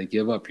secondary,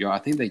 I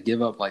think they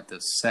give up like the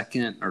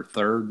second or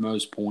third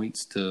most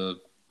points to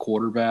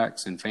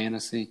quarterbacks in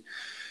fantasy.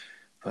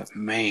 But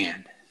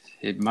man,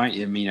 if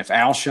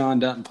Alshon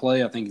doesn't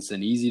play, I think it's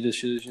an easy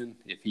decision.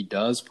 If he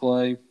does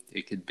play,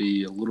 it could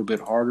be a little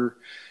bit harder.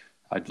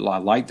 I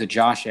like the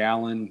Josh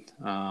Allen.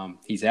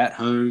 He's at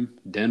home.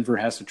 Denver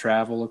has to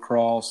travel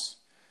across.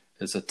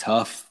 It's a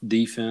tough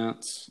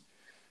defense.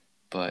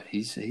 But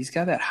he's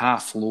got that high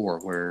floor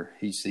where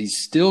he's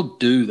still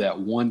due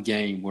that one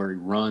game where he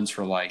runs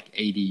for like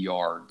 80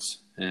 yards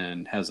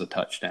and has a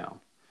touchdown.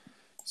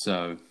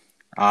 So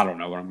I don't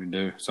know what I'm going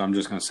to do. So I'm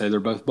just going to say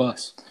they're both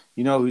busts.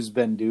 You know who's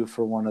been due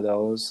for one of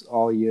those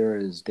all year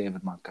is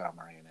David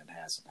Montgomery, and it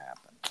hasn't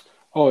happened.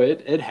 Oh,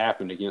 it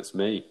happened against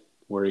me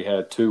where he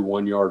had 2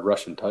 1-yard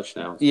rushing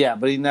touchdowns. Yeah,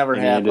 but he never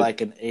had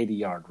like an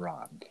 80-yard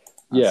run.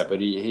 Yeah, but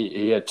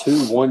he had 2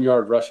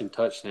 1-yard rushing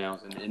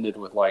touchdowns and ended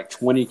with like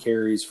 20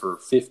 carries for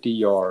 50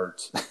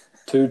 yards,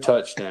 2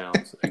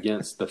 touchdowns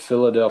against the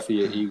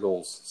Philadelphia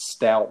Eagles'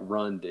 stout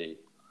run D.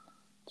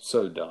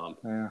 So dumb.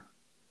 Yeah.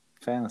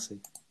 Fantasy.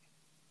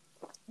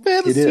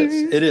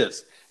 It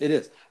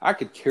is. I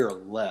could care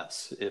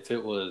less if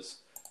it was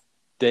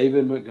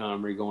David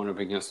Montgomery going up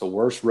against the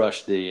worst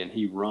rush D and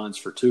he runs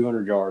for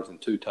 200 yards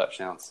and 2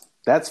 touchdowns.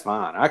 That's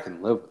fine. I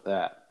can live with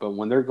that. But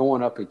when they're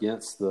going up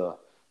against the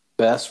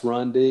best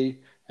run D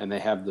and they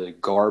have the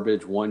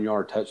garbage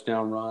 1-yard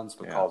touchdown runs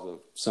because of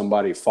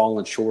somebody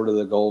falling short of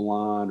the goal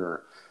line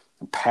or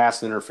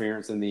pass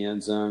interference in the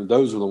end zone,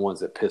 those are the ones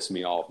that piss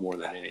me off more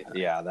than anything.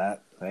 Yeah,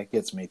 that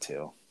gets me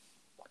too.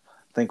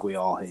 I think we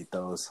all hate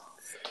those.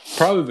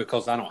 Probably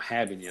because I don't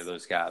have any of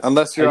those guys.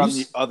 Unless you're on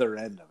the other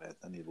end of it,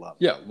 then you love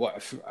it. Yeah, well,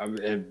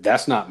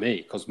 that's not me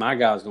because my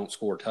guys don't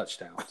score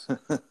touchdowns.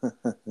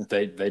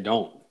 They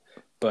don't.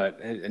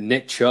 But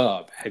Nick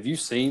Chubb, have you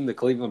seen the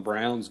Cleveland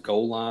Browns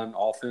goal line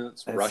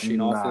offense,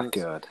 rushing offense? Not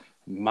good.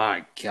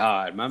 My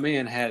God, my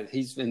man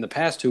he's in the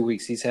past 2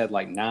 weeks, he's had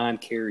like 9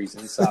 carries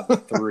inside the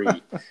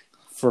 3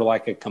 for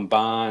like a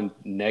combined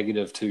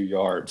negative -2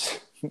 yards.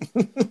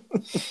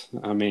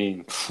 I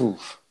mean, whew.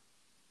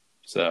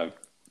 So,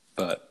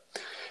 but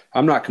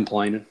I'm not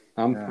complaining.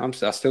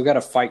 I still got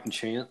a fighting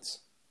chance.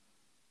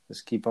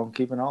 Just keep on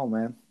keeping on,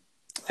 man.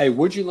 Hey,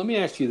 let me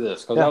ask you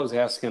this, because I was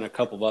asking a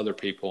couple of other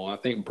people, and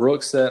I think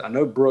Brooks said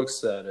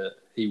it,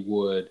 he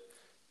would,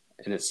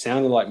 and it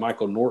sounded like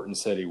Michael Norton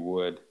said he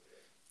would.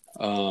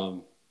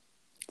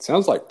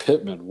 Sounds like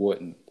Pittman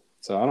wouldn't,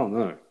 so I don't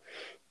know.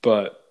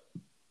 But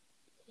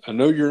I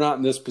know you're not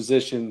in this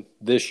position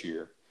this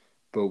year,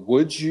 but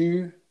would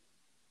you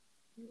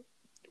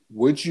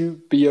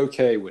be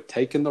okay with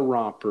taking the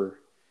romper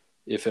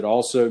if it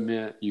also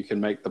meant you can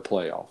make the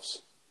playoffs?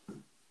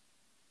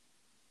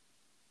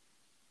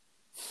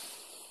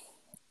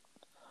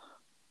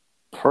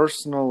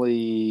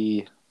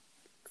 Personally,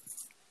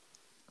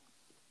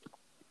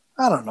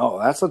 I don't know.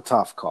 That's a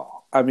tough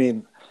call. I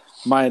mean,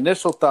 my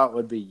initial thought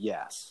would be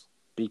yes,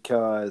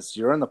 because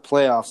you're in the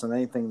playoffs and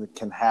anything that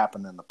can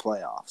happen in the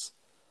playoffs.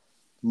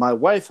 My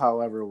wife,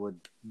 however, would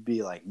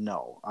be like,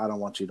 no, I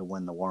don't want you to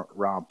win the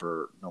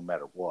romper no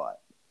matter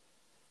what.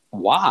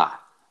 Why?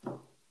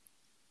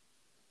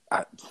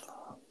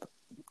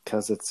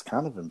 Because it's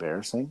kind of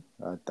embarrassing,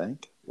 I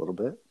think, a little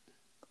bit.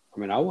 I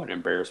mean, I wasn't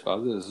embarrassed by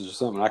this. Is just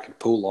something I could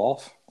pull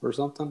off or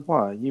something?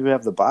 Well, you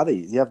have the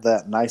body. You have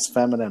that nice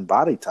feminine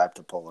body type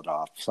to pull it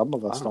off. Some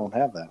of us don't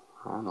have that.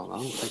 I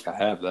don't think I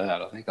have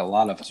that. I think a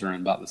lot of us are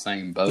in about the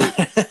same boat.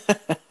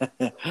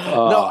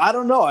 No, I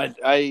don't know.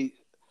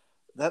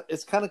 That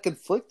it's kind of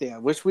conflicting. I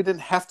wish we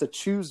didn't have to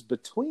choose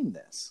between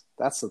this.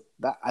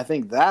 I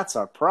think that's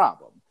our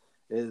problem.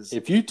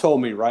 If you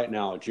told me right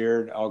now,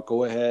 Jared, I'll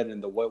go ahead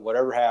and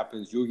whatever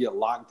happens, you'll get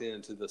locked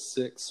into the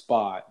 6th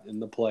spot in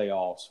the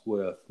playoffs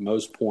with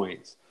most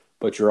points,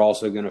 but you're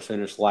also going to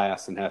finish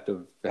last and have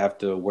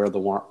to wear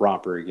the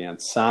romper again.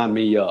 Sign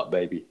me up,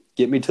 baby.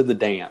 Get me to the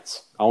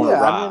dance. I want to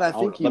ride. I mean, I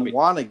think you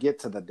want to get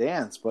to the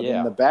dance, but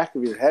in the back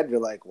of your head, you're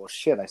like, well,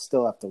 shit, I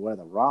still have to wear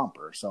the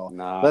romper. So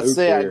let's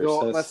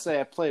say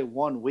I play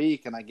 1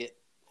 week and I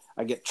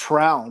get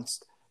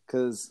trounced,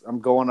 because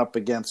I'm going up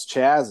against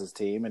Chaz's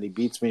team, and he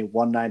beats me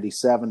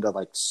 197 to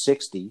like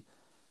 60.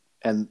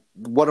 And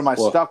what am I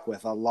stuck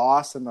with? A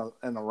loss and a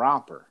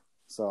romper.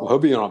 So he'll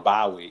be on a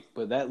bye week.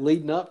 But that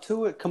leading up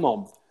to it, come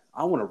on.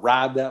 I want to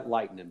ride that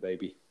lightning,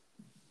 baby.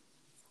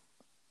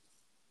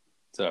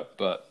 So,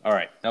 but, all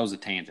right. That was a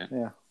tangent.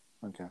 Yeah.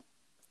 Okay.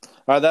 All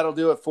right, that'll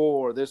do it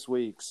for this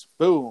week's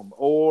Boom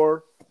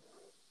or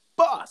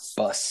Bust.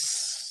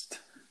 Bust.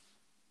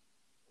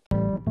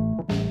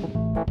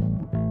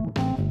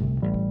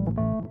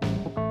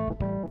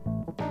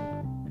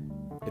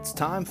 It's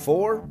time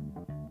for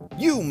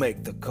You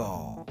Make the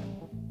Call.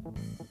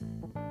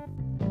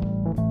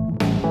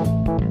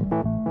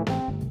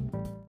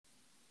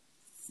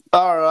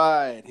 All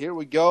right, here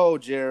we go,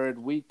 Jared.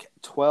 Week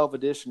 12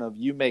 edition of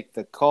You Make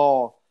the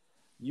Call.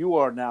 You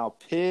are now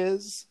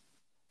Piz,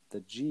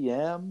 the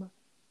GM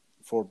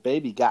for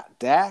Baby Got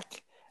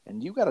Dak,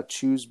 and you got to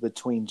choose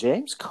between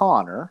James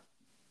Conner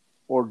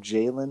or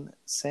Jalen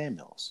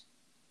Samuels.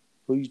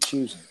 Who are you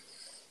choosing?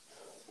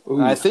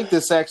 And I think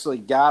this actually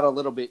got a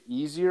little bit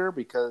easier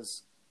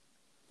because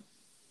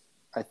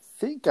I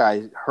think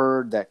I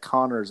heard that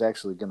Connor is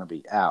actually going to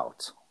be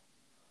out.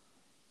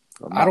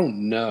 I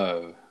don't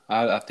know.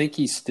 I think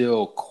he's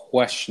still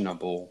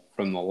questionable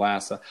from the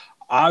last.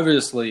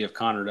 Obviously, if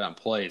Connor doesn't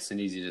play, it's an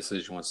easy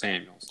decision with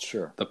Samuels.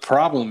 Sure. The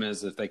problem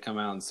is if they come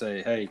out and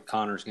say, hey,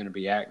 Connor's going to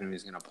be active,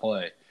 he's going to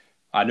play.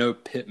 I know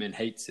Pittman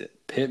hates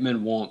it.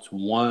 Pittman wants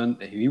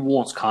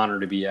Connor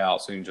to be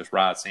out so he can just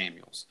ride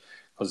Samuels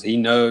because he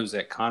knows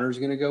that Connor's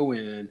going to go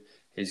in,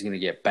 he's going to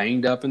get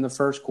banged up in the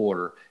first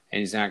quarter, and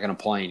he's not going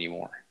to play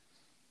anymore.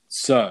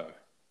 So,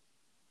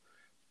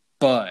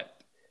 but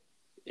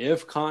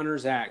if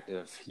Connor's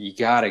active, you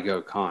got to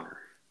go Connor.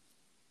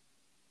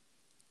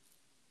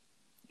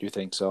 You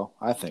think so?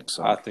 I think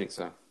so. I think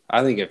so.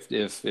 I think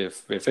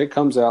if it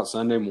comes out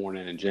Sunday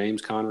morning and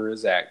James Conner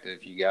is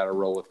active, you got to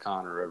roll with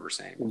Connor over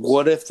Samuels.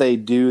 What if they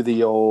do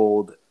the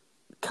old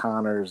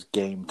Connor's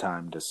game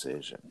time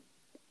decision?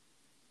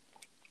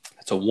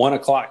 It's a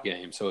 1:00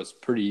 game, so it's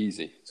pretty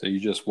easy. So you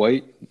just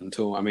wait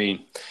until.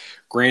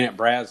 Granted,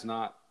 Brad's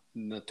not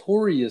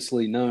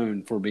notoriously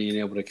known for being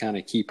able to kind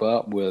of keep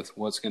up with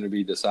what's going to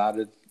be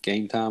decided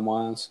game time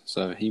wise.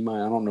 So he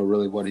might. I don't know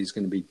really what he's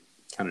going to be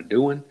kind of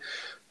doing.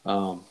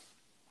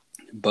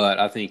 But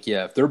I think,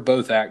 if they're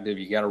both active,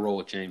 you got to roll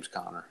with James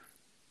Conner.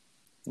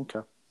 Okay.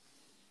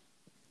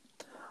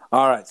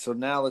 All right, so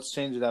now let's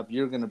change it up.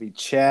 You're going to be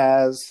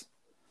Chaz,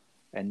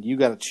 and you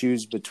got to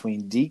choose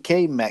between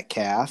DK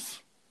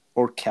Metcalf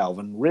or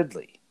Calvin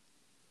Ridley.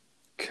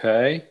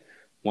 Okay.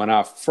 When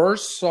I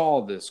first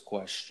saw this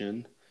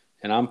question,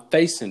 and I'm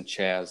facing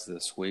Chaz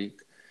this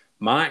week,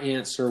 my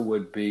answer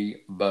would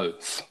be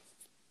both.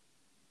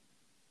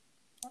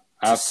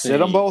 Sit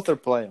them both or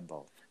play them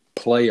both?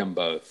 Play them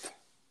both.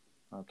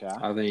 Okay.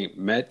 I think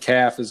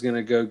Metcalf is going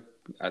to go.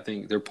 I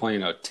think they're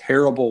playing a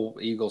terrible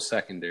Eagles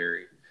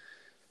secondary.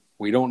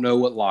 We don't know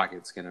what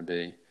Lockett's going to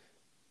be.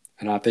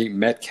 And I think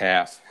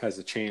Metcalf has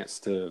a chance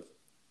to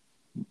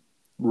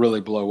really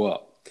blow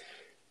up.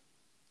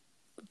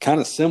 Kind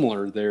of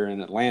similar there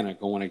in Atlanta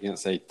going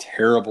against a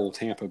terrible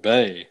Tampa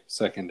Bay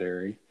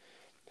secondary.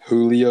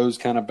 Julio's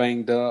kind of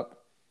banged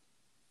up.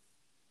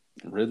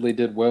 Ridley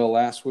did well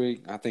last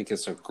week. I think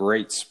it's a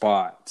great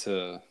spot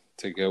to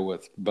go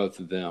with both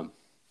of them.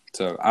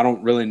 So I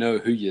don't really know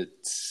who you'd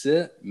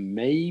sit.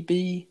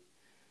 Maybe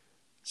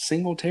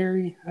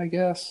Singletary, I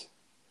guess.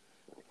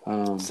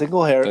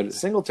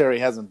 Singletary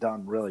hasn't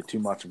done really too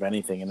much of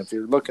anything. And if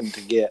you're looking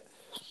to get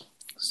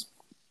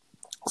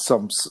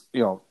some,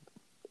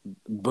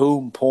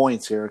 boom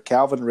points here,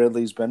 Calvin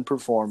Ridley's been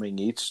performing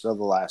each of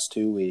the last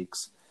 2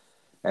 weeks.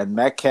 And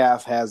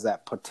Metcalf has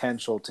that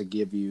potential to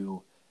give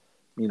you,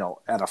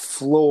 at a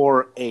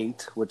floor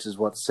 8, which is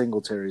what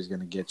Singletary is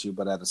going to get you.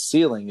 But at a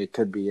ceiling, it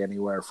could be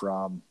anywhere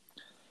from,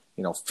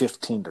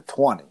 15 to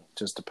 20.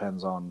 Just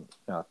depends on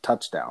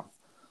touchdown.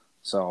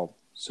 So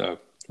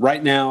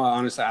right now,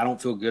 honestly, I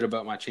don't feel good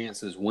about my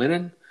chances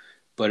winning.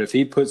 But if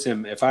he puts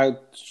him, if I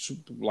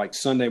like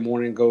Sunday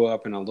morning go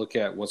up and I look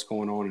at what's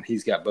going on and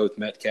he's got both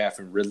Metcalf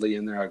and Ridley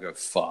in there, I go,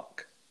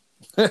 fuck.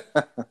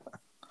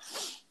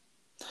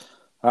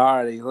 All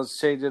righty, let's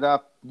change it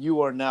up.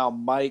 You are now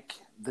Mike,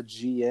 the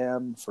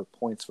GM for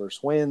Points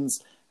versus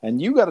Wins, and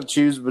you got to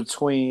choose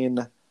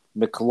between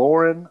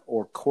McLaurin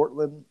or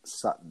Courtland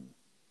Sutton.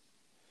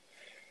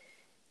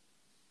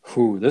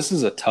 This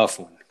is a tough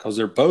one because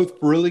they're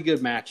both really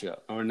good matchup,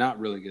 or not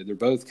really good. They're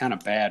both kind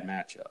of bad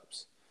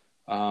matchups.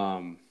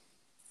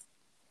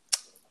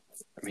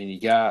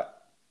 You got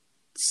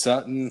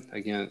Sutton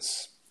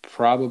against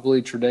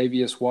probably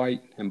Tre'Davious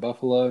White in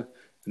Buffalo,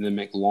 and then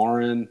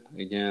McLaurin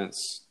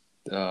against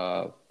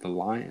the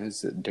Lions.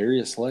 Is it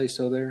Darius Slay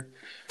still there?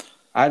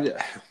 My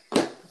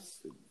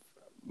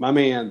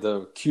man,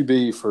 the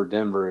QB for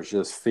Denver is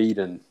just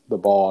feeding the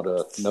ball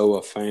to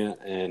Noah Fant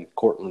and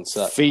Courtland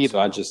Sutton.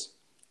 I just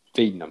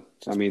feeding them.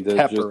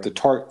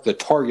 The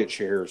target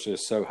share is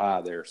just so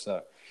high there.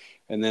 So,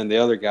 and then the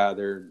other guy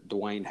there,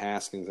 Dwayne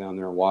Haskins down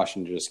there in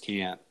Washington, just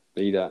can't.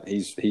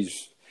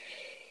 He's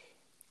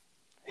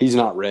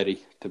not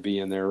ready to be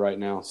in there right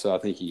now. So I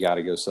think you got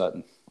to go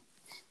Sutton.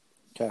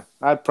 Okay,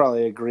 I'd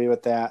probably agree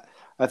with that.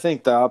 I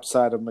think the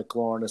upside of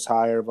McLaurin is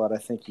higher, but I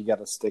think you got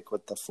to stick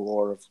with the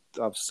floor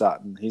of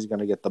Sutton. He's going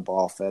to get the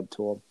ball fed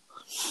to him.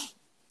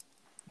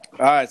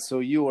 All right, so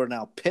you are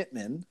now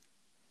Pittman,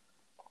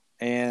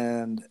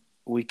 and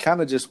we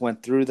kind of just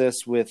went through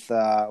this with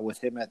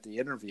him at the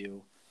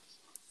interview.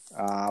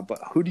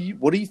 But what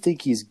do you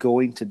think he's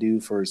going to do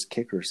for his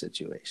kicker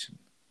situation?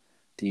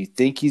 Do you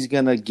think he's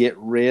going to get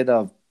rid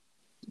of?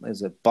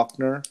 Is it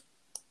Buckner?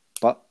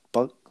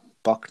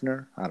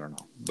 Buckner? I don't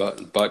know.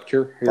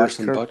 Butker?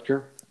 Harrison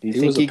Butker? Do you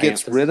think he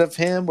gets rid of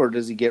him, or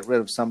does he get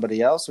rid of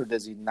somebody else, or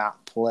does he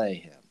not play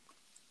him?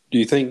 Do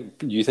you think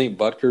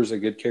Butker's a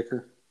good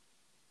kicker?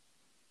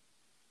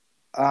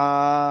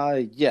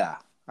 Yeah.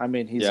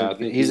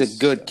 He's a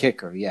good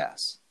kicker,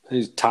 yes.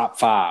 He's top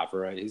 5,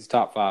 right? He's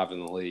top 5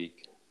 in the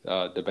league.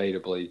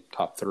 debatably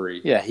top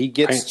 3. Yeah, he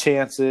gets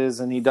chances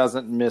and he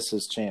doesn't miss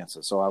his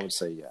chances. So I would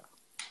say yeah.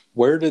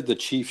 Where did the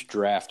Chiefs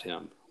draft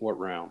him? What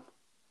round?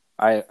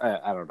 I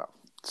don't know.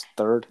 It's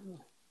 3rd.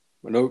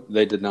 Nope,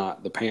 they did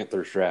not. The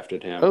Panthers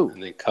drafted him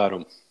and they cut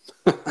him.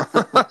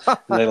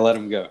 And they let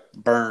him go.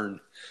 Burn.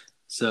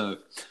 So,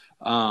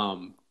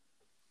 and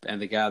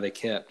the guy they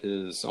kept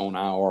is on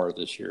IR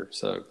this year.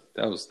 So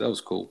that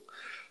was cool.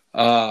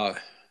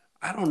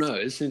 I don't know.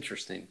 It's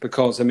interesting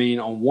because, I mean,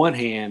 on one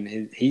hand,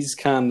 he's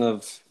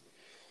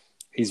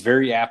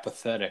very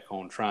apathetic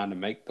on trying to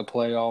make the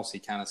playoffs. He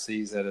kind of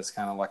sees that as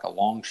kind of like a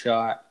long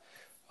shot.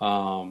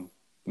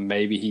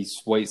 Maybe he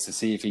waits to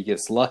see if he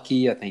gets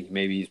lucky. I think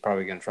maybe he's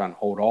probably going to try and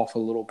hold off a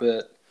little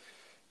bit.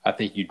 I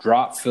think you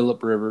drop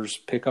Phillip Rivers,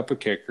 pick up a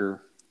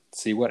kicker,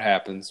 see what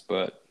happens.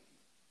 But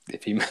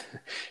if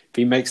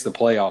he makes the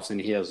playoffs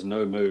and he has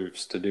no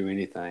moves to do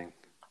anything,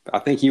 I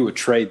think he would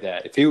trade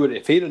that.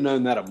 If he'd have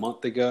known that a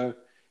month ago,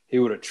 he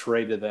would have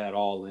traded that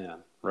all in,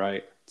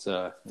 right?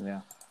 So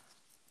yeah.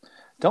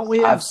 Don't we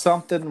have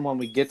something when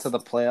we get to the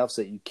playoffs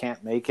that you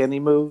can't make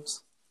any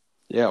moves?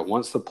 Yeah,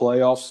 once the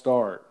playoffs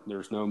start,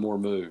 there's no more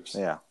moves.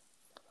 Yeah.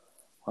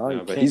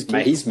 Well, but he's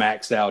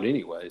maxed out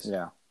anyways.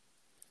 Yeah.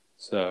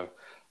 So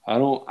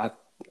I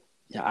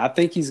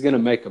think he's going to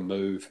make a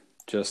move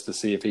just to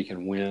see if he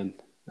can win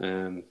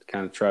and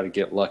kind of try to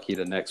get lucky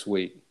the next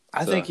week.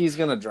 I think he's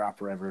going to drop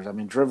Rivers. I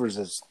mean, Rivers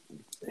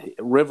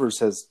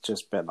has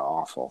just been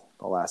awful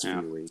the last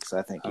few weeks.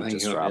 I think he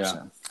just drops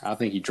him. I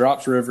think he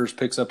drops Rivers,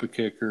 picks up a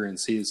kicker, and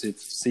sees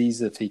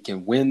if he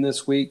can win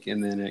this week,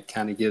 and then it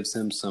kind of gives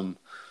him some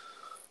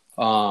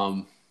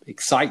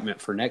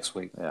excitement for next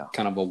week. Yeah.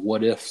 Kind of a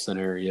what-if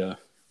scenario.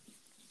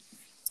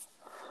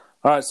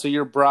 All right, so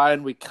you're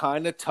Brian. We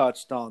kind of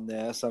touched on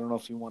this. I don't know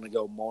if you want to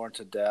go more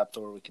into depth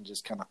or we can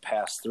just kind of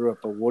pass through it,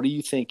 but what do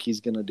you think he's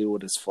going to do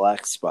with his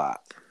flex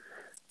spot?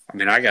 I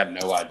mean, I got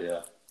no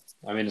idea.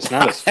 I mean, it's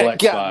not his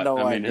flex spot. No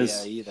I mean,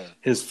 idea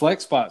his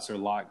flex spots are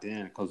locked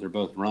in because they're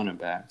both running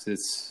backs.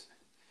 It's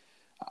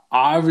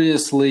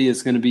obviously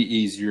it's going to be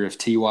easier if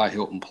T.Y.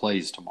 Hilton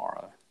plays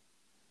tomorrow.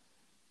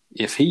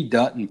 If he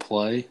doesn't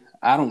play,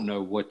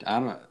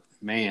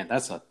 man,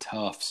 that's a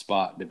tough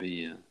spot to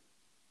be in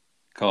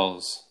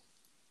because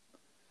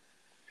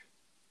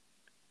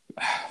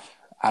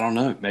I don't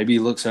know. Maybe he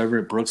looks over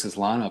at Brooks'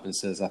 lineup and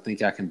says, I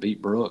think I can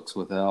beat Brooks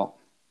without.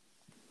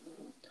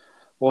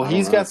 Well,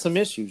 he's got some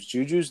issues.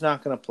 Juju's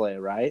not going to play,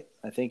 right?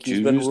 I think he's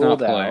been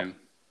ruled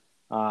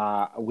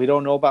out. We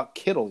don't know about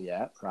Kittle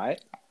yet,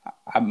 right?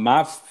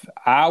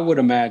 I would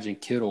imagine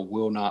Kittle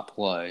will not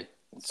play.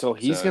 So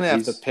he's going to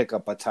have to pick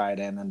up a tight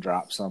end and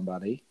drop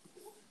somebody.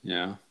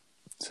 Yeah.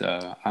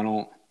 So I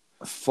don't.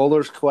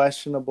 Fuller's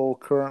questionable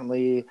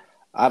currently.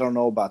 I don't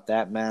know about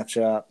that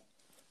matchup.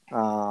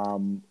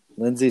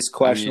 Lindsey's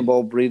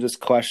questionable. Breida's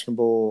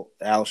questionable.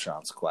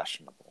 Alshon's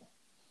questionable.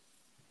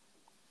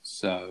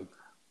 So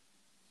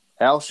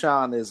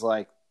Alshon is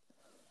like,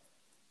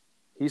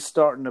 he's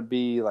starting to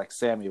be like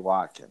Sammy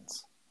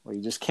Watkins, where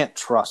you just can't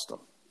trust him.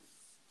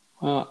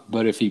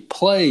 But if he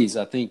plays,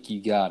 I think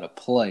you got to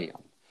play him.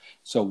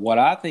 So what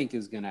I think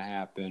is going to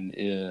happen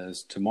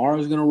is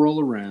tomorrow's going to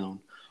roll around.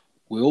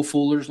 Will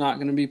Fuller's not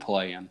going to be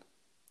playing.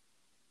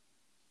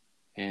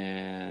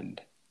 And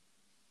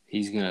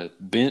he's going to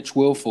bench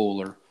Will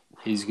Fuller.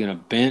 He's going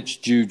to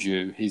bench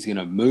Juju. He's going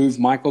to move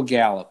Michael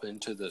Gallup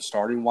into the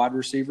starting wide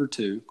receiver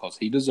 2 because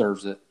he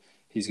deserves it.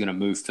 He's going to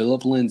move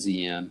Phillip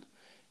Lindsay in.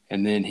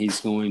 And then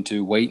he's going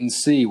to wait and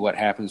see what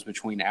happens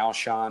between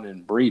Alshon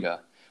and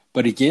Breida.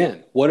 But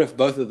again, what if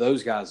both of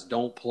those guys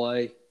don't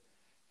play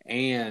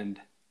and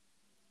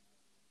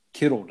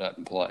Kittle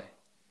doesn't play?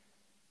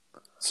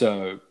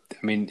 So,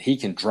 I mean, he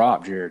can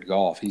drop Jared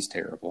Goff. He's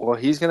terrible. Well,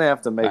 he's going to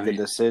have to make a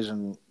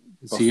decision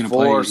he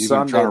before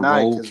Sunday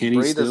night because Kenny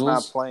Breida's Stills?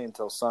 not playing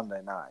until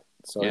Sunday night.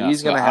 So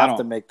he's going to have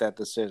to make that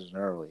decision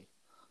early.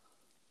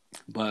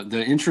 But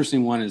the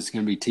interesting one is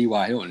going to be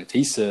T.Y. Hilton. If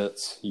he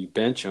sits, you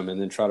bench him and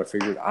then try to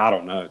figure it out. I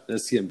don't know.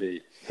 This is going to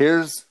be –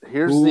 Here's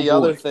the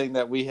other thing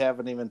that we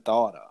haven't even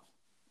thought of.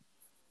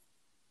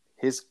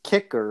 His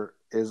kicker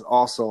is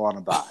also on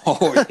a bye.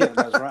 Oh, yeah,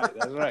 that's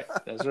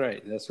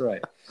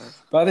right.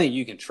 But I think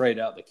you can trade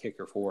out the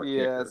kicker for a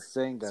kicker.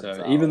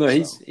 So even though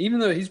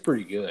he's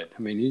pretty good,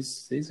 I mean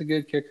he's a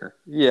good kicker.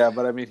 Yeah,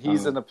 but I mean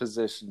he's in a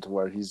position to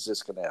where he's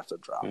just going to have to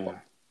drop him.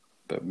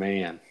 But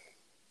man,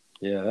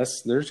 yeah,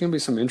 there's going to be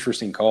some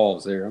interesting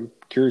calls there. I'm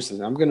curious.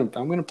 I'm going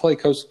to play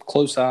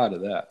close eye to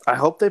that. I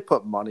hope they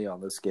put money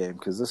on this game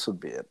because this would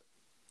be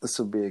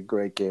a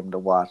great game to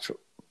watch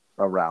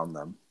around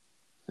them.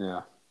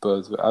 Yeah.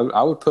 But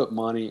I would put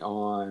money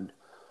on.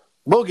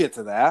 We'll get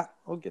to that.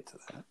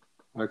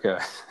 Okay.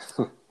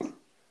 All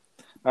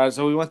right,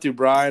 so we went through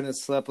Brian and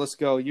Slip. Let's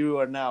go. You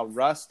are now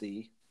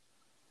Rusty.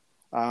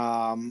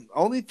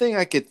 Only thing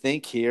I could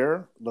think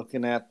here,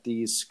 looking at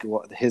his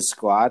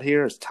squad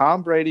here, is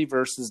Tom Brady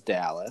versus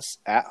Dallas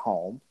at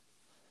home,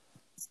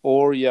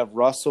 or you have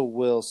Russell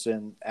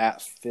Wilson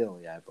at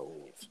Philly, I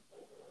believe.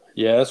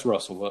 Yeah, that's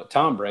Russell.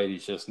 Tom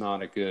Brady's just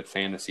not a good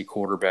fantasy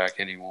quarterback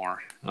anymore.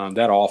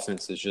 That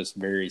offense is just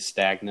very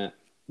stagnant.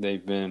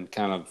 They've been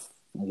kind of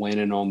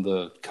winning on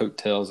the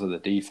coattails of the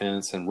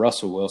defense. And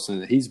Russell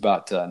Wilson, he's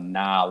about to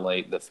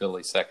annihilate the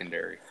Philly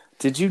secondary.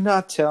 Did you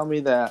not tell me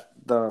that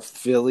the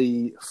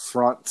Philly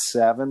front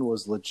seven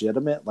was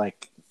legitimate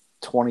like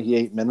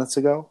 28 minutes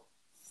ago?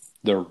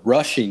 Their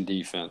rushing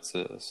defense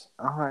is.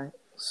 All right.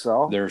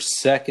 So their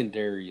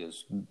secondary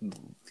is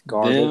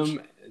garbage.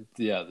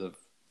 The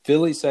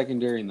Philly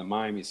secondary and the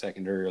Miami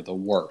secondary are the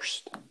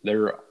worst.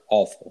 They're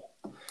awful.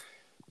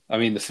 I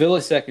mean, the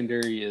Philly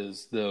secondary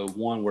is the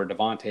one where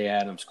Devontae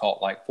Adams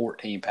caught like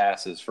 14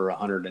 passes for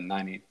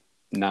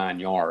 199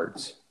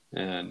 yards.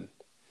 And,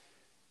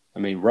 I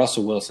mean,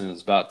 Russell Wilson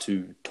is about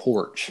to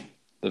torch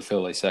the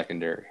Philly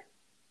secondary.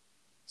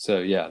 So,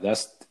 yeah,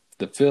 that's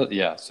the Philly.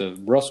 Yeah, so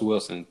Russell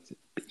Wilson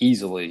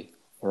easily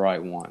the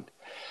right one.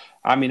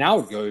 I mean, I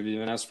would go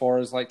even as far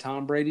as like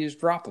Tom Brady is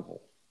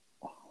droppable.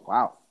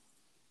 Wow.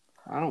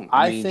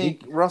 I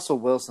think Russell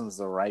Wilson's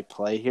the right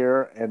play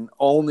here, and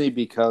only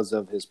because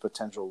of his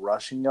potential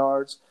rushing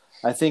yards.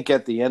 I think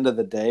at the end of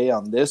the day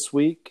on this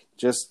week,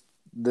 just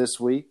this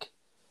week,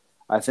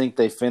 I think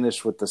they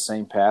finished with the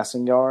same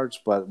passing yards,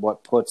 but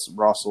what puts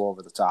Russell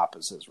over the top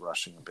is his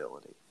rushing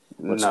ability.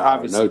 Which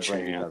obviously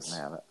Brady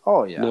doesn't have it.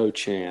 Oh, yeah. No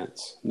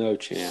chance. No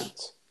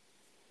chance.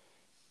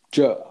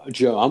 Joe,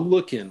 I'm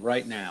looking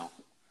right now.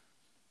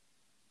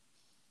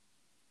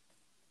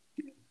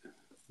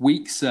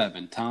 Week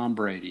 7, Tom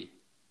Brady.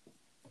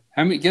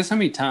 Guess how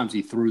many times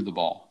he threw the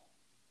ball?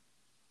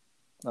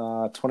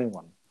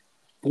 21.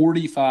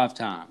 45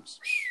 times.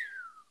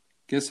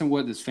 Guess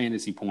what his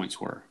fantasy points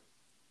were?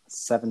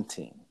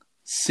 17.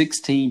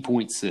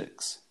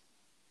 16.6.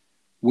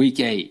 Week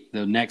 8,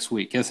 the next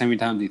week. Guess how many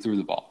times he threw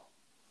the ball?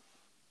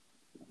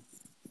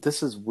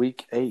 This is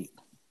week 8.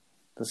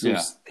 This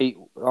is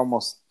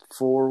almost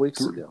 4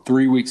 weeks ago.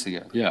 3 weeks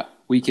ago, yeah.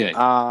 Week 8.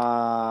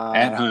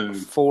 At home.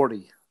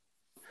 40.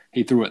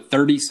 He threw it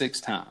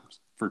 36 times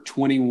for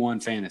 21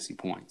 fantasy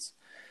points.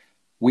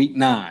 Week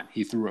 9,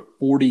 he threw it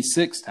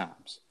 46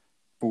 times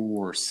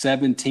for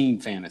 17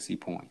 fantasy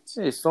points.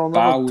 Yeah, he's throwing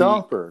little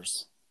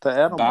dumpers to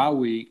Edelman. Bye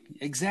week,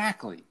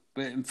 exactly.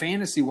 But in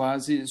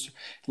fantasy-wise,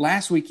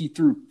 last week he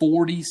threw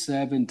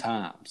 47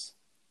 times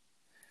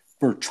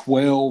for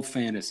 12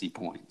 fantasy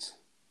points.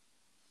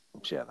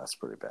 Yeah, that's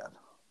pretty bad.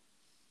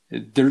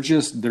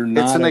 They're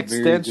not. It's an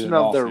extension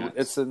of offense.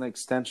 It's an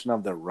extension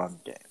of their run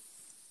game.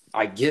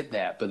 I get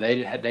that, but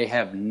they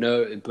have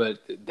no. But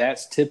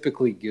that's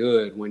typically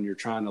good when you're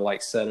trying to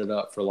like set it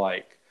up for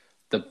like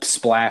the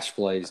splash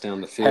plays down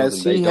the field,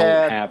 and they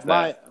don't have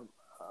that.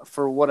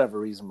 For whatever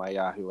reason, my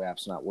Yahoo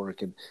app's not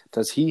working.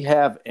 Does he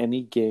have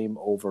any game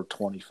over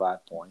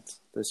 25 points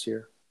this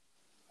year?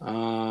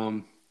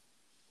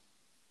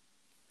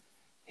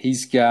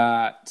 He's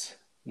got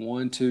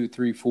 1, 2,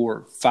 3,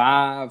 4,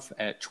 5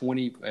 at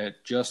 20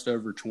 at just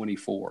over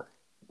 24.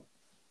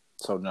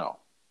 So no.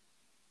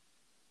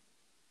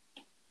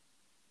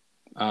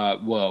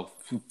 Well,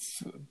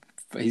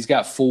 he's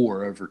got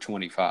 4 over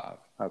 25.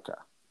 Okay.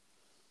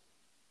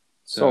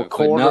 So a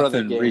quarter of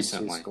the games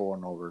recently. He's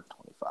scoring over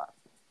 25.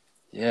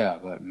 Yeah,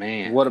 but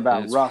man. What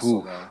about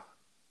Russell, though?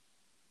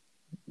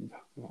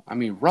 I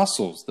mean,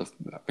 Russell,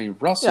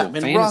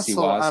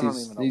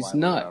 fantasy-wise, he's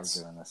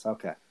nuts.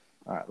 Okay.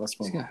 All right, let's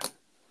move on.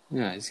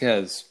 Yeah, he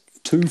has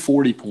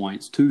 240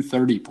 points,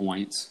 230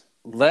 points.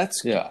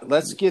 Let's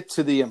get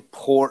to the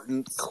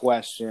important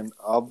question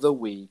of the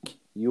week.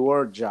 You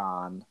are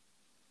John.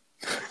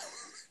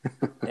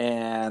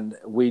 And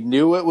we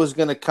knew it was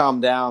going to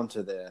come down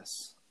to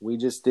this. We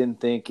just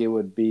didn't think it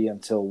would be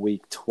until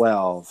week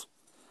 12.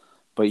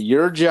 But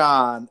you're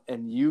John,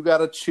 and you got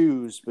to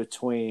choose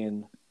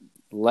between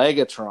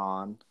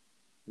Legatron,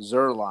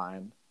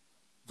 Zerline,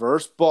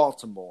 versus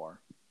Baltimore,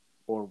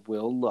 or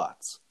Will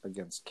Lutz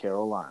against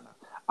Carolina.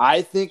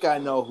 I think I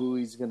know who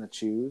he's going to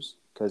choose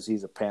because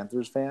he's a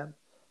Panthers fan.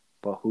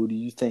 But who do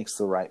you think's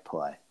the right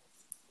play?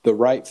 The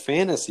right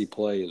fantasy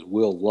play is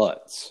Will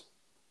Lutz.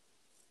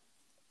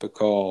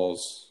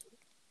 Because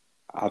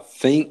I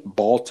think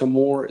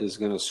Baltimore is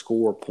going to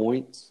score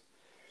points,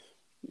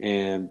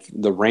 and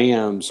the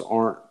Rams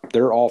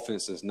their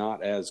offense is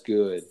not as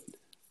good.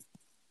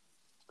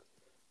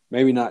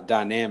 Maybe not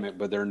dynamic,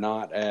 but they're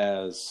not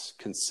as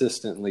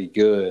consistently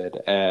good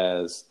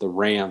as the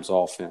Rams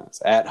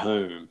offense at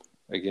home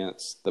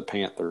against the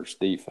Panthers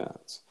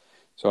defense.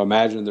 So I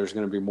imagine there's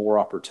going to be more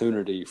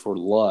opportunity for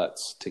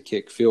Lutz to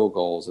kick field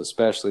goals,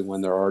 especially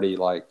when they're already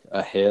like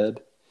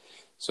ahead.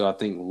 So I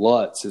think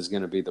Lutz is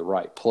going to be the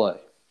right play.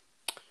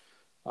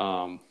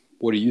 What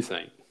do you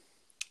think?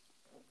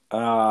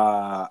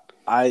 I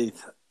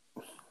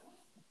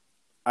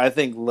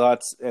think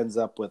Lutz ends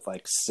up with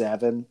like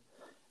 7,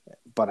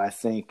 but I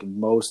think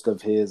most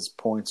of his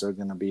points are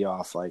going to be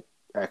off like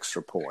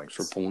extra points.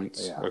 Extra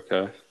points, yeah.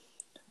 Okay.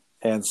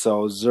 And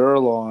so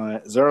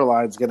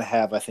Zerline's going to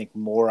have, I think,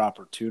 more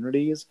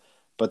opportunities,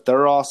 but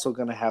they're also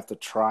going to have to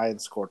try and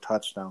score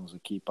touchdowns to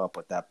keep up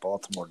with that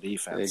Baltimore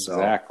defense.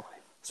 Exactly.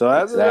 So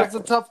that's a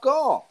tough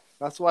call.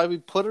 That's why we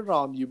put it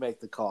on You Make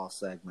the Call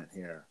segment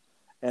here.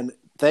 And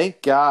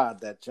thank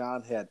God that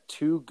John had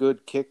 2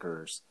 good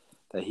kickers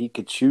that he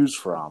could choose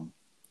from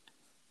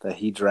that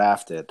he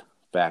drafted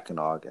back in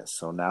August.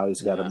 So now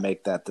he's got to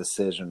make that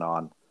decision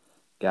on,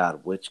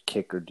 God, which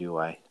kicker do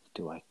I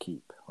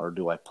keep or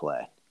do I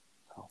play?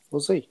 So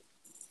we'll see.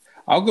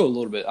 I'll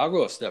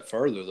go a step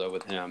further though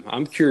with him.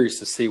 I'm curious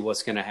to see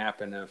what's going to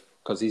happen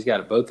because he's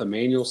got both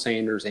Emmanuel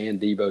Sanders and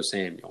Deebo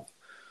Samuel.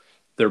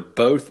 They're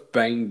both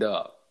banged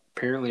up.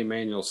 Apparently,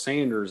 Emmanuel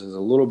Sanders is a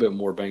little bit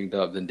more banged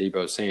up than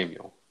Deebo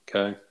Samuel.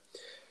 Okay,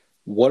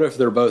 what if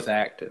they're both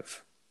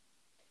active?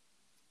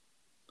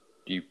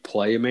 Do you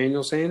play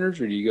Emmanuel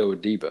Sanders or do you go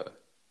with Deebo?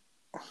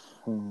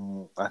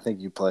 I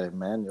think you play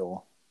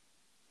Emmanuel.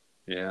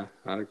 Yeah,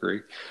 I'd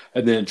agree.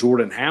 And then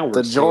Jordan Howard.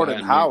 The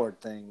Jordan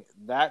Howard thing,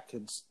 that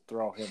could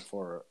throw him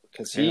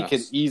because he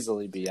could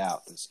easily be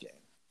out this game.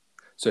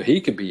 So he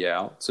could be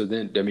out. So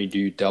then, do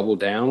you double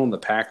down on the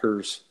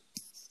Packers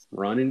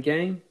running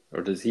game,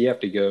 or does he have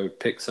to go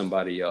pick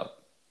somebody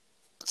up?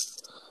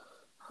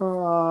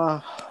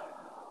 I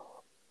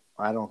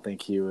don't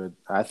think he would.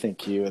 I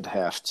think he would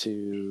have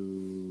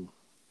to.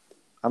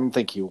 I don't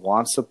think he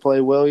wants to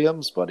play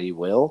Williams, but he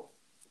will.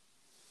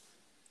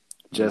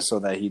 Just so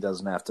that he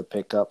doesn't have to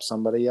pick up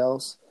somebody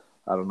else.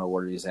 I don't know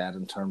where he's at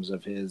in terms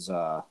of his,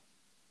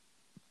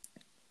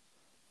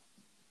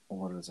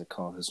 what is it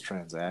called, his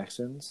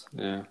transactions.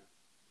 Yeah.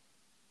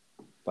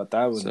 But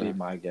that would be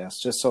my guess.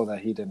 Just so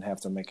that he didn't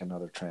have to make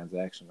another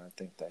transaction, I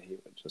think that he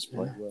would just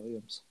play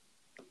Williams.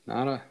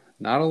 Not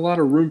a lot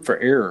of room for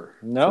error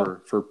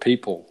for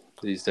people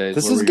these days.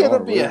 This is going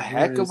to be a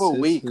heck of a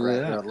week, right?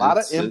 There are a lot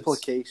of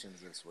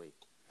implications this week.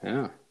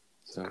 Yeah.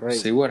 So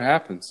see what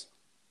happens.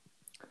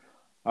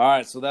 All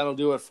right, so that'll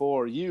do it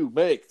for You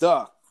Make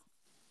the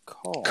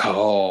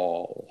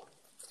Call.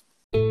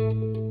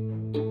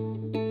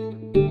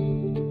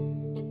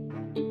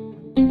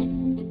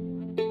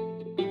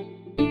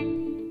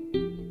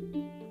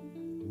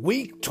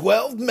 Week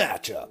 12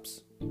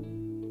 matchups.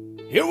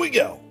 Here we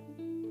go.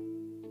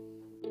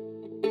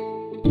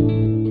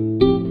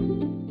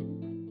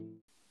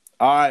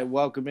 All right,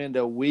 welcome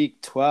into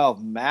Week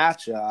 12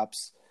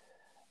 matchups.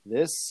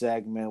 This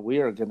segment, we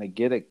are going to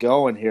get it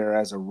going here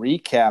as a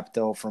recap,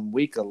 though, from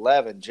Week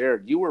 11.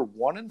 Jared, you were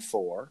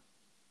 1-4.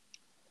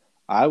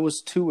 I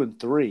was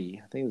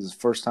 2-3. I think this is the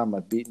first time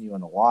I've beaten you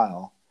in a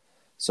while.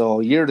 So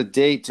year to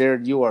date,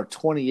 Jared, you are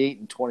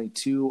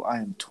 28-22. I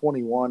am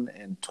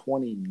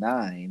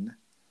 21-29.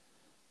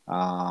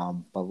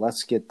 But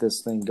let's get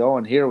this thing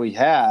going. Here we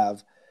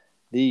have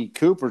the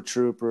Cooper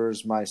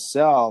Troopers,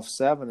 myself,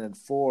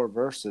 7-4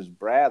 versus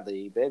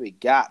Bradley. Baby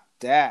got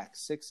Dak,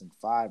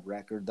 6-5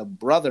 record. The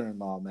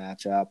brother-in-law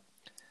matchup,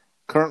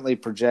 currently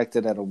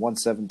projected at a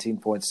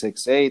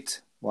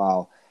 117.68,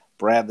 while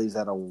Bradley's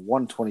at a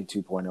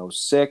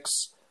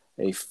 122.06,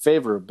 a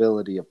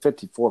favorability of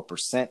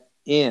 54%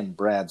 in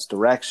Brad's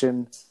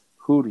direction.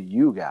 Who do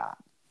you got?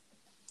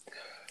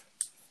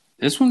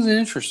 This one's an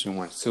interesting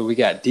one. So we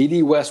got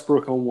D.D.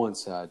 Westbrook on one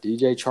side,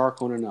 DJ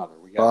Chark on another.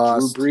 We got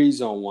Drew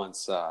Brees on one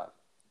side,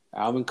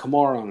 Alvin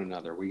Kamara on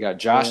another. We got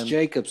Josh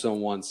Jacobs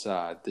on one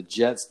side, the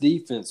Jets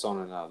defense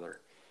on another.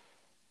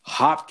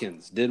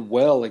 Hopkins did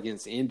well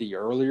against Indy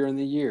earlier in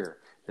the year.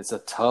 It's a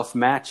tough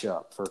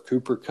matchup for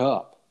Cooper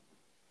Kupp.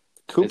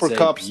 Cooper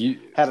Kupp's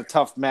had a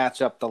tough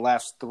matchup the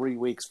last 3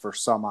 weeks for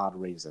some odd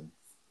reason.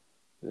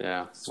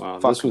 Yeah, well,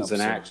 this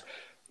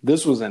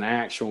was an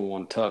actual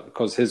one tough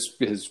because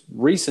his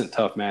recent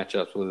tough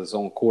matchups with his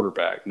own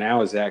quarterback now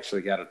has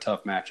actually got a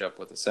tough matchup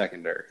with the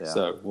secondary. Yeah.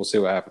 So we'll see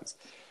what happens.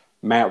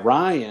 Matt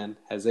Ryan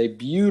has a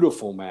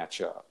beautiful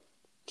matchup.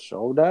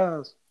 Sure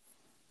does.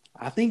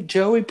 I think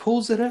Joey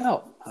pulls it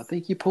out. I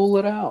think you pull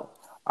it out.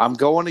 I'm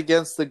going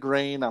against the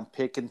grain. I'm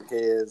picking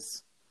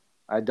his.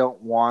 I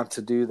don't want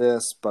to do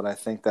this, but I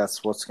think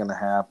that's what's going to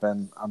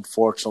happen.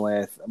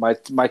 Unfortunately,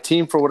 my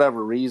team, for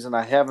whatever reason,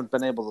 I haven't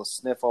been able to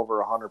sniff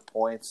over 100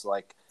 points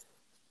like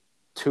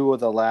 2 of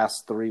the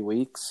last 3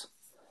 weeks.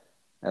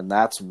 And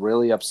that's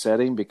really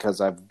upsetting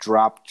because I've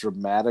dropped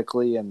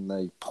dramatically in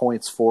the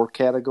points for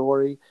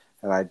category.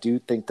 And I do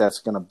think that's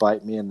going to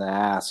bite me in the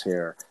ass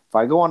here. If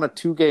I go on a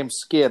 2-game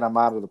skid, I'm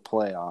out of the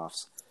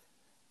playoffs.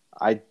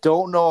 I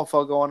don't know if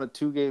I'll go on a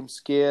 2-game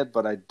skid,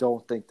 but I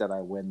don't think that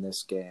I win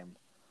this game.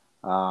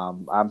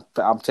 I'm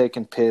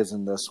taking Piz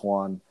in this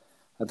one.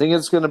 I think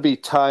it's going to be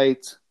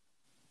tight,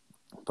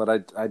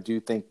 but I do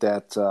think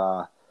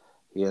that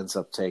he ends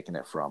up taking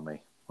it from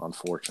me,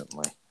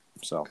 unfortunately.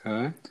 So,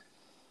 okay.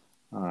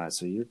 All right,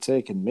 so you're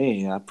taking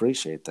me. I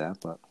appreciate that,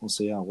 but we'll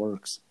see how it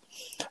works.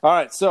 All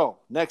right, so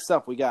next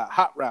up we got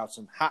Hot Routes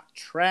and Hot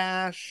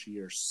Trash.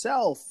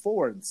 Yourself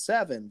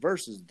 4-7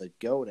 versus the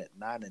GOAT at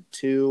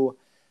 9-2.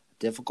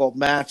 Difficult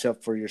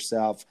matchup for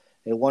yourself.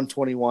 A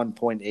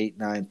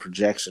 121.89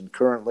 projection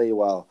currently,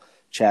 while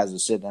Chaz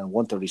is sitting at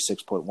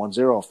 136.10.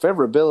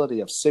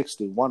 Favorability of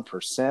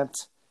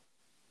 61%.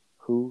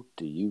 Who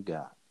do you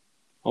got?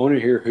 I want to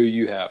hear who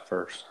you have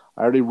first.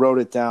 I already wrote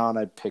it down.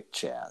 I picked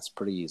Chaz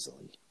pretty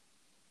easily.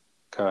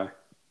 Okay.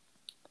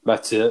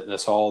 That's it.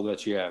 That's all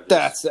that you have. Do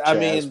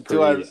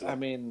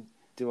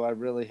I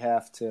really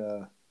have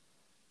to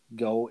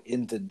go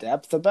into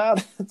depth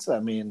about it?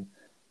 I mean,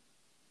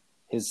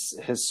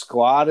 His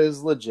squad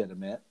is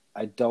legitimate.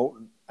 I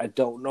don't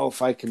know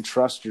if I can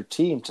trust your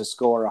team to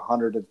score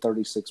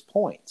 136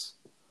 points.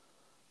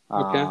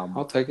 Okay,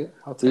 I'll take it.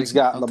 He's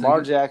got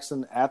Lamar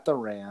Jackson at the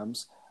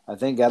Rams. I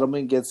think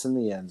Edelman gets in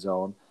the end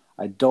zone.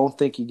 I don't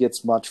think he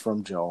gets much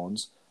from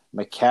Jones.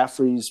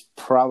 McCaffrey's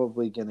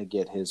probably going to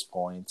get his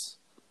points.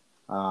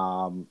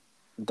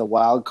 The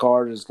wild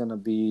card is going to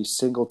be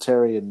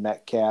Singletary and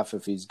Metcalf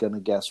if he's going to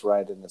guess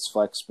right in his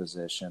flex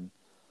position.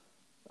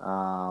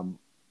 And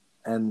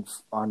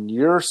on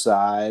your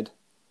side,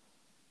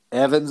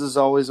 Evans is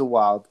always a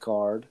wild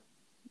card.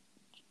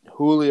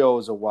 Julio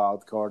is a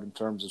wild card in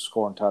terms of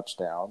scoring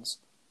touchdowns.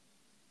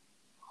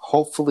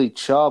 Hopefully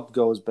Chubb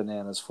goes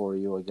bananas for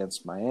you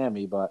against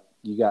Miami, but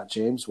you got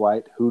James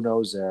White. Who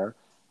knows there?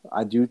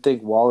 I do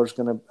think Waller's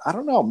going to – I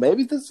don't know.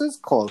 Maybe this is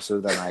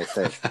closer than I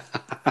think.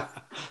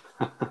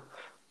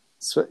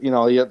 So, you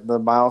have the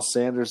Miles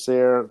Sanders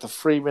there. The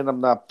Freeman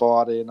I'm not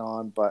bought in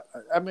on, but,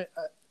 I mean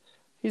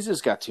he's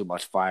just got too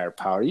much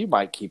firepower. You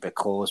might keep it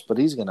close, but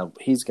he's gonna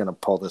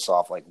pull this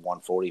off like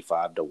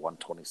 145 to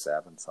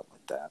 127, something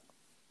like that.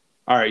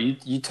 All right,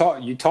 you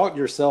talked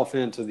yourself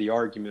into the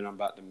argument I'm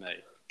about to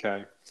make.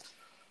 Okay,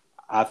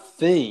 I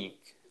think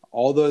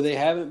although they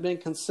haven't been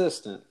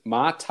consistent,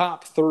 my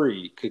top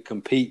three could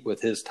compete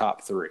with his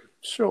top three.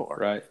 Sure,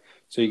 right.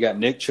 So you got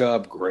Nick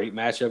Chubb, great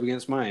matchup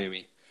against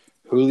Miami.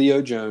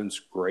 Julio Jones,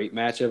 great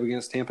matchup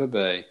against Tampa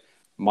Bay.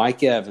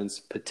 Mike Evans,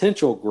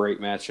 potential great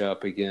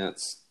matchup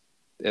against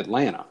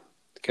Atlanta.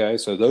 Okay,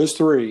 so those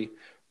three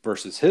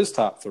versus his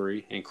top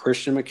three, and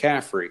Christian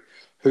McCaffrey,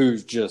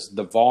 who's just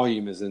the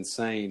volume is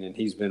insane, and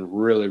he's been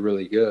really,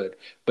 really good.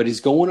 But he's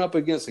going up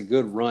against a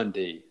good run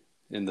D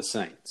in the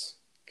Saints.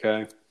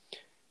 Okay,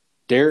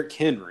 Derrick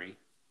Henry,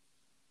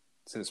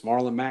 since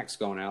Marlon Mack's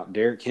gone out,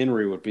 Derrick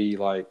Henry would be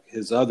like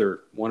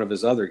one of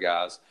his other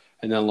guys,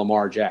 and then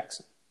Lamar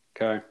Jackson.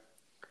 Okay.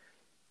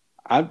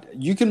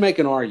 You can make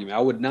an argument.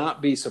 I would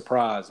not be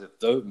surprised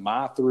if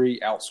my three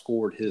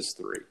outscored his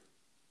three.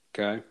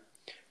 Okay?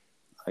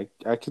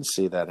 I can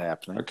see that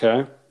happening.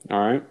 Okay. All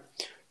right.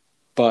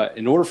 But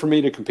in order for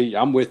me to compete,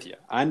 I'm with you.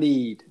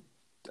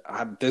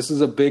 This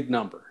is a big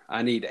number.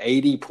 I need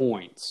 80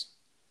 points.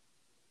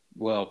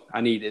 Well,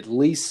 I need at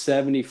least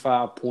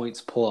 75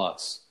 points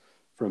plus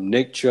from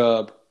Nick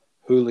Chubb,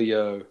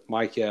 Julio,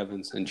 Mike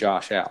Evans, and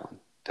Josh Allen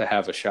to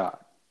have a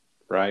shot.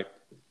 Right?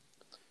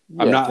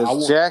 Yeah,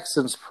 because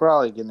Jackson's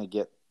probably going to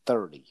get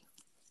 30.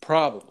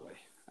 Probably.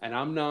 And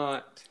I'm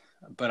not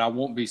 – but I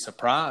won't be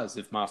surprised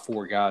if my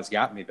four guys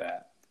got me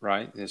that,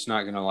 right? It's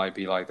not going to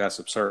be like that's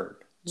absurd.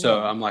 Yeah.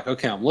 So I'm like,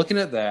 okay, I'm looking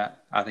at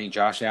that. I think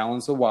Josh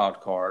Allen's the wild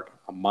card.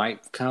 I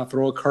might kind of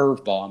throw a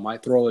curveball. I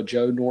might throw a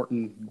Joe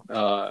Norton,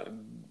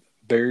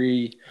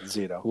 Barry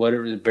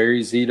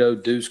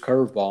Zito deuce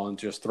curveball and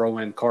just throw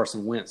in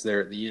Carson Wentz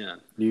there at the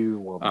end. You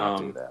will not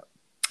do that.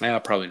 Yeah,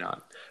 probably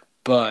not.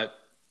 But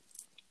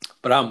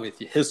I'm with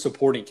you. His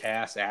supporting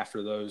cast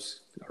after those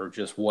are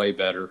just way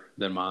better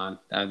than mine.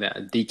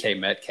 DK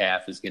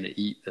Metcalf is going to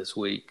eat this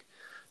week.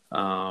 So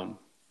I'm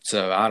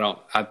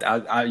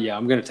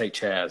going to take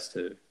Chaz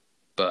too.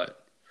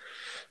 But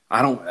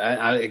I'm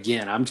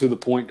to the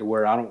point to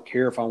where I don't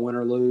care if I win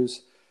or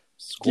lose.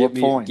 Score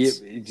points.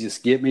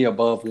 Just get me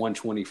above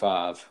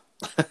 125.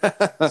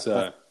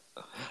 So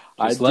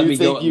I do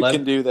think you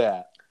can do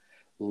that.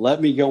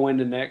 Let me go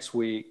into next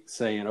week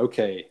saying,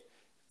 okay,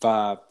 if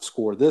I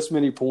score this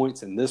many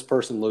points and this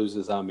person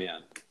loses, I'm in.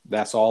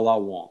 That's all I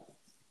want.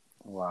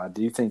 Well, I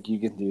do think you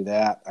can do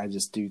that. I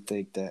just do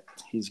think that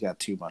he's got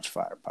too much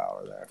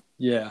firepower there.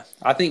 Yeah,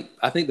 I think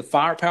the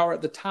firepower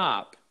at the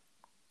top,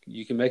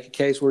 you can make a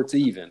case where it's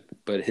even,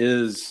 but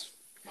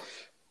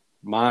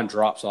mine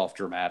drops off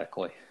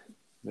dramatically.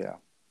 Yeah.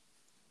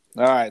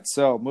 All right,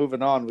 so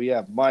moving on, we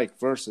have Mike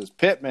versus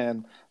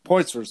Pittman.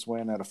 Points versus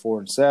win at a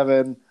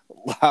 4-7.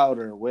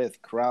 Louder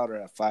with Crowder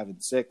at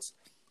 5-6.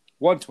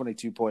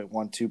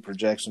 122.12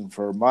 projection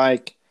for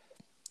Mike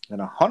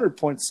and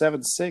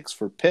 100.76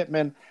 for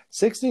Pittman.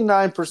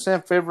 69%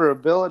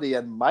 favorability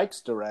in Mike's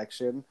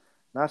direction.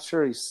 Not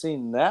sure he's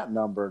seen that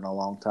number in a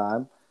long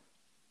time.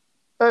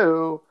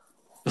 Oh,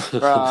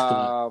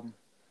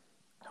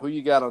 who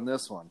you got on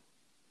this one?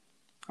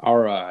 All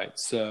right,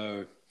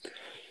 so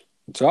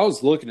I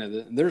was looking at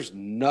it. There's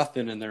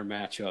nothing in their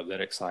matchup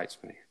that excites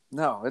me.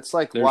 No, it's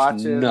like There's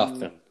watching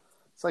nothing.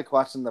 It's like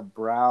watching the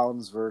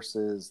Browns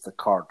versus the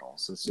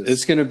Cardinals.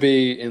 It's going to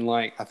be in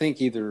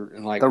either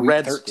in the week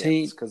Redskins,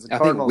 13 because the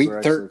Cardinals are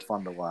actually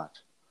fun to watch.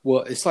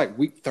 Well, it's like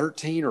week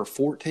 13 or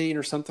 14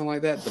 or something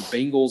like that. The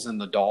Bengals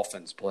and the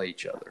Dolphins play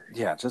each other.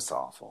 Yeah, just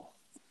awful.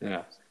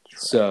 Yeah.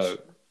 Trash.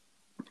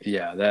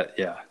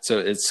 So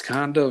it's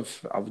kind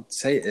of, I would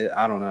say,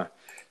 I don't know.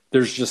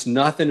 There's just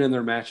nothing in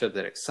their matchup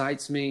that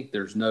excites me.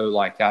 There's no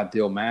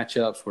ideal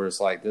matchups where it's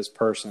like this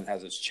person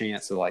has a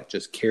chance to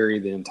just carry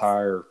the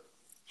entire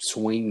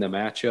swing the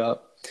matchup.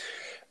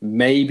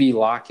 Maybe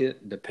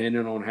Lockett,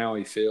 depending on how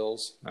he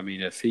feels. I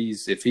mean, if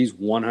he's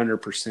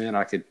 100%,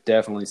 I could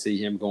definitely see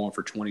him going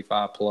for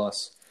 25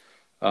 plus.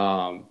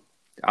 I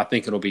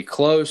think it'll be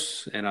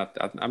close, and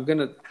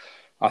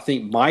I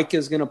think Mike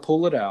is gonna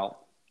pull it out.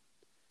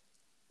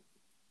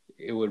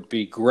 it would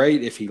be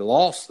great if he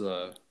lost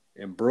though,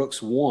 and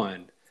Brooks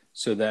won,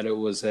 so that it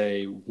was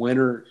a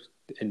winner.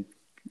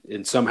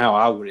 And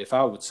somehow if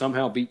I would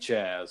somehow beat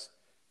Chaz,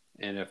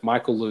 and if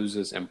Michael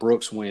loses and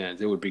Brooks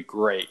wins, it would be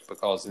great,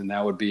 because then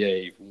that would be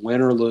a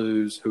win or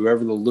lose.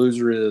 Whoever the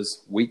loser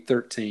is, week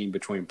 13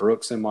 between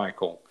Brooks and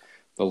Michael,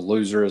 the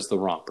loser is the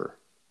romper.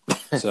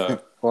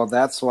 So, well,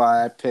 that's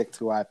why I picked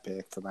who I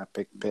picked, and I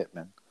picked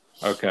Pittman.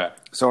 okay.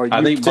 So are you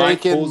I think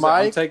taking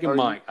Mike? I'm taking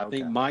Mike. I okay.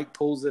 think Mike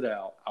pulls it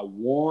out. I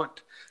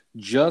want,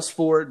 just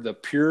for the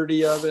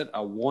purity of it,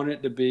 I want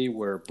it to be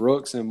where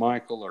Brooks and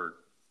Michael are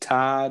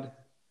tied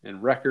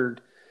in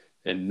record,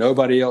 and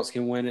nobody else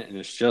can win it, and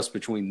it's just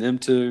between them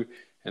two,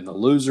 and the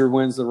loser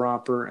wins the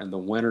romper, and the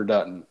winner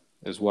doesn't,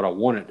 is what I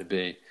want it to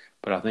be.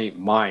 But I think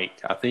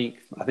I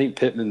think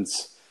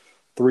Pittman's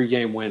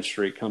 3-game win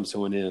streak comes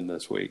to an end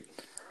this week.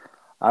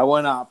 I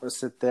went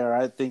opposite there.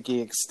 I think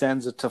he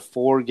extends it to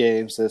 4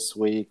 games this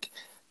week,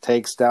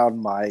 takes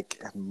down Mike,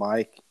 and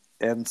Mike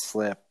and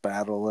Slip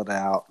battle it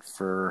out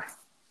for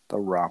the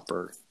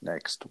romper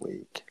next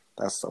week.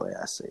 That's the way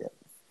I see it.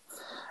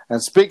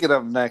 And speaking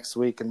of next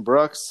week in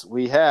Brooks,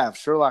 we have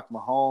Sherlock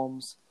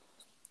Mahomes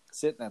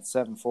sitting at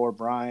 7-4,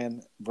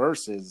 Brian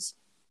versus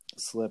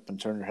Slip and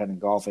Turner Head and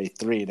Golf, a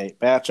 3-8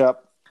 matchup.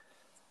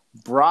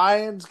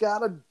 Brian's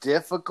got a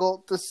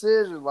difficult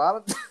decision. A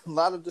lot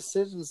of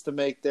decisions to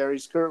make there.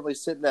 He's currently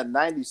sitting at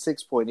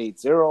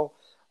 96.80,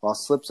 while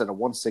Slip's at a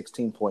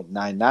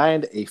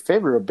 116.99, a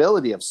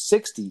favorability of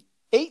 68%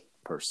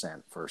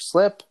 for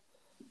Slip.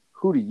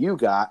 Who do you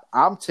got?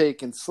 I'm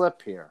taking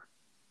Slip here.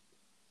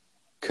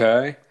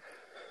 Okay.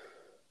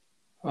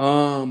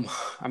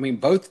 I mean,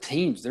 both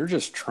teams, they're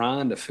just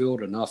trying to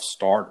field enough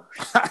starters.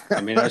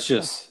 I mean,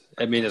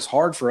 it's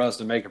hard for us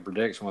to make a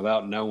prediction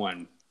without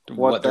knowing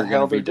what they're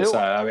going to be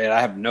deciding. I mean,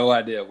 I have no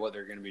idea what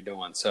they're going to be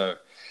doing. So,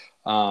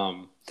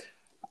 I'm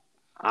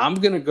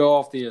going to go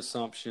off the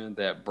assumption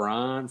that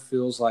Brian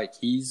feels like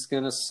he's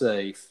going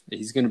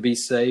to be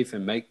safe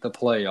and make the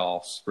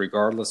playoffs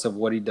regardless of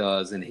what he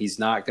does, and he's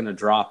not going to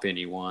drop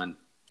anyone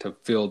to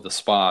fill the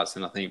spots,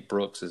 and I think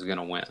Brooks is going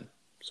to win.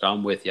 So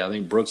I'm with you. I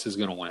think Brooks is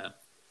going to win.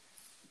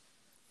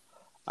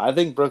 I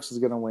think Brooks is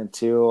going to win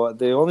too.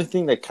 The only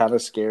thing that kind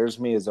of scares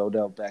me is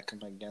Odell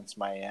Beckham against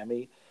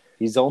Miami.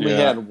 He's only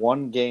had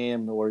one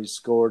game where he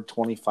scored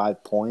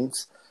 25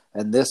 points,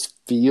 and this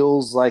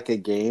feels like a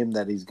game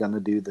that he's going to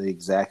do the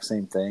exact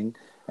same thing,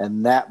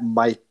 and that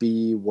might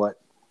be what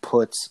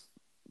puts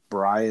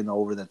Brian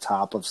over the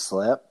top of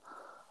Slip.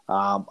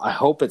 I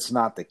hope it's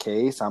not the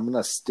case. I'm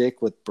going to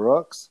stick with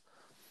Brooks.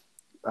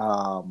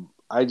 I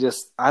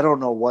don't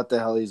know what the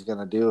hell he's going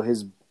to do.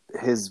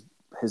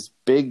 His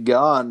big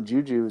gun,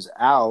 Juju's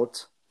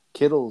out.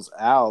 Kittle's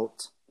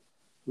out.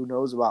 Who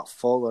knows about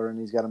Fuller, and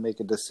he's got to make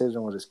a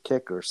decision with his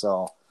kicker.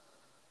 So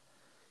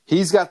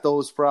he's got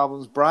those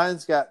problems.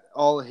 Brian's got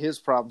all of his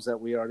problems that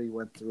we already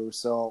went through.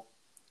 So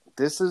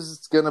this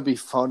is going to be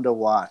fun to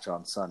watch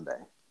on Sunday.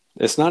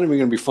 It's not even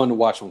going to be fun to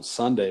watch on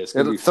Sunday. It's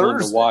going to be fun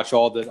to watch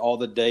all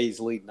the days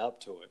leading up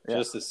to it,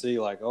 just to see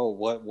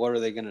what are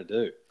they going to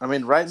do. I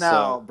mean, right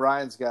now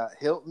Brian's got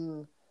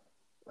Hilton,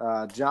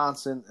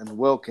 Johnson, and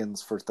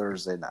Wilkins for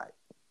Thursday night.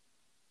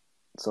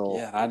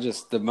 So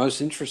the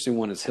most interesting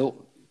one is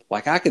Hilton.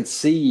 Like, I could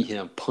see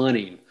him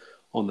punting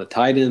on the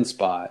tight end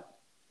spot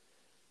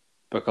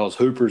because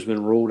Hooper's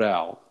been ruled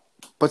out.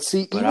 But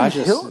see,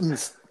 Hilton.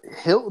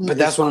 But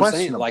that's what I'm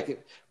saying.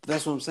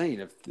 That's what I'm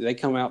saying. If they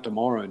come out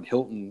tomorrow and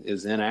Hilton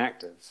is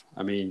inactive,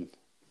 I mean,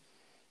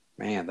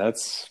 man,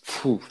 that's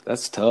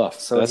tough.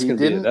 So that's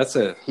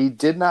he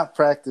did not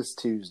practice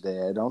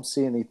Tuesday. I don't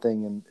see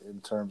anything in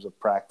terms of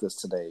practice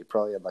today. He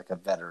probably had like a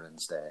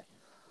Veterans Day.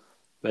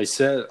 They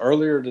said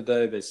earlier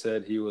today,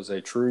 he was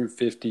a true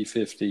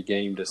 50-50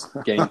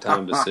 game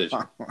time decision.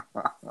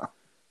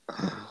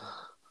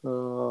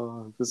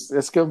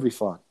 It's going to be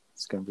fun.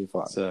 It's going to be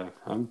fun. So,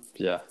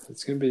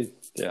 it's going to be,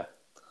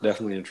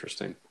 definitely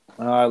interesting.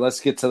 All right, let's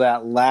get to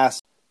that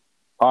last.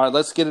 All right,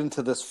 let's get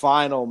into this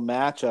final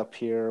matchup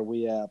here.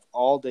 We have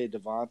All Day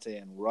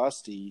Devontae and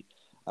Rusty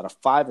at a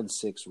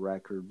 5-6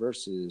 record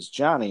versus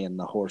Johnny and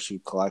the Horseshoe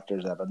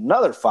Collectors at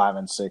another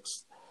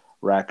 5-6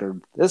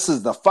 record. This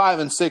is the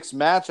 5-6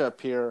 matchup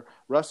here.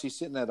 Rusty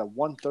sitting at a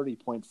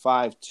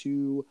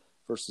 130.52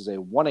 versus a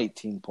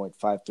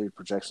 118.53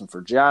 projection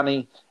for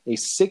Johnny. A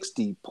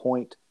 60%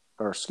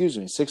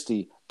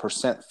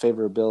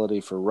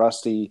 favorability for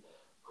Rusty.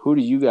 Who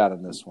do you got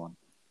in this one?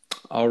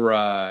 All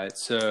right,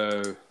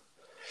 so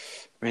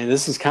man,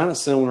 this is kind of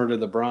similar to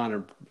the Brian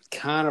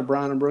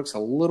and Brooks a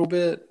little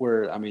bit.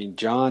 Where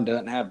John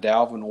doesn't have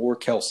Dalvin or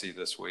Kelsey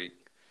this week.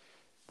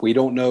 We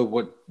don't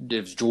know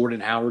if Jordan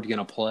Howard going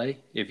to play.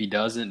 If he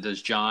doesn't,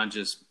 is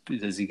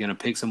he going to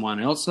pick someone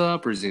else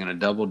up, or is he going to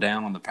double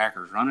down on the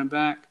Packers running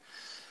back?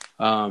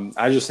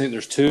 I just think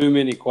there's too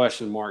many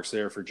question marks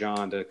there for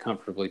John to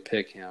comfortably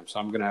pick him. So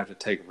I'm going to have to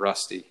take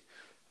Rusty.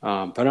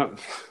 But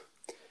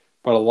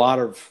But a lot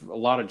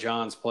of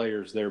John's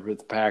players there with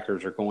the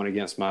Packers are going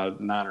against my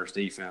Niners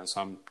defense.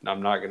 I'm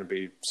not going to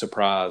be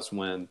surprised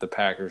when the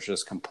Packers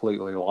just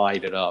completely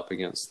light it up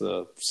against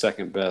the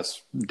second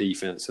best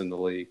defense in the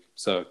league.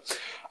 So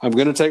I'm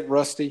going to take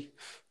Rusty.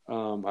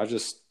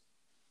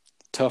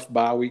 Tough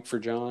bye week for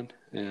John,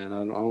 and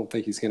I don't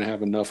think he's going to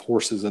have enough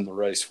horses in the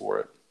race for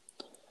it.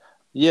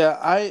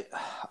 Yeah,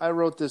 I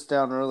wrote this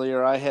down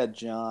earlier. I had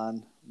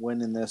John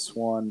winning this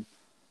one.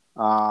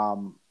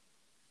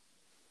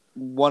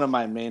 One of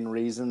my main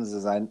reasons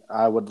is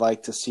I would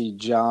like to see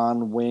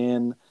John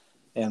win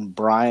and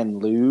Brian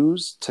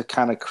lose to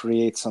kind of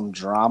create some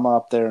drama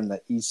up there in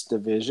the East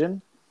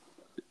Division.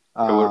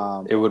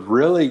 It would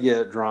really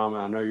get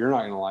drama. I know you're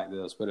not going to like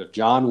this, but if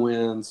John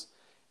wins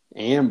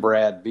and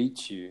Brad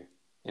beats you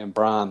and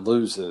Brian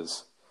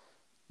loses,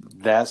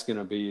 that's going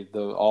to be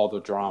all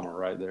the drama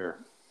right there.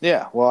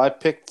 Yeah, well, I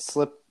picked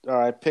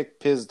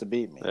Piz to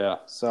beat me. Yeah,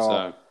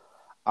 so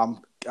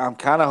I'm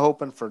kind of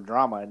hoping for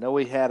drama. I know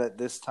we had it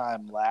this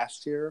time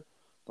last year,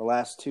 the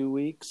last 2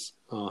 weeks.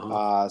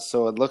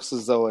 So it looks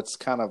as though it's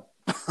kind of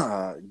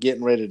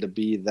getting ready to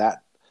be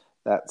that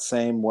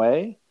same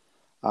way.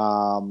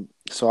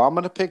 So I'm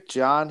going to pick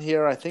John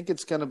here. I think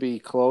it's going to be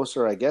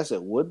closer. I guess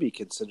it would be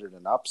considered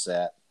an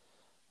upset.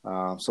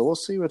 So we'll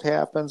see what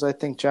happens. I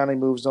think Johnny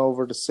moves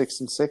over to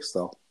 6-6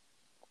 though.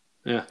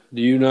 Yeah.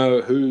 Do you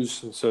know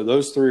so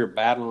those three are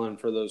battling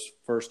for those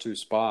first two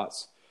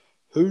spots.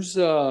 Who's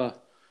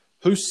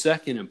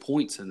second in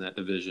points in that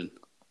division?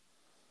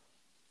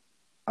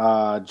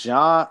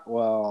 John's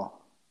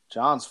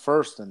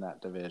first in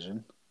that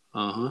division.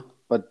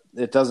 But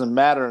it doesn't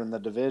matter in the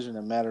division,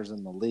 it matters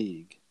in the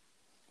league.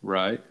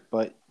 Right.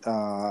 But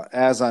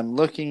as I'm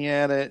looking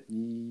at it,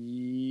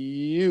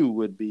 you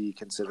would be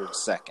considered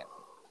second.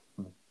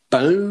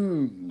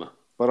 Boom.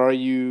 But are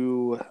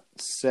you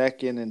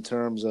second in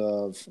terms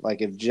of,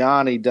 like, if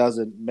Johnny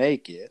doesn't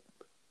make it?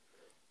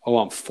 Oh,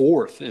 I'm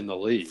fourth in the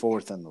league.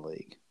 Fourth in the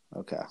league.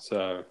 Okay.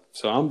 So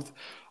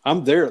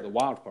I'm there at the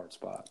wild card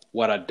spot.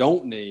 What I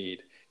don't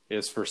need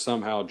is for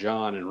somehow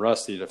John and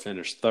Rusty to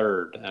finish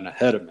third and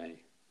ahead of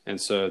me. And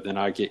so then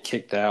I get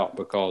kicked out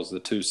because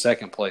the two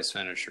second place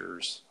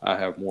finishers I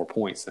have more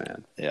points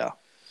than. Yeah.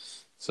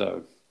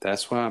 So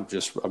that's why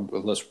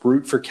let's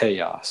root for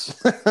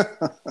chaos.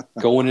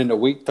 Going into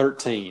week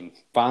 13,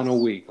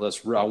 final week,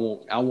 I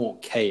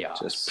want chaos.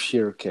 Just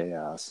pure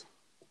chaos.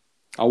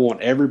 I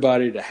want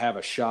everybody to have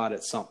a shot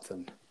at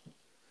something,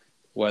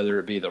 whether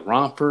it be the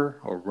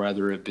romper or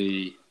whether it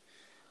be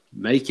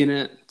making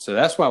it. So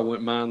that's why I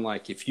wouldn't mind,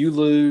 like, if you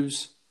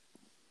lose,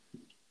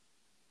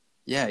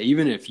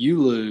 even if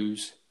you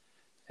lose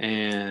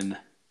and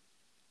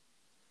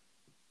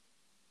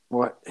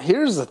Well,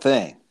 here's the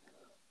thing.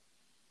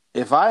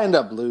 If I end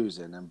up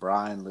losing and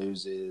Brian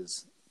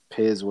loses,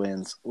 Piz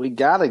wins, we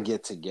got to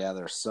get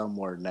together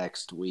somewhere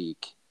next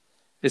week.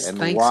 It's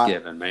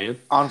Thanksgiving, man.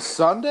 On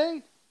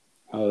Sunday?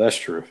 Oh, that's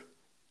true.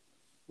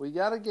 We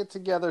got to get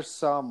together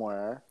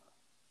somewhere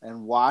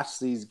and watch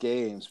these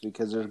games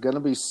because there's going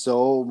to be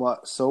so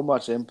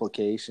much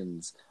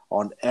implications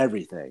on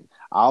everything.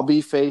 I'll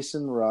be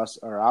facing Russ,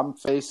 or I'm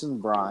facing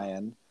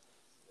Brian.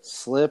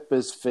 Slip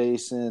is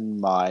facing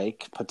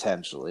Mike,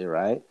 potentially,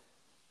 right?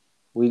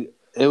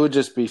 It would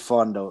just be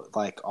fun to,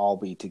 like, all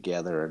be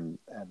together and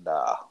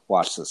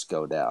watch this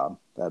go down.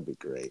 That'd be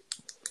great.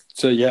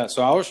 So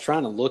I was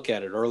trying to look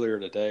at it earlier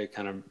today,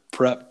 kind of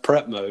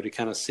prep mode, to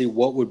kind of see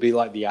what would be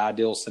like the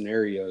ideal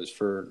scenarios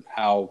for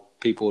how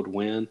people would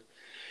win.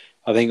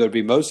 I think it would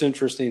be most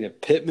interesting if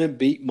Pittman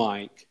beat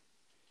Mike,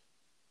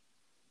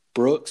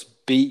 Brooks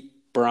beat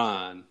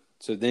Brian.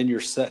 So then you're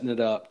setting it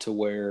up to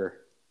where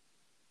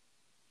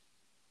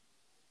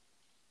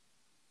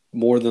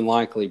more than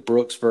likely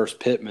Brooks versus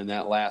Pittman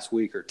that last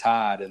week are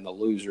tied, and the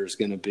loser is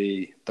going to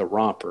be the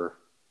romper.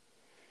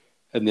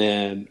 And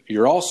then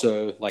you're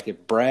also, like,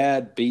 if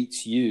Brad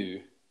beats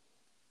you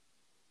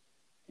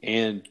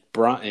and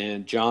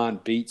John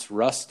beats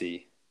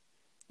Rusty,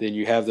 then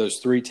you have those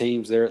three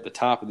teams there at the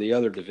top of the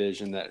other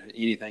division that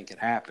anything can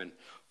happen.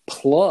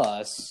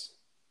 Plus,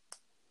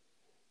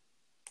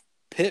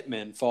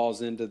 Pittman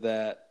falls into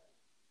that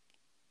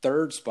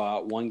third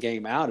spot, one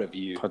game out of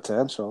you.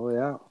 Potential,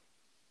 yeah.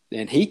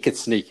 And he could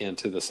sneak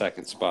into the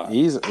second spot.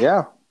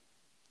 Yeah.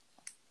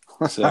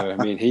 So, I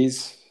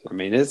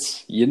mean,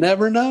 it's, you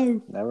never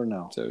know. Never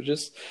know. So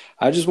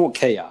I just want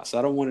chaos.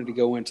 I don't want it to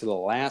go into the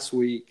last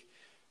week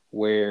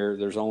where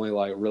there's only,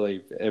 like,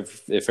 really,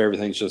 if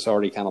everything's just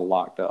already kind of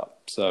locked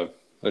up. So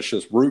let's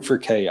just root for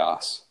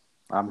chaos.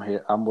 I'm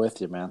here. I'm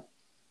with you, man.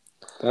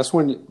 That's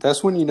when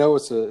you know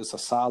it's a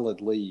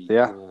solid league.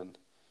 Yeah.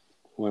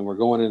 When we're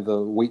going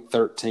into week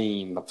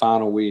 13, the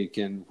final week,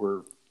 and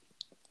we're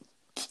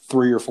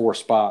 3 or 4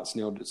 spots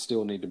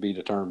still need to be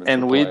determined.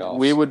 And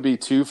we would be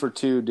 2 for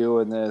 2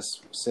 doing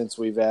this since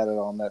we've added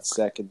on that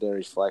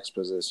secondary flex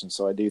position.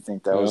 So I do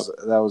think that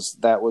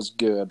was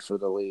good for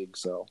the league.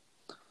 So,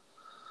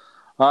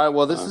 all right.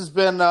 Well, this has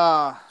been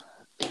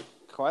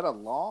quite a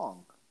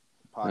long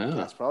podcast.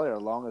 Yeah. Probably our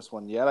longest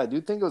one yet. I do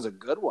think it was a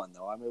good one,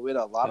 though. I mean, we had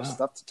a lot of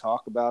stuff to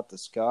talk about,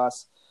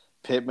 discuss.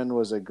 Pittman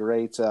was a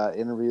great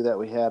interview that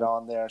we had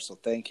on there, so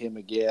thank him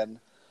again.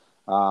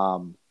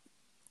 How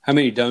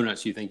many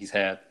donuts do you think he's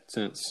had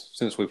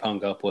since we've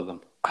hung up with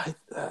him?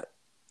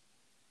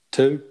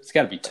 2? It's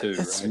got to be 2,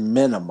 it's right?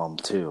 minimum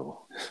 2.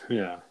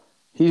 Yeah.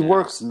 He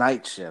works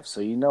night shift,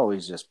 so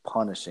he's just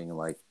punishing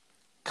like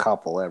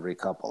every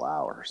couple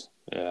hours.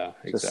 Yeah,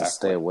 exactly. Just to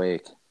stay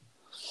awake.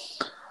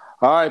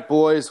 All right,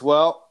 boys.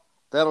 Well,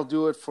 that'll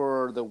do it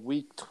for the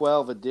Week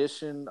 12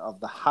 edition of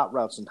the Hot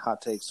Routes and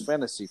Hot Takes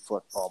Fantasy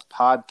Football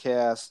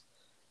Podcast.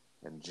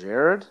 And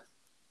Jared?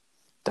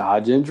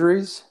 Dodge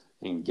injuries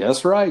and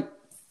guess right.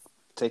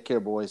 Take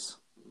care, boys.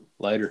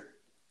 Later.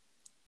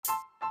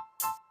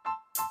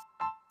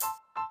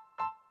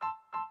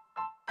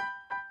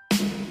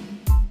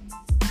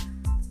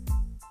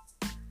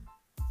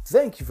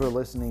 Thank you for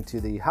listening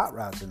to the Hot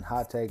Routes and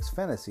Hot Takes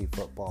Fantasy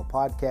Football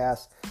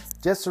Podcast.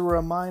 Just a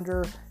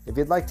reminder, if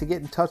you'd like to get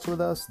in touch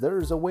with us,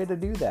 there's a way to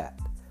do that.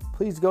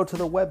 Please go to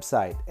the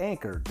website,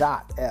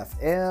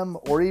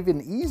 anchor.fm, or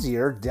even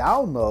easier,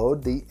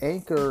 download the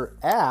Anchor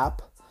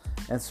app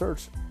and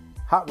search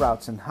Hot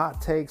Routes and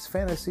Hot Takes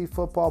Fantasy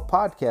Football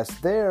Podcast.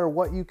 There,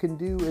 what you can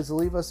do is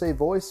leave us a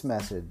voice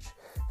message.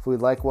 If we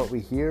like what we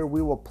hear,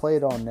 we will play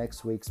it on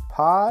next week's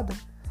pod.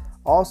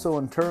 Also,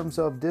 in terms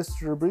of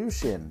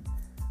distribution,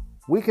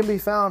 we can be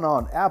found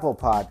on Apple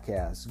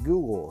Podcasts,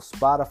 Google,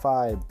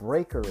 Spotify,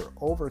 Breaker,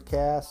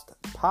 Overcast,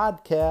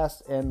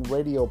 Podcast, and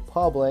Radio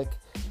Public.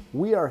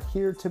 We are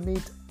here to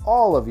meet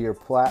all of your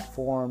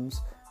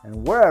platforms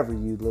and wherever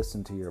you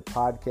listen to your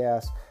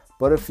podcast.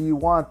 But if you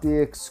want the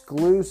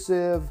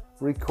exclusive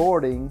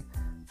recording,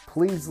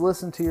 please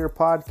listen to your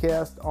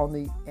podcast on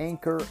the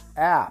Anchor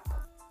app.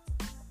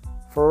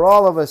 For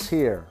all of us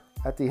here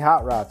at the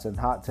Hot Routes and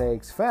Hot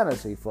Takes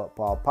Fantasy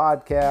Football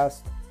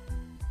Podcast,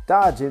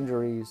 dodge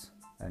injuries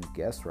and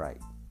guess right.